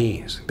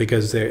Japanese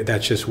because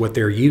that's just what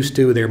they're used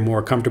to. They're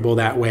more comfortable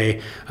that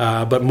way.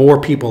 But more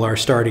people are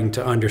starting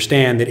to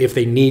understand that if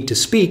they need to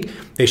speak,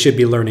 they should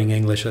be learning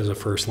English as a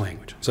first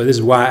language. So this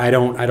is why I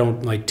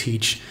don't like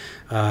teach.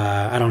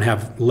 I don't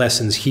have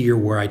lessons here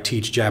where I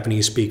teach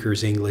Japanese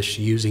speakers English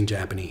using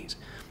Japanese.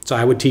 So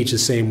I would teach the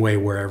same way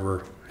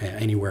wherever,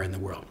 anywhere in the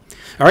world.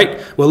 All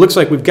right, well, it looks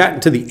like we've gotten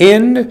to the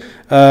end.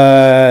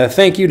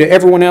 Thank you to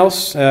everyone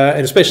else,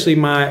 and especially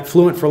my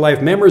Fluent for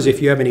Life members.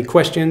 If you have any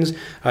questions,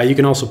 you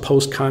can also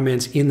post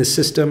comments in the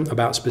system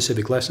about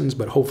specific lessons,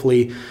 but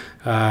hopefully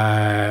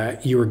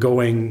you are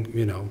going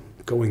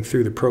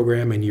through the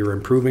program and you're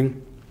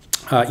improving.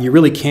 You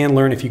really can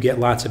learn if you get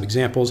lots of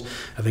examples.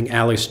 I think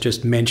Alex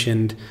just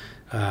mentioned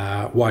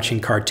watching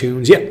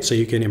cartoons. Yeah, so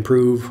you can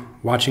improve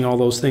watching all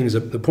those things.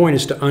 The point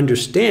is to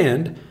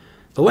understand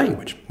the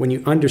language. When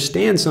you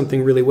understand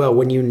something really well,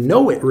 when you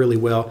know it really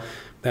well,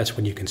 that's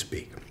when you can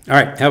speak. All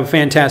right, have a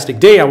fantastic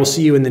day. I will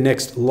see you in the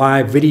next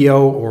live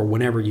video or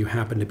whenever you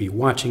happen to be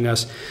watching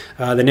us.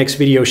 The next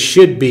video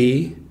should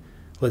be,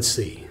 let's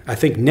see, I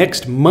think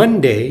next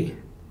Monday,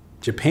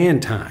 Japan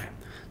time.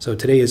 So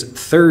today is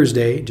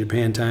Thursday,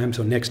 Japan time.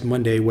 So next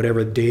Monday,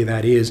 whatever day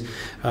that is,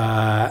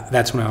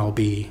 that's when I'll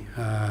be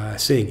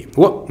seeing you.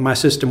 Well, my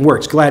system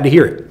works. Glad to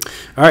hear it.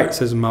 All right,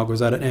 says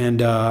Malgozada.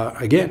 And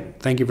again,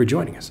 thank you for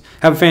joining us.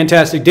 Have a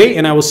fantastic day,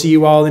 and I will see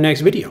you all in the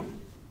next video.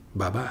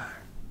 Bye-bye.